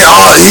 This ain't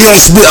all. He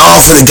ain't spit all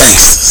for the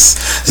gangsters.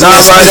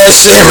 Nah, bro, that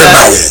shit,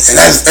 everybody. And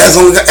that's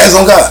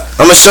on God.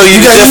 I'm gonna show you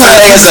the different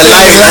layers of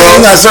life, bro. You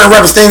got certain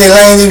rappers stay in their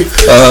lane.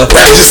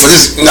 Rap just for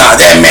this. Nah,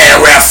 that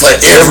man rap for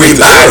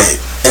everybody.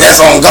 And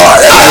that's on God.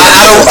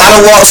 I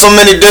don't walk so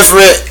many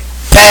different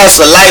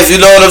paths of life, you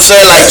know what I'm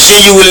saying? Like,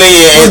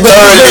 genuinely and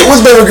thoroughly.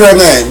 What's baby girl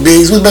name,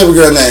 Biggs? What's baby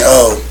girl name?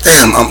 Oh,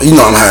 damn, you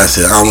know I'm high as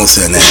hell. I almost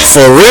said that.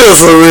 For real.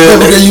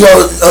 Baby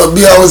girl, you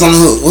be always on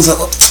the hook. What's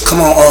up?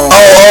 Come on.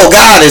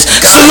 Goddess.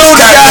 Salute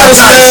the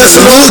Goddess, man.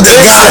 Salute the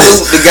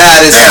Goddess. The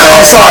Goddess. Damn,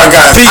 I'm sorry,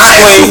 guys.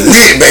 I am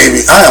lit,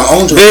 baby. I am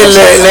on drugs.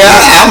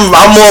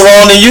 I'm more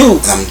wrong than you.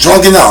 I'm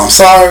drunk now. I'm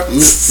sorry.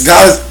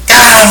 Goddess.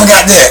 God, I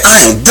forgot that.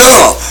 I am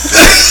dumb.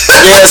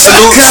 Yeah,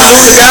 salute the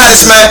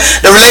Goddess, man.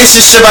 The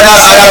relationship, I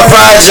got a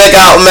project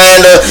out,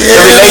 man. The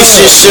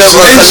relationship, a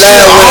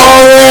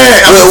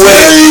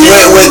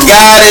collab with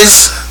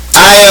Goddess.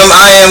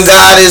 I am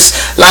Goddess.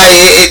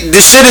 Like,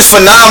 this shit is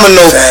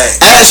phenomenal.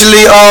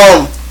 Actually,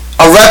 a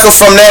record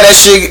from that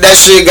shit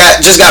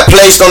just got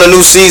placed on the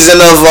new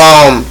season of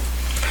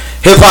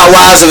Hip Hop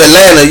Wives of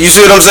Atlanta. You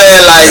see what I'm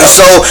saying? Like,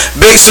 so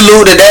big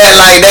salute to that.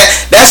 Like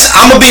that's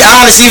I'm gonna be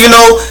honest, even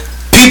though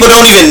people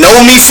don't even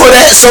know me for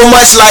that so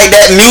much, like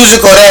that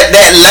music or that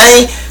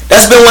lane.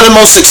 That's been one of the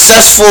most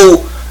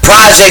successful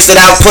projects that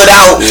I've put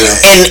out,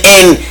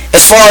 and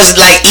as far as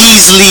like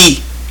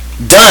easily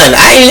done.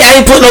 I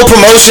ain't put no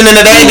promotion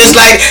into that. Just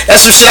like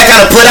that's some shit I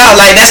kind of put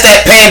out. Like that's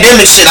that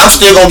pandemic shit. I'm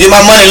still gonna get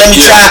my money. Let me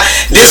try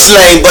this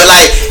lane. But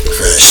like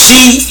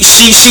she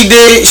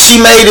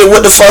made it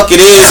what the fuck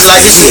it is.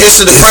 Like it's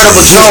an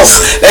incredible joke.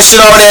 That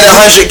shit over there at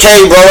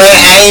 100K, bro.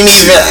 I ain't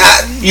even.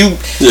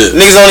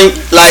 niggas only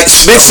like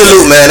big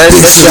salute, man.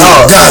 That's your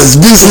hard. Guys,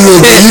 big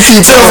salute. You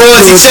keep Tell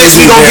royalty checks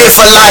we gonna get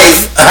for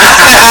life. So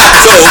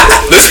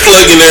let's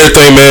plug in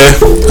everything, man.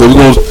 So we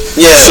gonna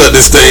shut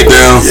this thing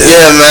down.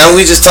 Yeah, man.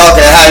 We just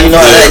talking how you know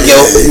how that go.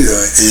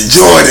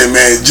 Enjoyed it,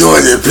 man.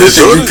 Enjoyed it.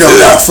 Appreciate you coming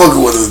out fucking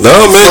with us.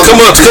 No, man.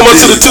 Come up to the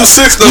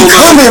 2-6 though. You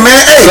coming,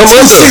 man? Hey, come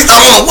 2-6.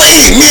 I'm on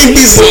way. Me and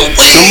Beast on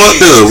way. Come up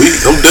there.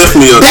 I'm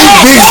definitely up there.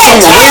 Big on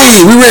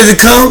way. We ready to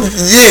come?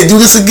 Yeah, do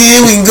this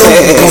again. We can go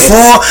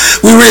perform.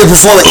 We ready to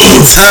perform at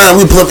any time.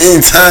 We pull up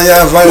any time.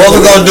 Y'all invite us. What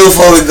we gonna do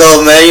before we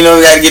go, man? You know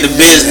we gotta get the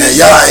business.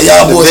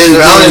 Y'all boys keep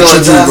doing what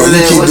you do, bro.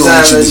 You keep doing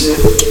what you do.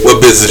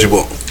 What business you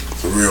want?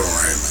 For real,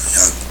 right,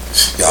 man.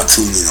 Y'all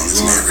tune in on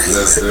this man right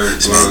here.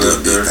 This man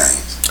doing big things.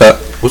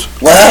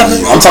 What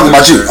happened? I'm talking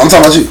about you.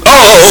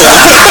 Oh.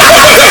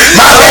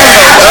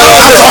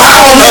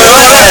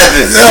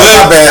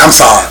 My bad. I'm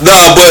sorry.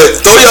 Nah,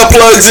 but throw y'all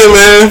plugs in,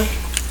 man.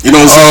 You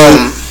know what I'm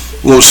saying?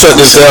 We're gonna shut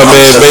this down,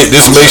 man.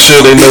 Make sure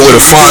they know where to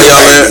find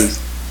y'all at.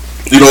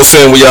 You know what I'm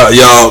saying? With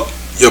y'all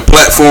your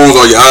platforms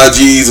or your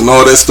IGs and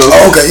all that stuff.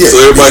 Oh, okay, yeah. So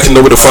everybody can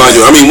know where to find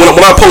you. I mean,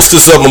 when I post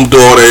this up, I'm gonna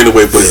do all that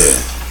anyway. But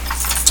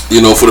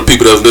you know, for the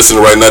people that's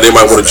listening right now, they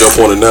might want to jump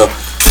on it now.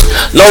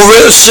 No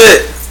real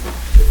shit.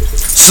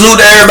 Salute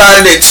to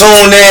everybody that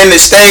tuned in,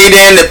 that stayed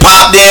in, that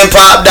popped in,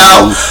 popped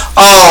out.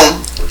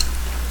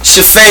 It's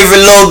your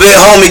favorite little bit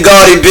homie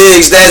Gaudy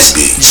Biggs. That's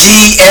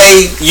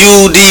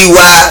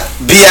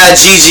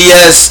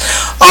GAUDYBIGGS.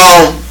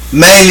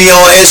 Mainly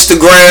on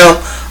Instagram.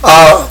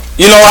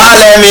 You know,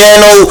 holla at me.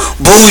 Ain't no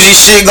bougie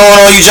shit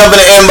going on. You jump in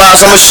the inbox.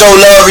 I'ma show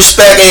love,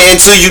 respect,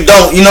 until you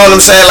don't. You know what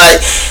I'm saying?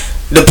 Like,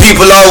 the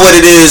people are what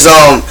it is.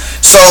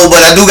 But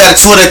I do got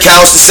Twitter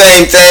accounts, the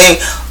same thing.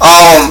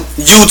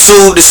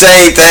 YouTube, the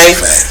same thing.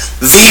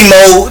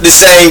 Vimo, the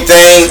same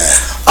thing.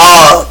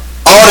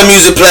 All the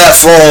music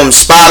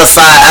platforms,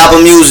 Spotify, Apple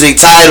Music,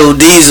 Tidal,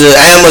 Deezer,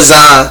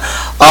 Amazon.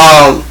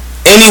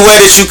 Anywhere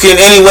that you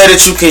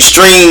can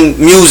stream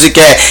music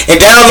at, and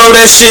download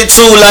that shit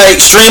too. Like,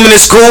 streaming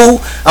is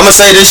cool. I'ma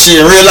say this shit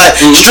in real life.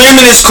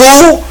 Streaming is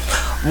cool,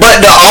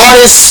 but the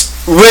artists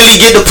really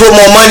get to put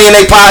more money in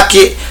their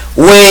pocket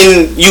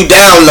when you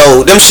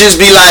download. Them shits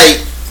be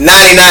like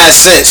 99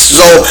 cents.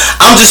 So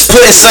I'm just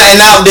putting something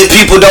out that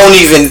people don't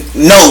even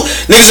know.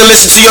 Niggas will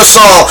listen to your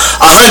song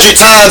 100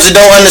 times and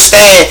don't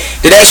understand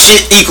that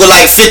shit equal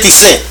like 50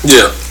 cents.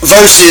 Yeah.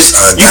 Versus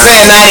you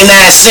paying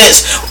 99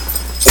 cents.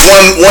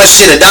 One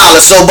shit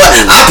 $1. So, but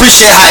I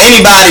appreciate how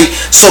anybody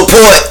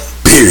support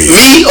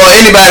me or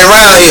anybody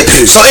around here.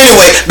 So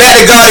anyway, back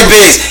to Gaudy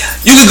Biggs.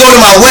 You can go to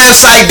my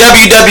website,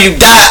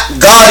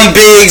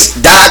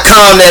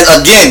 www.gaudybiggs.com. That's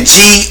again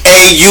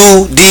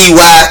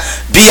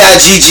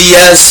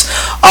GAUDYBIGGS.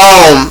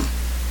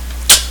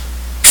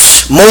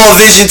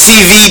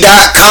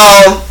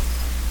 MoreVisionTV.com.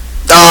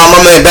 I'm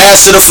an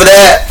ambassador for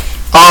that.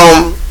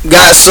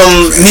 Got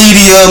some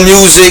media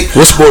music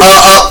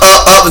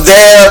up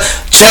there.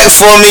 Check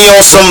for me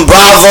on some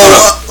Bravo.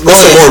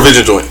 What's the More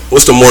Vision joint?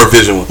 What's the More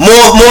Vision one?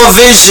 More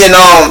Vision.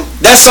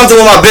 That's something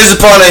with my business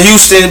partner in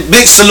Houston.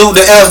 Big salute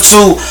to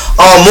F2.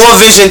 More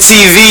Vision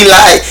TV.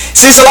 Like,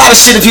 see, it's a lot of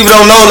shit that people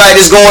don't know, like,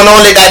 that's going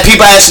on that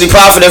people actually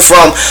profiting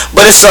from.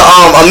 But it's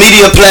a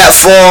media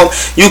platform.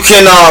 You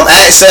can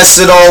access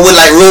it on with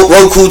like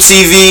Roku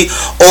TV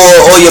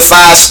or your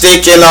Fire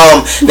Stick, and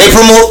they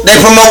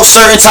promote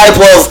certain type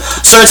of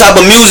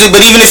music.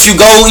 But even if you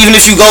go, you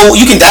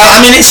can download.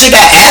 I mean, this shit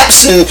got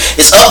apps and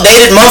it's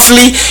updated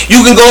monthly.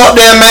 You can go up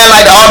there, man.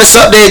 Like, the artists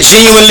up there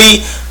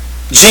genuinely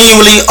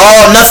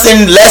all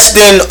nothing less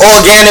than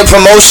organic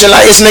promotion.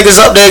 Like, it's niggas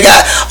up there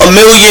got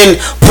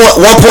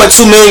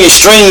 1.2 million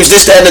streams,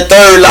 this, that, and the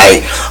third.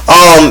 Like,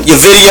 your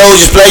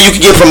videos you play, you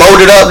can get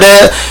promoted up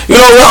there. You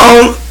know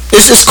what?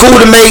 It's cool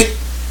to make,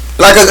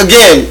 like,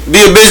 again,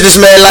 be a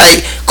businessman.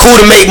 Like, cool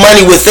to make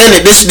money within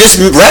it. This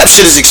rap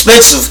shit is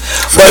expensive,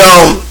 but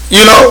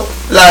you know,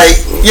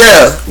 like,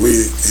 yeah.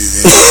 We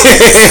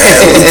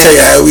tell you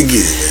how we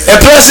get it.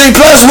 And plus,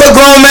 what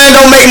grown man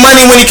don't make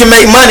money when he can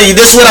make money?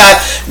 This what I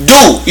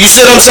do. You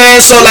see what I'm saying?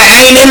 So, like,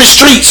 I ain't in the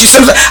streets. You see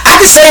what I'm saying? I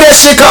can say that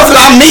shit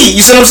confident. I'm me.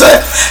 You see what I'm saying?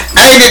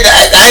 I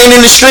ain't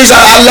in the streets. I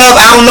don't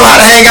know how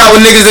to hang out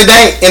with niggas that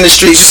ain't in the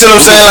streets. You see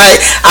what I'm saying?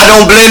 Like, I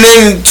don't blend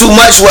in too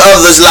much with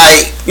others.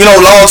 Like, you know,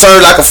 long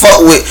term, like, I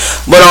fuck with.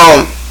 But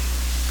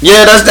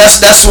yeah,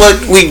 that's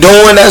what we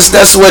doing.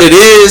 That's what it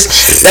is.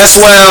 That's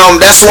where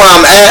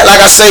I'm at.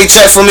 Like I say,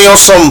 check for me on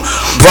some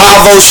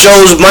Bravo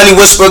shows. Money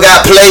Whisper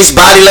got placed.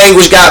 Body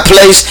Language got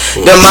placed.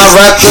 Then my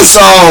records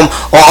on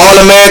All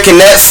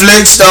American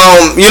Netflix.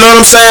 You know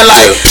what I'm saying?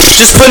 Like,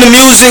 just put the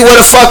music where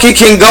the fuck it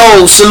can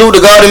go. Salute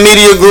the Gaudy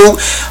Media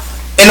Group.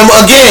 And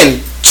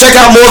again, check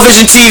out More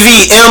Vision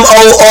TV.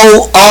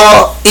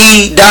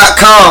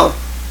 MOORE.com.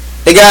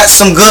 They got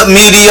some good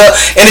media,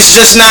 and it's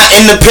just not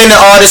independent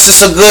artists.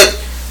 It's a good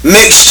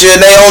mixture,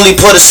 and they only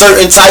put a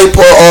certain type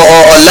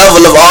or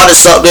level of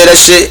artists up there. That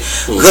shit,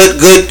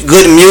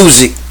 good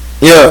music.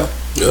 Yeah.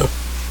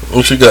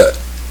 What you got?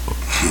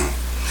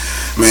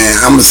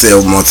 Man, I'm gonna say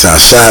it one more time.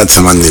 Shout out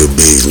to my nigga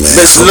Biggs, man.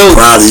 Salute.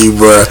 Proud of you,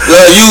 bro.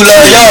 Love you,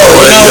 love y'all.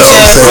 You know what I'm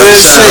saying? Real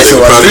shit.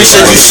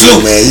 Appreciate you,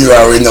 Salute. Man, you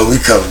already know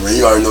we coming, man.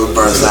 You already know we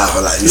burn out,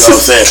 like, you know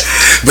what I'm saying?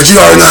 But you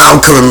already know how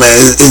I'm coming, man.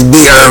 It's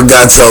Big Irv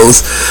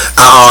Gatos,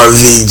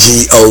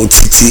 IRVGOTTLS.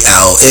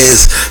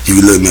 You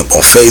can look me up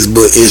on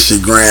Facebook,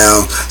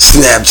 Instagram,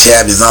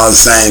 Snapchat. It's all the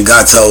same.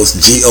 Gatos,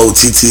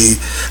 GOTTLS.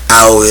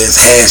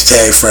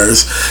 Hashtag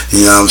first.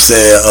 You know what I'm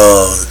saying?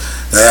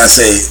 Like I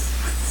say,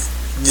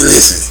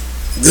 listen.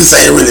 This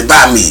ain't really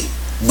about me,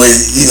 but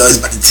you know it's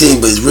about the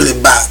team. But it's really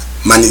about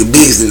my nigga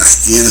Biggs tonight.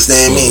 You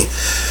understand me?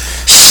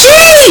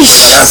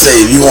 Sheesh! Like I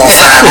say, if you want to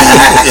find me,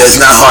 it's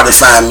not hard to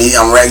find me.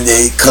 I'm right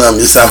there,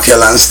 Columbia, South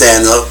Carolina,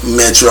 stand up,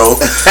 Metro.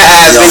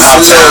 You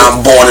know,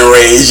 I'm born and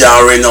raised.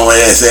 Y'all already know where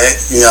that's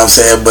at. You know what I'm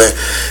saying? But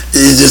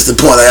it's just the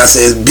point. Like I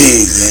say, it's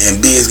Biggs,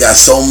 and Biggs got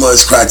so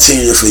much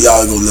criteria for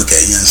y'all to go look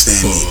at. You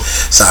understand me?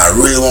 So I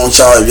really want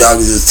y'all, if y'all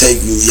can just take,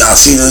 y'all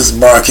see this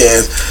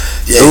broadcast.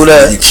 Yeah, do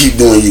that. You keep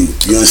doing you.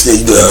 You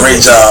understand? You doing a great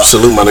job.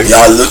 Salute, my nigga.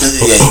 Y'all looking,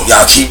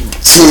 y'all keep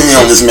tuning in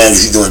on this man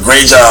because he's doing a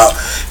great job.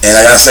 And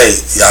like I say,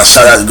 y'all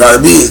shout out to Garda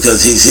Biggs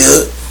because he's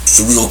here.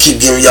 And we gonna keep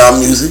giving y'all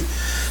music.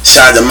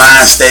 Shout out to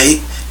Mind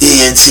State,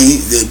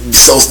 ENT, the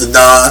Sauce the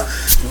Don.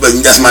 But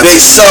that's my Big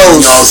Sauce.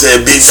 You know what I'm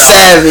saying? Big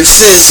Savage.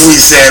 Sweet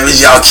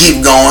Savage. Y'all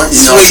keep going.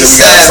 You know what I'm saying?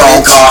 We got a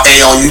song called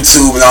A on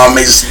YouTube and all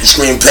major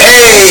screen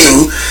platforms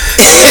too.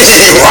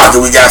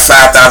 We got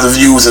 5,000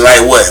 views in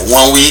like what? 1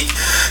 week.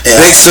 And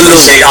I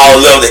appreciate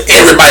all the love that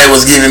everybody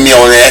was giving me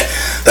on that.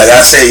 Like I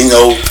said, you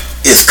know,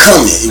 it's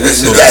coming. We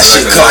got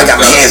shit coming. I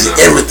got my hands in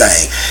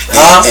everything.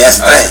 And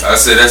that's the thing. I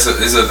said it's up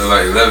to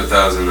like 11,000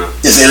 now.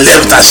 It's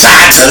 11,000. Shout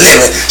out to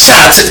 11.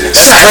 Shout out to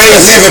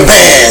 11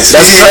 bands.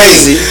 That's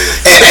crazy.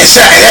 And that's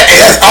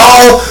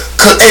all.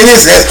 And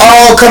that's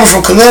all coming from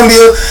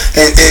Columbia.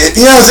 And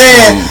you know what I'm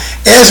saying?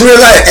 And it's real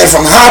life. And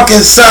from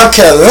Hopkins, South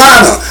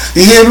Carolina.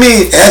 You hear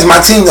me? And that's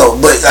my team though.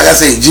 But like I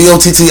say,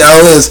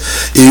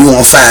 GOTTLS, if you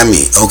want to find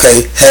me,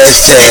 okay?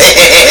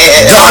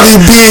 Hashtag Garda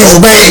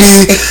Biggs,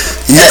 baby.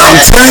 Yeah,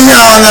 I'm telling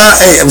y'all now,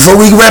 hey, before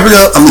we wrap it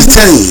up, I'm just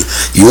telling you,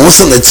 you want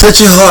something to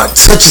touch your heart,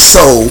 touch your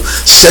soul,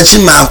 shut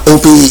your mouth,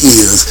 open your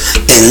ears,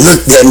 and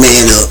look that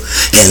man up,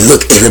 and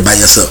look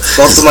everybody else up.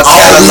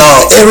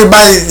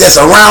 Everybody that's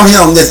around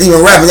him, that's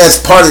even rapping,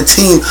 that's part of the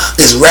team,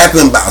 is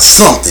rapping about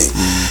something.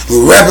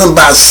 We're rapping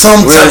about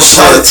some type of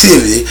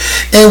positivity,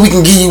 and we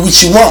can give you what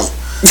you want.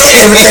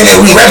 Everything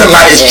that we rapping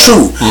about is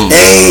true.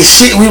 Ain't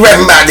shit we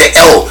rapping about that,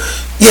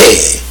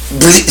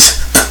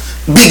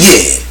 Big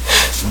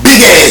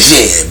ass,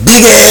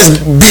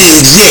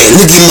 Biggs,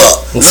 look him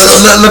up.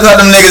 Look how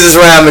them niggas is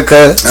rhyming,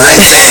 cuz.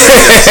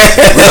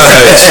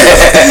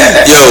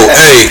 Yo,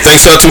 hey,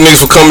 thanks y'all two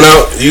niggas for coming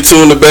out. You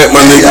two in the back, my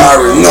nigga. Y'all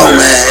already know,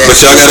 man.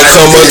 But y'all gotta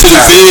come up to the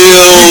Ville.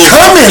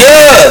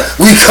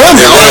 We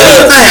coming.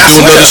 Do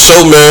another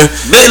show, man.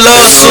 Big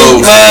love,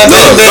 Salute, man.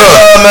 Big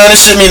love, man.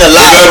 This shit mean a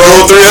lot. You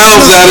gotta go 3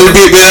 hours out of the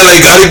big man. Like,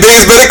 Garda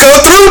Biggs better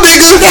come through,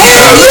 nigga.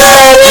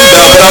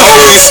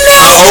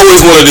 I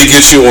always wanted to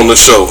get you on the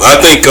show. I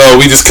think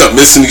we just kept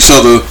missing each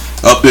other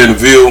up there in the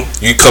Ville.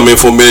 You come in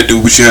for a minute, do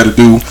what you had to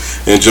do,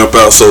 and jump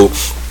out. So,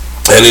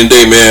 at the end of the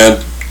day,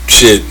 man,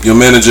 shit, your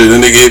manager, the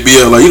nigga hit me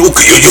up like,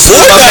 okay, your boy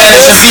got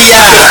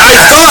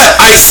that.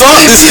 I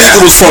thought this nigga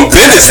was from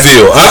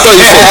Bennettsville. I thought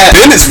he was from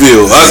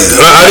Bennettsville.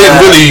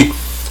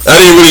 I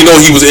didn't really know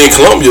he was in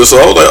Columbia. So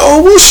I was like,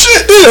 oh well,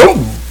 shit,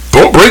 damn.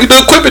 Don't break the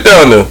equipment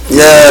down there.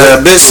 Yeah,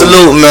 big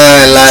salute,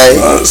 man. Like,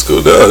 it's cool.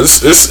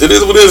 It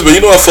is what it is, man.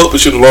 You know I fuck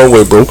with you the long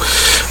way, bro.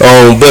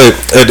 But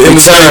at the end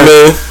of the day,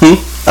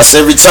 man. I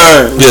said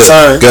return.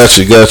 Yeah, got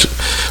you.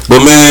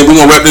 But man, we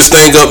gonna wrap this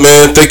thing up,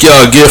 man. Thank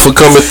y'all again for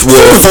coming. Thank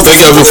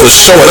y'all again for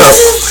showing up.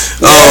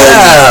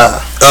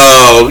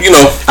 You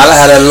know, I like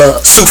how that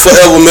look. Soup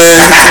forever,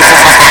 man.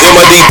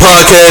 MID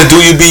podcast. Do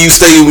you be you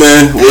stay you,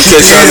 man. We'll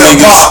catch y'all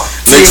niggas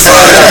next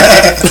Friday.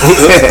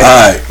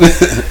 Alright.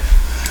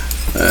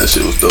 That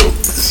shit was dope.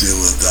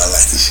 I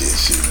like this shit.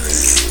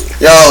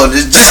 Yo,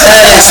 just had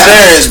the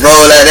experience, bro.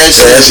 Like that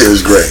shit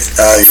was great.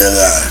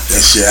 That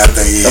shit, I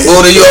think.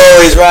 Buddha, you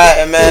always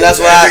right, man. That's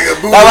why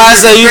I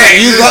say you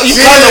coming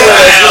with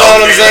us. You know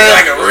what I'm saying?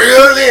 Like a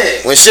real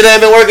nigga. When shit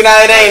ain't been working out,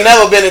 it ain't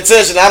never been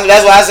intentional.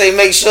 That's why I say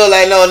make sure,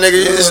 like, no,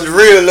 nigga, this is the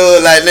real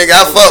love. Like, nigga,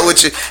 I fuck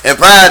with you and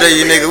proud of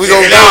you, nigga. We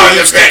gonna do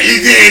it.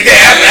 You did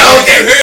that. Okay.